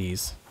from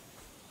Hades.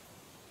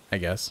 I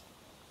guess.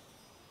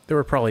 There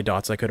were probably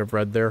dots I could have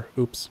read there.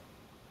 Oops.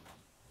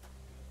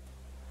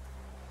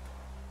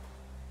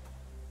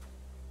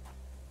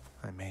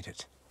 I made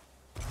it.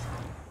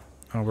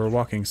 Oh, we're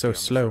walking so Beyond the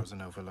slow.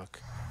 Frozen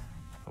overlook.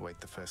 Await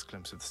the first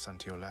glimpse of the sun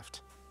to your left,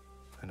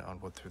 and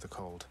onward through the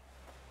cold.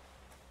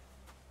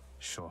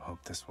 Sure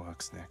hope this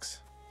works, Nyx.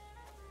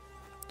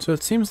 So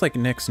it seems like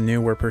Nyx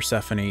knew where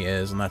Persephone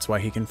is, and that's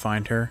why he can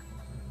find her.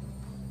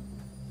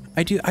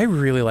 I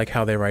really like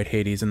how they write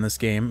Hades in this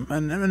game,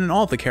 and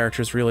all the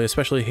characters really,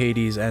 especially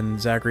Hades and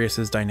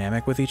Zagreus'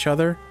 dynamic with each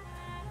other.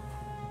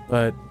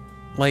 But,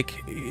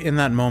 like, in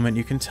that moment,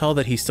 you can tell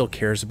that he still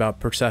cares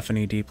about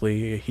Persephone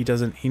deeply.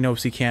 He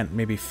knows he can't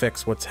maybe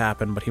fix what's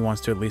happened, but he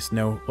wants to at least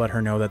let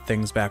her know that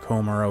things back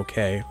home are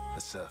okay.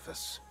 The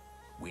surface,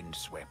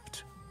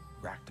 windswept,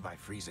 racked by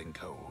freezing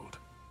cold,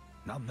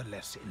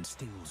 nonetheless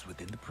instills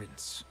within the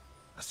prince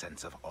a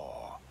sense of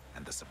awe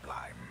and the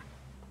sublime,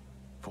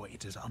 for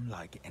it is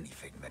unlike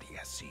anything that he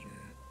has seen.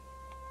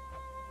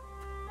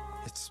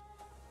 It's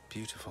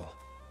beautiful.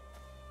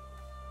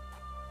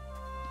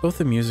 Both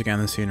the music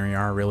and the scenery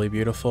are really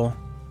beautiful.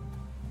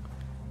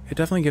 It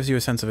definitely gives you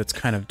a sense of it's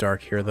kind of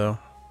dark here, though.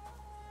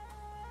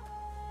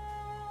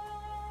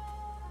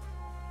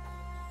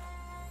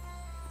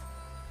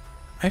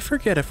 I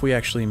forget if we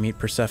actually meet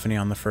Persephone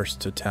on the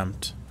first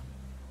attempt.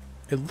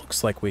 It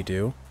looks like we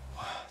do.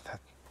 That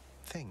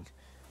thing.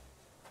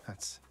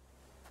 That's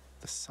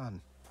the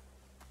sun.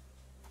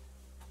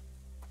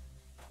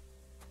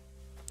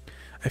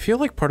 I feel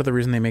like part of the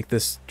reason they make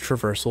this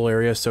traversal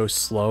area so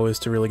slow is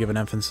to really give an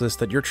emphasis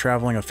that you're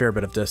traveling a fair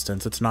bit of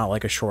distance. It's not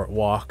like a short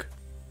walk.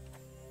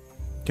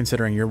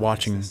 Considering you're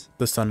watching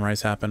the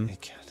sunrise happen.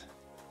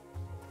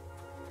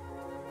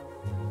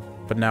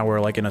 But now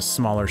we're like in a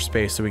smaller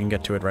space so we can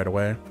get to it right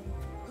away.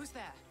 Who's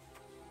there?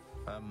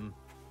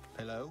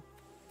 Hello?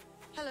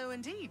 Hello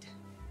indeed.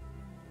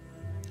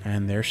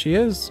 And there she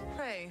is.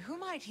 Pray, who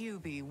might you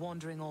be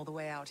wandering all the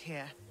way out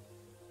here?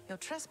 You're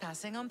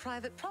trespassing on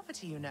private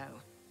property, you know.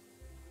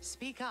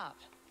 Speak up.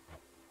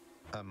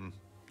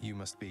 You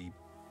must be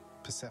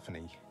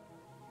Persephone.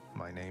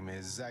 My name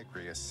is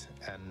Zagreus,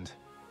 and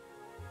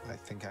I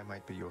think I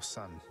might be your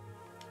son.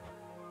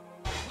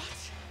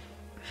 What?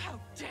 How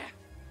dare!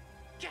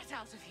 Get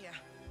out of here!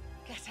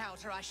 Get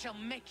out or I shall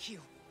make you!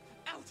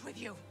 Out with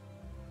you!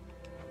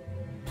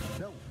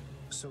 No,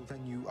 so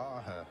then you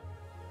are her.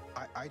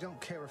 I don't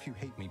care if you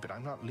hate me, but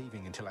I'm not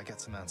leaving until I get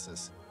some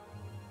answers.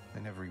 I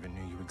never even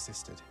knew you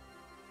existed.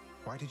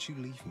 Why did you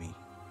leave me?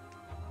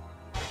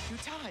 You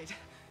died.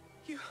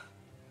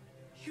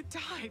 You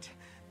died.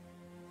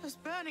 Those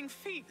burning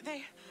feet,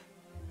 they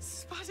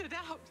sputtered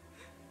out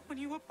when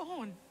you were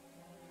born.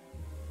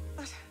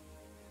 But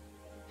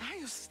now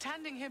you're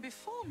standing here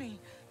before me.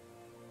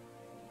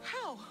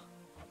 How?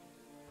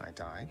 I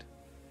died?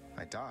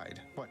 I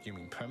died? What, you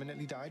mean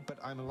permanently died? But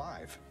I'm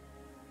alive.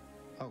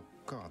 Oh,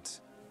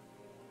 gods.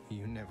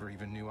 You never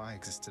even knew I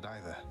existed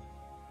either.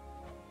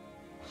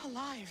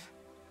 Alive.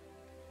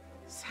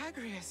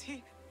 Zagreus,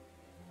 he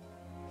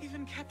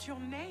even kept your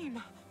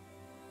name.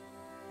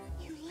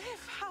 You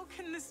live. How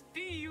can this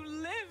be? You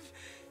live.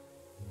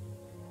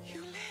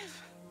 You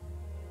live.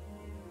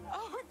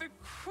 Oh, the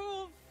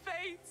cruel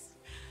fates.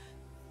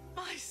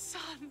 My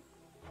son.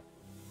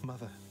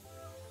 Mother.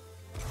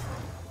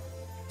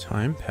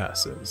 Time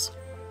passes.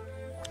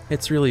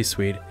 It's really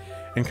sweet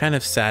and kind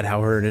of sad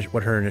how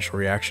what her initial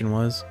reaction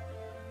was.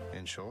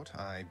 In short,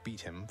 I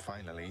beat him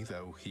finally,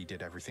 though he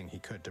did everything he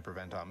could to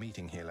prevent our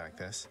meeting here like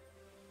this.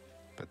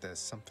 But there's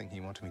something he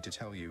wanted me to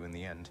tell you in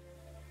the end.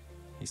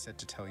 He said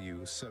to tell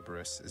you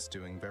Cerberus is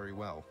doing very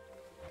well.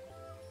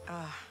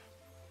 Ah,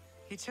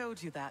 he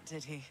told you that,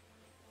 did he?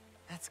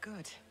 That's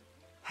good.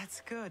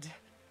 That's good.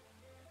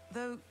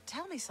 Though,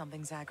 tell me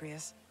something,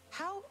 Zagreus.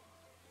 How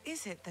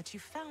is it that you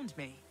found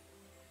me?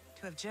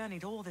 To have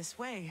journeyed all this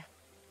way,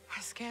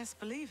 I scarce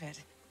believe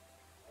it.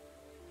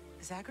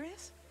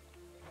 Zagreus?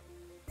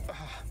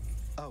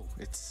 Oh,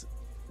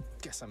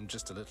 guess I'm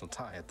just a little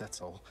tired,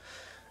 that's all.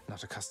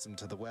 Not accustomed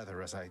to the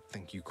weather, as I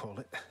think you call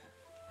it.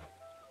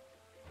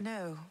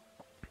 No.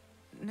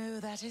 No,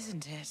 that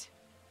isn't it.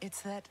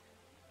 It's that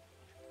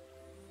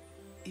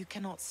you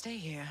cannot stay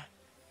here.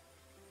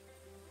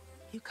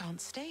 You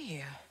can't stay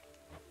here.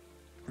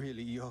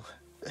 Really, you're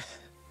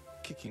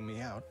kicking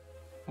me out?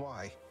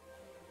 Why?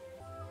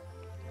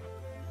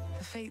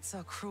 The fates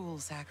are cruel,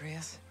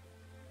 Zagreus.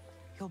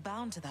 You're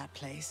bound to that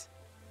place.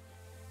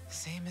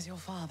 Same as your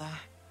father.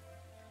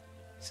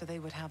 So they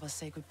would have us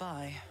say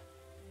goodbye.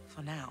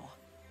 for now.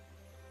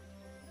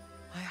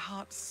 My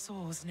heart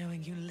soars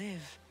knowing you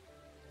live.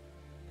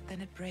 But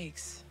then it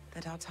breaks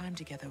that our time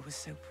together was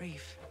so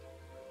brief.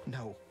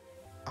 No,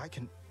 I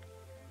can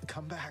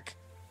come back.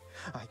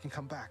 I can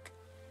come back.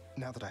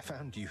 Now that I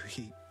found you,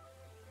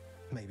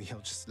 maybe he'll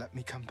just let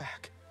me come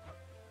back.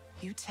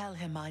 You tell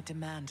him I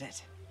demand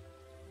it.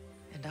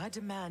 And I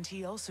demand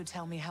he also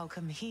tell me how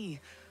come he,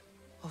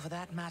 or for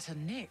that matter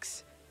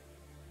Nyx,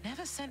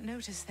 never sent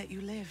notice that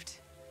you lived.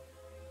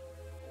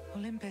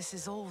 Olympus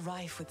is all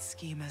rife with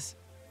schemers.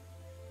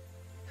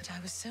 But I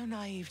was so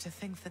naive to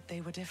think that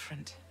they were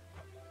different.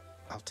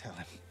 I'll tell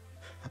him.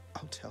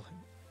 I'll tell him.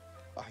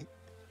 I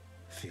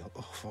feel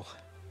awful.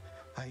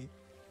 I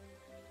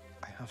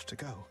have to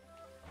go.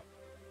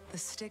 The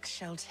Styx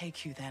shall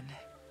take you then.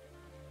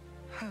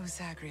 Oh,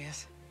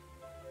 Zagreus.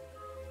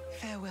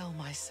 Farewell,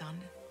 my son.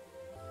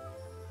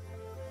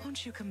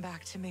 Won't you come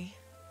back to me?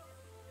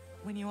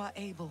 When you are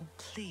able,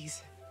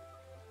 please.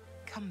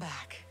 Come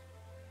back.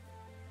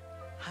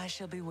 I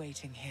shall be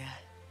waiting here.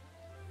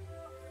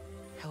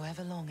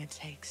 However long it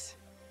takes.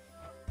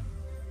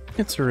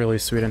 It's a really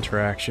sweet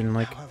interaction.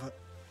 Like, However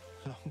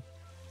long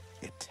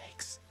it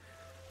takes.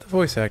 the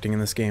voice acting in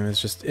this game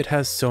is just, it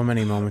has so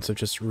many moments of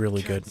just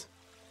really good.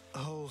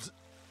 Hold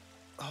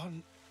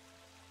on.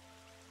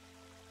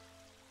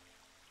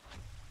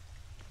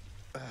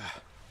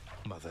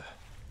 Mother,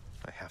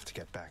 I have to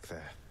get back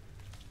there.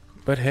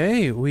 But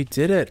hey, we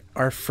did it!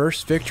 Our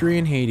first victory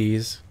in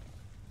Hades.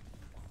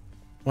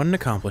 What an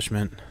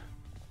accomplishment.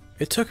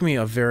 It took me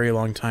a very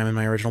long time in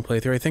my original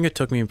playthrough. I think it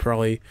took me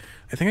probably...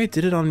 I think I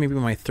did it on maybe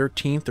my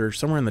 13th or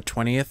somewhere in the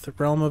 20th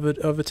realm of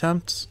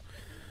attempts.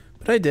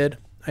 But I did.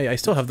 I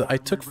still have the... I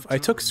took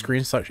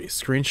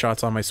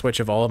screenshots on my Switch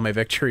of all of my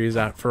victories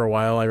for a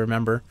while, I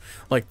remember.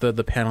 Like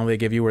the panel they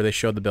give you where they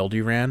showed the build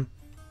you ran.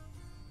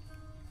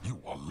 You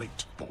are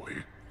late, boy.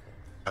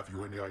 Have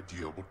you any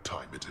idea what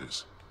time it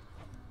is?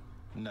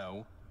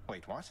 No.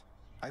 Wait, what?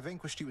 I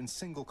vanquished you in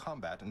single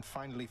combat and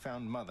finally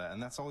found Mother,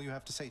 and that's all you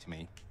have to say to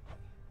me?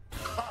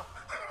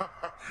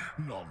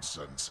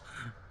 Nonsense.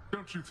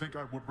 Don't you think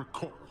I would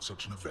recall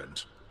such an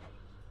event?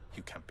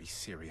 You can't be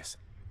serious.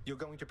 You're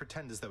going to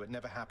pretend as though it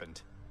never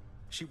happened.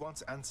 She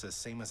wants answers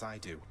same as I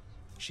do.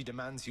 She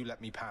demands you let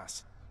me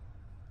pass.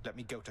 Let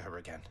me go to her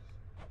again.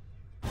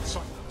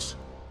 Silence.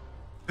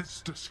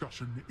 This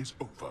discussion is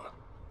over.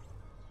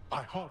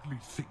 I hardly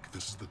think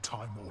this is the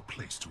time or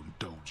place to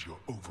indulge your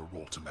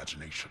overwrought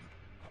imagination.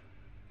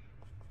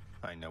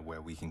 I know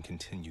where we can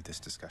continue this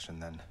discussion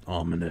then.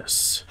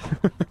 Ominous.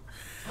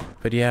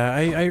 But yeah,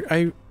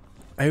 I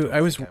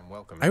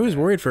was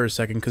worried for a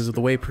second because of the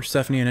way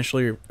Persephone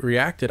initially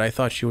reacted. I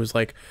thought she was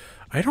like,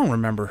 I don't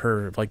remember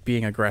her like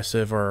being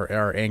aggressive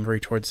or angry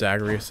towards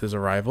Zagreus'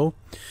 arrival.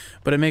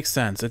 But it makes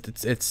sense.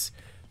 It's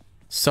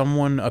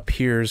someone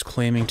appears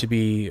claiming to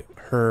be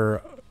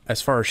her,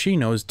 as far as she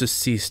knows,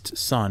 deceased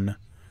son.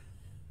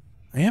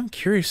 I am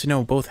curious to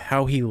know both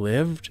how he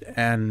lived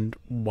and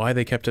why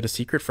they kept it a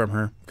secret from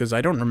her, because I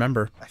don't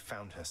remember. I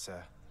found her,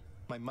 sir.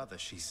 My mother,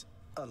 she's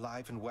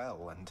alive and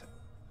well, and...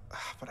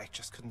 but I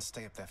just couldn't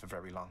stay up there for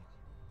very long.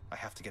 I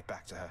have to get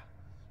back to her.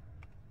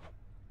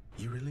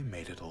 You really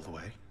made it all the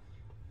way?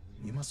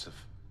 You must have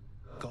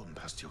gotten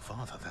past your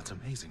father. That's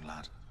amazing,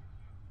 lad.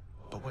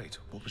 But wait,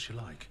 what was she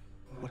like?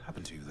 What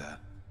happened to you there?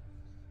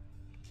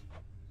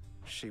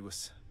 She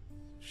was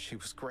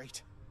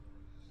great.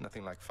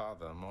 Nothing like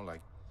father, more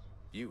like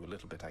you a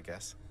little bit, I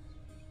guess.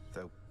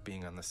 Though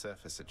being on the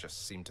surface, it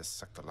just seemed to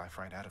suck the life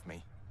right out of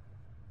me.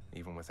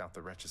 Even without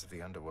the wretches of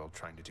the underworld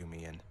trying to do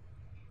me in.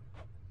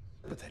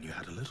 But then you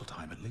had a little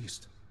time at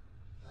least.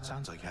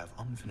 Sounds like you have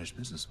unfinished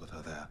business with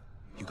her there.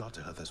 You got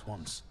to her this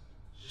once.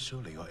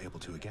 Surely you're able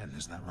to again,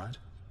 isn't that right?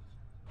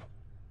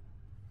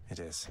 It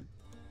is.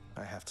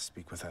 I have to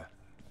speak with her.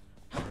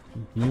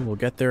 You will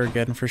get there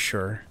again for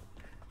sure.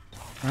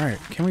 Alright,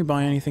 can we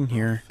buy anything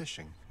here?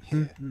 Fishing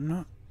here.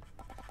 No.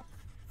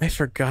 I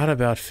forgot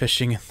about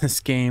fishing in this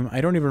game.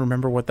 I don't even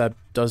remember what that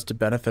does to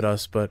benefit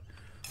us, but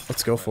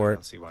let's go for I it.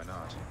 don't see why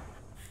not.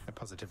 I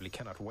positively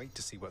cannot wait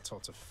to see what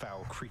sorts of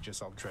foul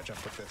creatures I'll dredge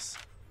up with this.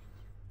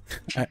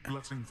 Cheap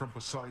blessing from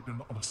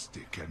Poseidon on a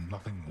stick and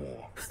nothing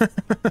more.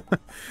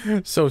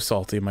 So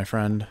salty, my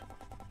friend.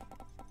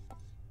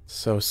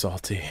 So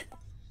salty.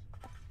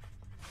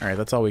 Alright,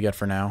 that's all we get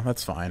for now.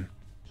 That's fine.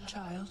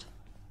 Child,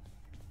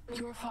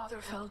 your father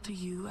fell to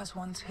you as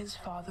once his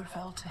father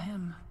fell to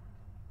him.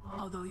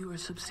 Although you were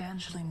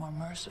substantially more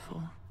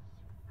merciful.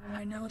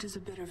 I know it is a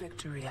bitter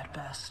victory at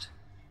best.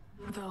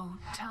 Though,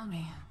 tell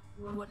me,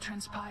 what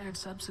transpired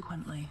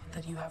subsequently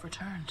that you have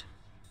returned?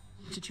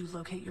 Did you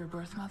locate your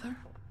birth mother?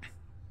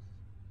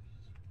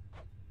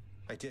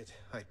 I did.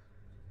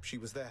 She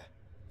was there.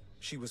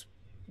 She was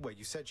where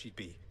you said she'd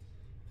be.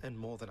 And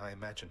more than I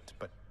imagined,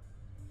 but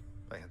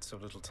I had so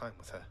little time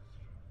with her.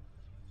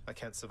 I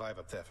can't survive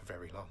up there for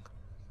very long.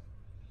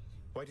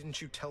 Why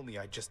didn't you tell me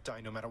I'd just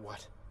die no matter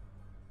what?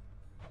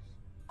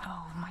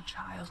 Oh, my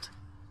child.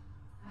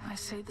 I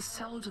say this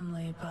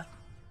seldomly, but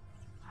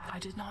I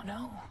did not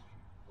know.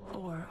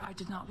 Or I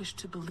did not wish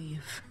to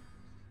believe.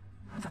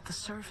 that the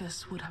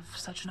surface would have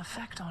such an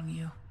effect on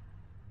you.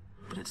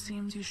 But it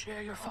seems you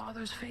share your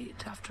father's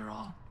fate, after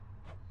all.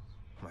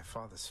 My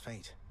father's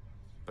fate?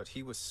 But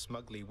he was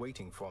smugly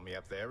waiting for me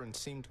up there and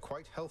seemed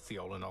quite healthy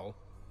all in all.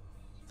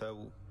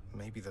 Though,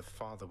 maybe the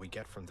farther we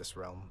get from this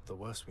realm, the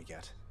worse we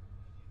get.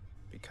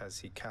 Because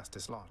he cast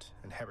his lot,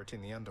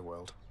 inheriting the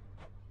underworld.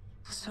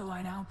 So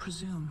I now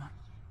presume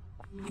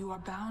you are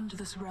bound to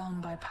this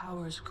realm by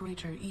powers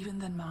greater even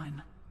than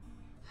mine.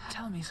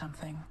 Tell me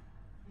something.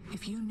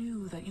 If you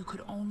knew that you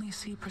could only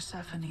see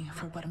Persephone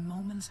for but a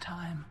moment's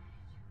time,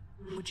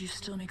 would you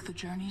still make the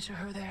journey to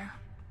her there?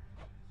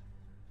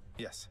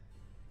 Yes.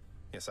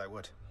 Yes, I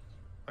would.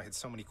 I had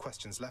so many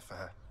questions left for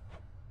her.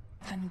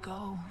 Then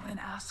go and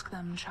ask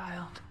them,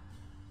 child.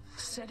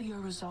 Steady your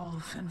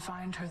resolve and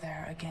find her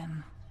there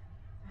again.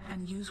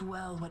 And use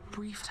well what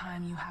brief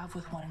time you have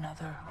with one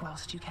another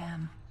whilst you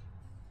can.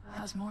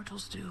 As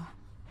mortals do.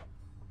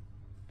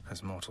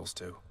 As mortals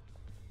do.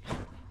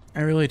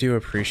 I really do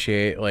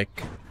appreciate,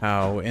 like,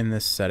 how in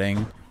this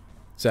setting,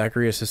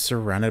 Zagreus is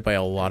surrounded by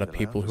a lot of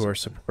people who are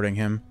supporting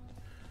him.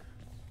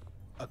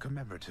 A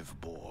commemorative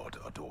board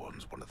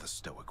adorns one of the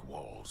stoic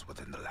walls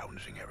within the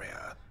lounging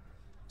area,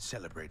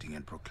 celebrating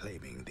and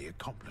proclaiming the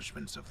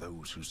accomplishments of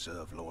those who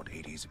serve Lord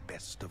Hades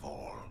best of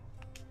all.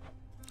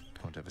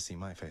 Won't ever see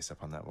my face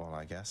up on that wall,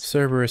 I guess.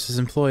 Cerberus is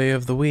Employee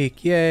of the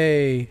Week.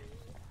 Yay!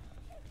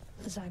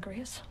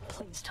 Zagreus,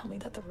 please tell me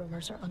that the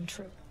rumors are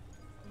untrue.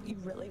 You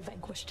really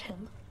vanquished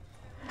him?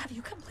 Have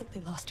you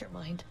completely lost your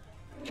mind?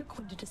 You're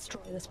going to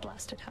destroy this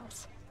blasted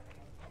house.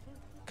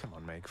 Come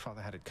on, Meg.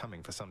 Father had it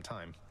coming for some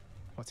time.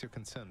 What's your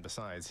concern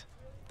besides?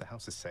 The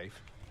house is safe.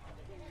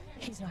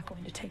 He's not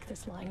going to take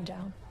this lying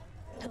down.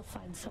 He'll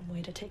find some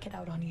way to take it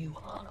out on you,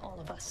 on all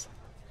of us.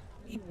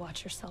 You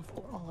watch yourself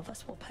or all of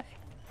us will pay.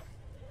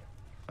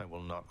 I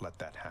will not let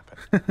that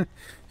happen.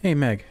 Hey,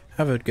 Meg.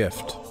 Have a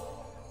gift.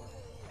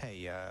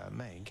 Hey,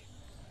 Meg.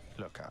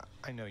 Look,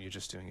 I know you're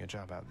just doing your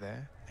job out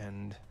there,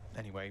 and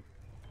anyway,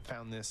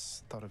 found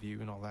this, thought of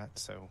you and all that,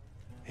 so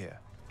here.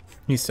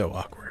 He's so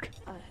awkward.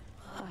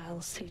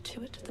 I'll see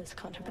to it this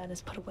contraband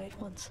is put away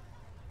at once.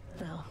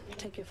 Now,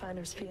 take your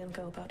finder's fee and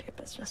go about your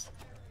business.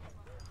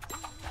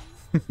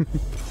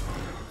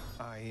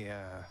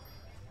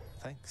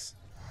 Thanks.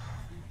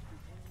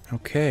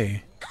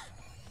 Okay.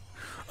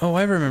 Oh,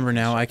 I remember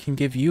now. I can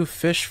give you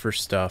fish for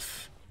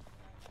stuff.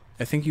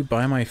 I think you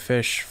buy my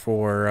fish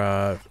for,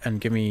 and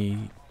give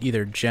me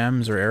either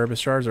gems or Erebus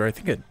shards, or I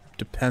think it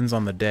depends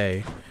on the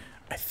day.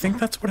 I think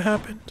that's what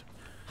happened.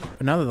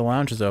 But now that the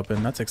lounge is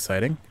open, that's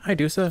exciting. Hi,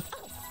 Dusa.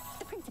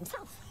 The prince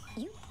himself.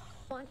 You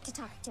want to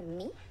talk to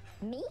me?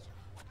 Me?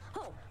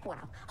 Oh, wow.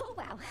 Oh,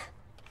 wow.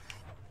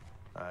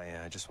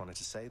 I just wanted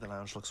to say the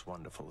lounge looks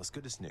wonderful, as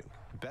good as new.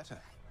 Better.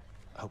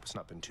 I hope it's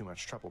not been too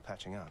much trouble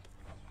patching up.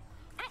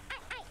 I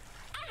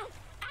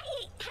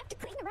have to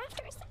clean the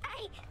rafters.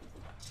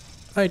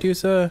 Hi,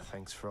 Dusa.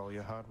 Thanks for all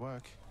your hard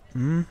work.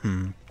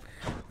 Mm-hmm.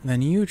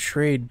 Then you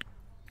trade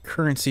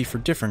currency for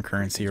different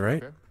currency,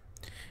 right?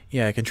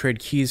 Yeah, I can trade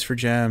keys for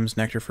gems,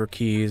 nectar for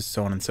keys,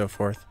 so on and so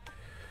forth.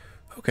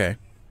 Okay.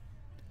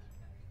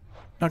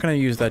 Not going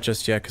to use that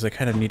just yet, because I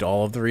kind of need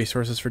all of the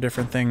resources for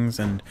different things,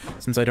 and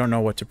since I don't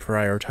know what to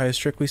prioritize,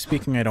 strictly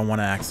speaking, I don't want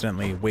to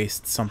accidentally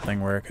waste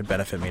something where it could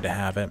benefit me to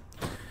have it.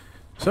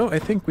 So I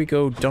think we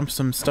go dump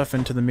some stuff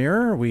into the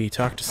mirror, we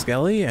talk to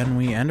Skelly, and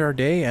we end our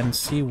day and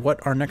see what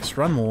our next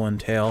run will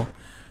entail.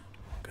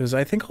 Because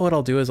I think what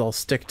I'll do is I'll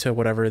stick to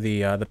whatever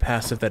the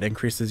passive that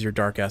increases your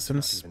Dark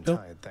Essence. Not even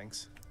tired,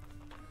 thanks.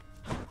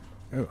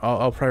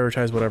 I'll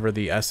prioritize whatever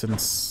the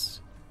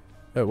essence,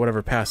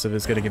 whatever passive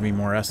is going to give me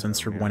more essence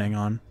for winning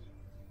on.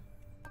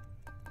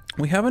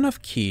 We have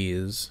enough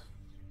keys.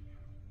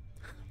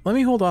 Let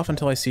me hold off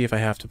until I see if I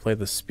have to play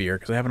the spear,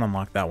 because I haven't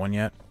unlocked that one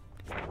yet.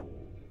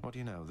 What do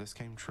you know? This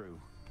came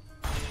true.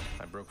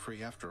 I broke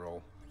free after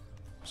all.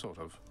 Sort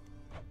of.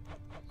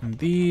 And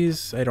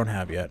these I don't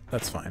have yet.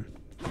 That's fine.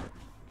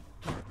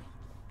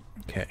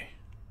 Okay.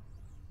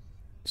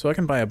 So I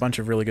can buy a bunch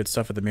of really good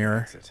stuff at the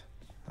mirror.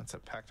 That's a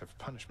pact of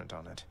punishment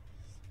on it.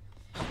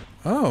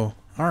 Oh,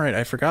 alright.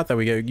 I forgot that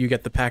you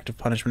get the pact of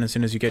punishment as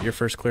soon as you get your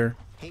first clear.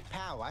 Hey,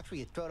 pal, watch where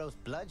you throw those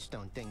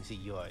bloodstone things of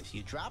yours.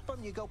 You drop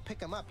them, you go pick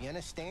them up, you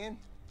understand?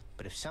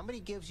 But if somebody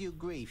gives you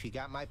grief, you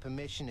got my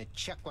permission to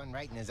chuck one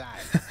right in his eye.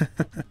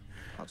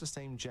 I'll just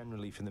aim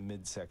generally for the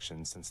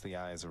midsection, since the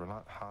eyes are a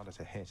lot harder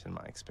to hit in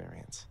my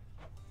experience.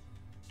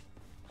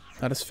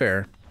 That is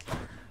fair.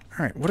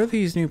 Alright, what do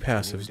these new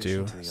passives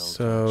do?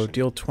 So,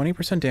 deal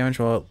 20% damage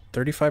while at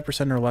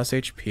 35% or less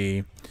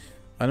HP.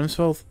 Items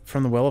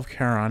from the Well of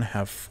Charon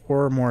have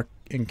 4 more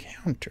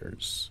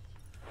encounters.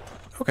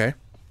 Okay.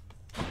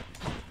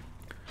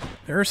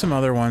 There are some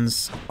other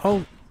ones.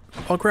 I'll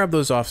grab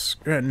those off.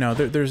 No,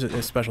 there's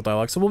a special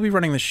dialogue. So we'll be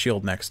running the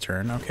shield next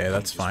turn. Okay,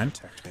 that's fine.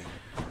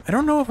 I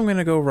don't know if I'm going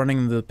to go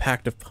running the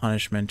Pact of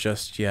Punishment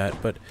just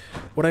yet, but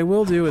what I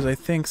will do is I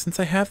think since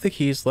I have the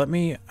keys,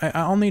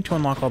 I'll need to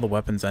unlock all the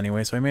weapons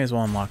anyway, so I may as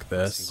well unlock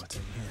this.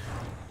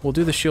 We'll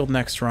do the shield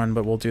next run,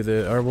 but we'll do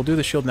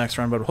the shield next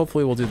run, but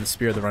hopefully we'll do the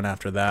spear the run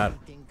after that.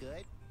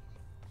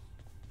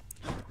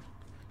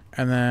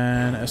 And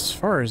then as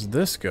far as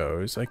this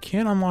goes, I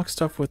can't unlock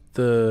stuff with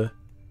the...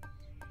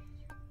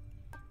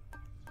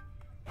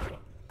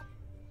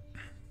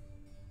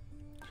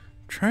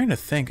 Trying to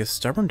think, is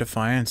Stubborn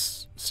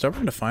Defiance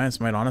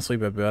might honestly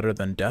be better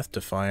than Death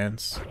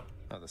Defiance.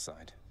 Other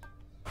side.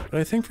 But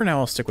I think for now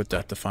I'll stick with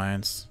Death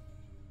Defiance.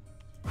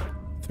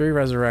 3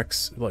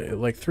 resurrects,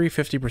 like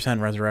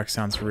 350% resurrect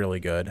sounds really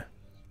good.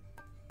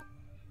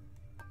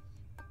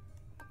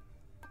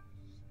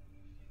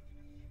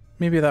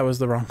 Maybe that was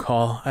the wrong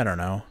call, I don't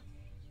know.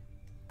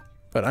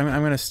 But I'm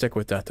gonna stick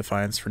with Death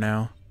Defiance for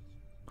now.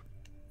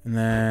 And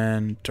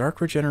then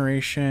Dark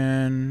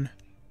Regeneration,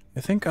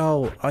 I think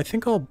I'll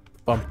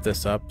bump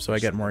this up so I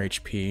get more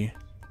HP.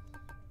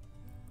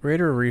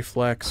 Greater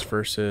Reflex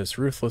versus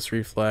Ruthless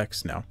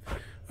Reflex. No.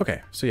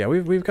 Okay, so yeah,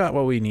 we've got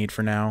what we need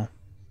for now.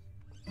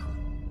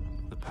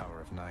 The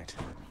power of night.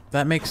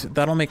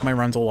 That'll make my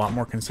runs a lot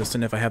more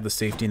consistent if I have the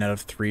safety net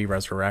of 3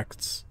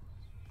 resurrects.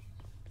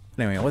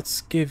 Anyway,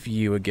 let's give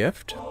you a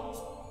gift.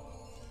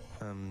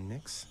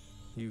 Nyx,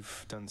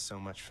 you've done so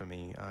much for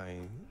me. I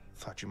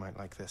thought you might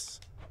like this.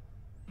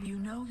 You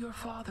know your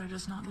father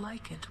does not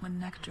like it when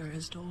nectar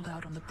is doled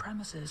out on the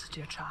premises,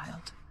 dear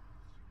child.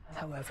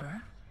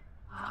 However,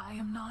 I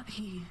am not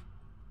he,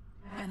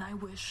 and I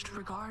wished,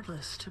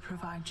 regardless, to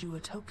provide you a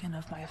token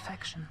of my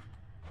affection.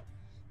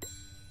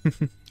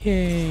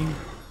 Yay! I'm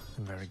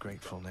very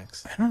grateful,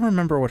 Nyx. I don't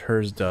remember what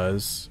hers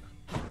does.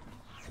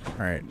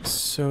 Alright,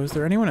 so is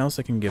there anyone else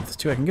I can give this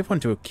to? I can give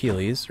one to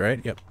Achilles, right?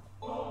 Yep.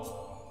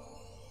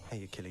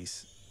 Hey,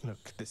 Achilles.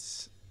 Look,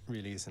 this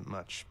really isn't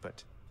much,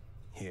 but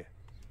here.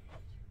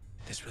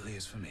 This really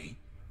is for me?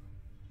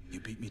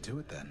 You beat me to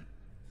it then,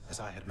 as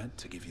I had meant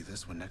to give you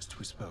this when next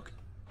we spoke.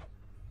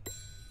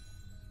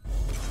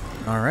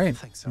 Alright,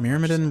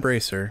 Myrmidon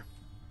Bracer.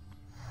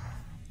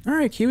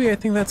 Alright, Kiwi, I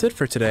think that's it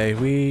for today.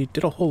 We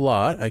did a whole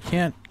lot. I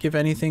can't give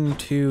anything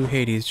to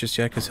Hades just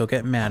yet because he'll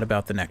get mad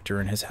about the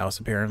nectar in his house,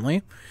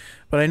 apparently.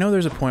 But I know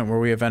there's a point where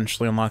we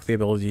eventually unlock the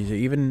ability to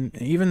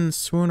even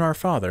swoon our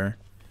father.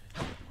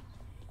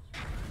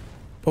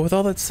 But with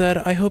all that said,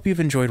 I hope you've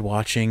enjoyed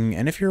watching,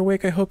 and if you're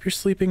awake, I hope you're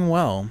sleeping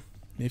well.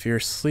 If you're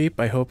asleep,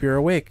 I hope you're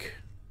awake.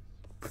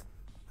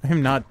 I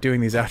am not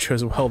doing these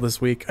outros well this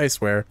week, I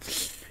swear.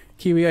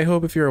 Kiwi, I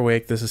hope if you're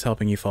awake, this is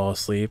helping you fall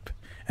asleep.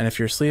 And if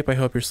you're asleep, I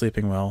hope you're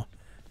sleeping well.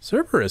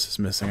 Cerberus is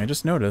missing, I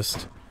just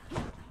noticed.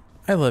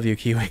 I love you,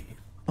 Kiwi.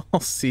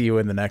 I'll see you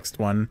in the next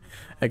one.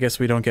 I guess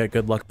we don't get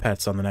good luck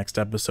pets on the next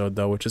episode,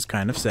 though, which is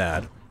kind of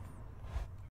sad.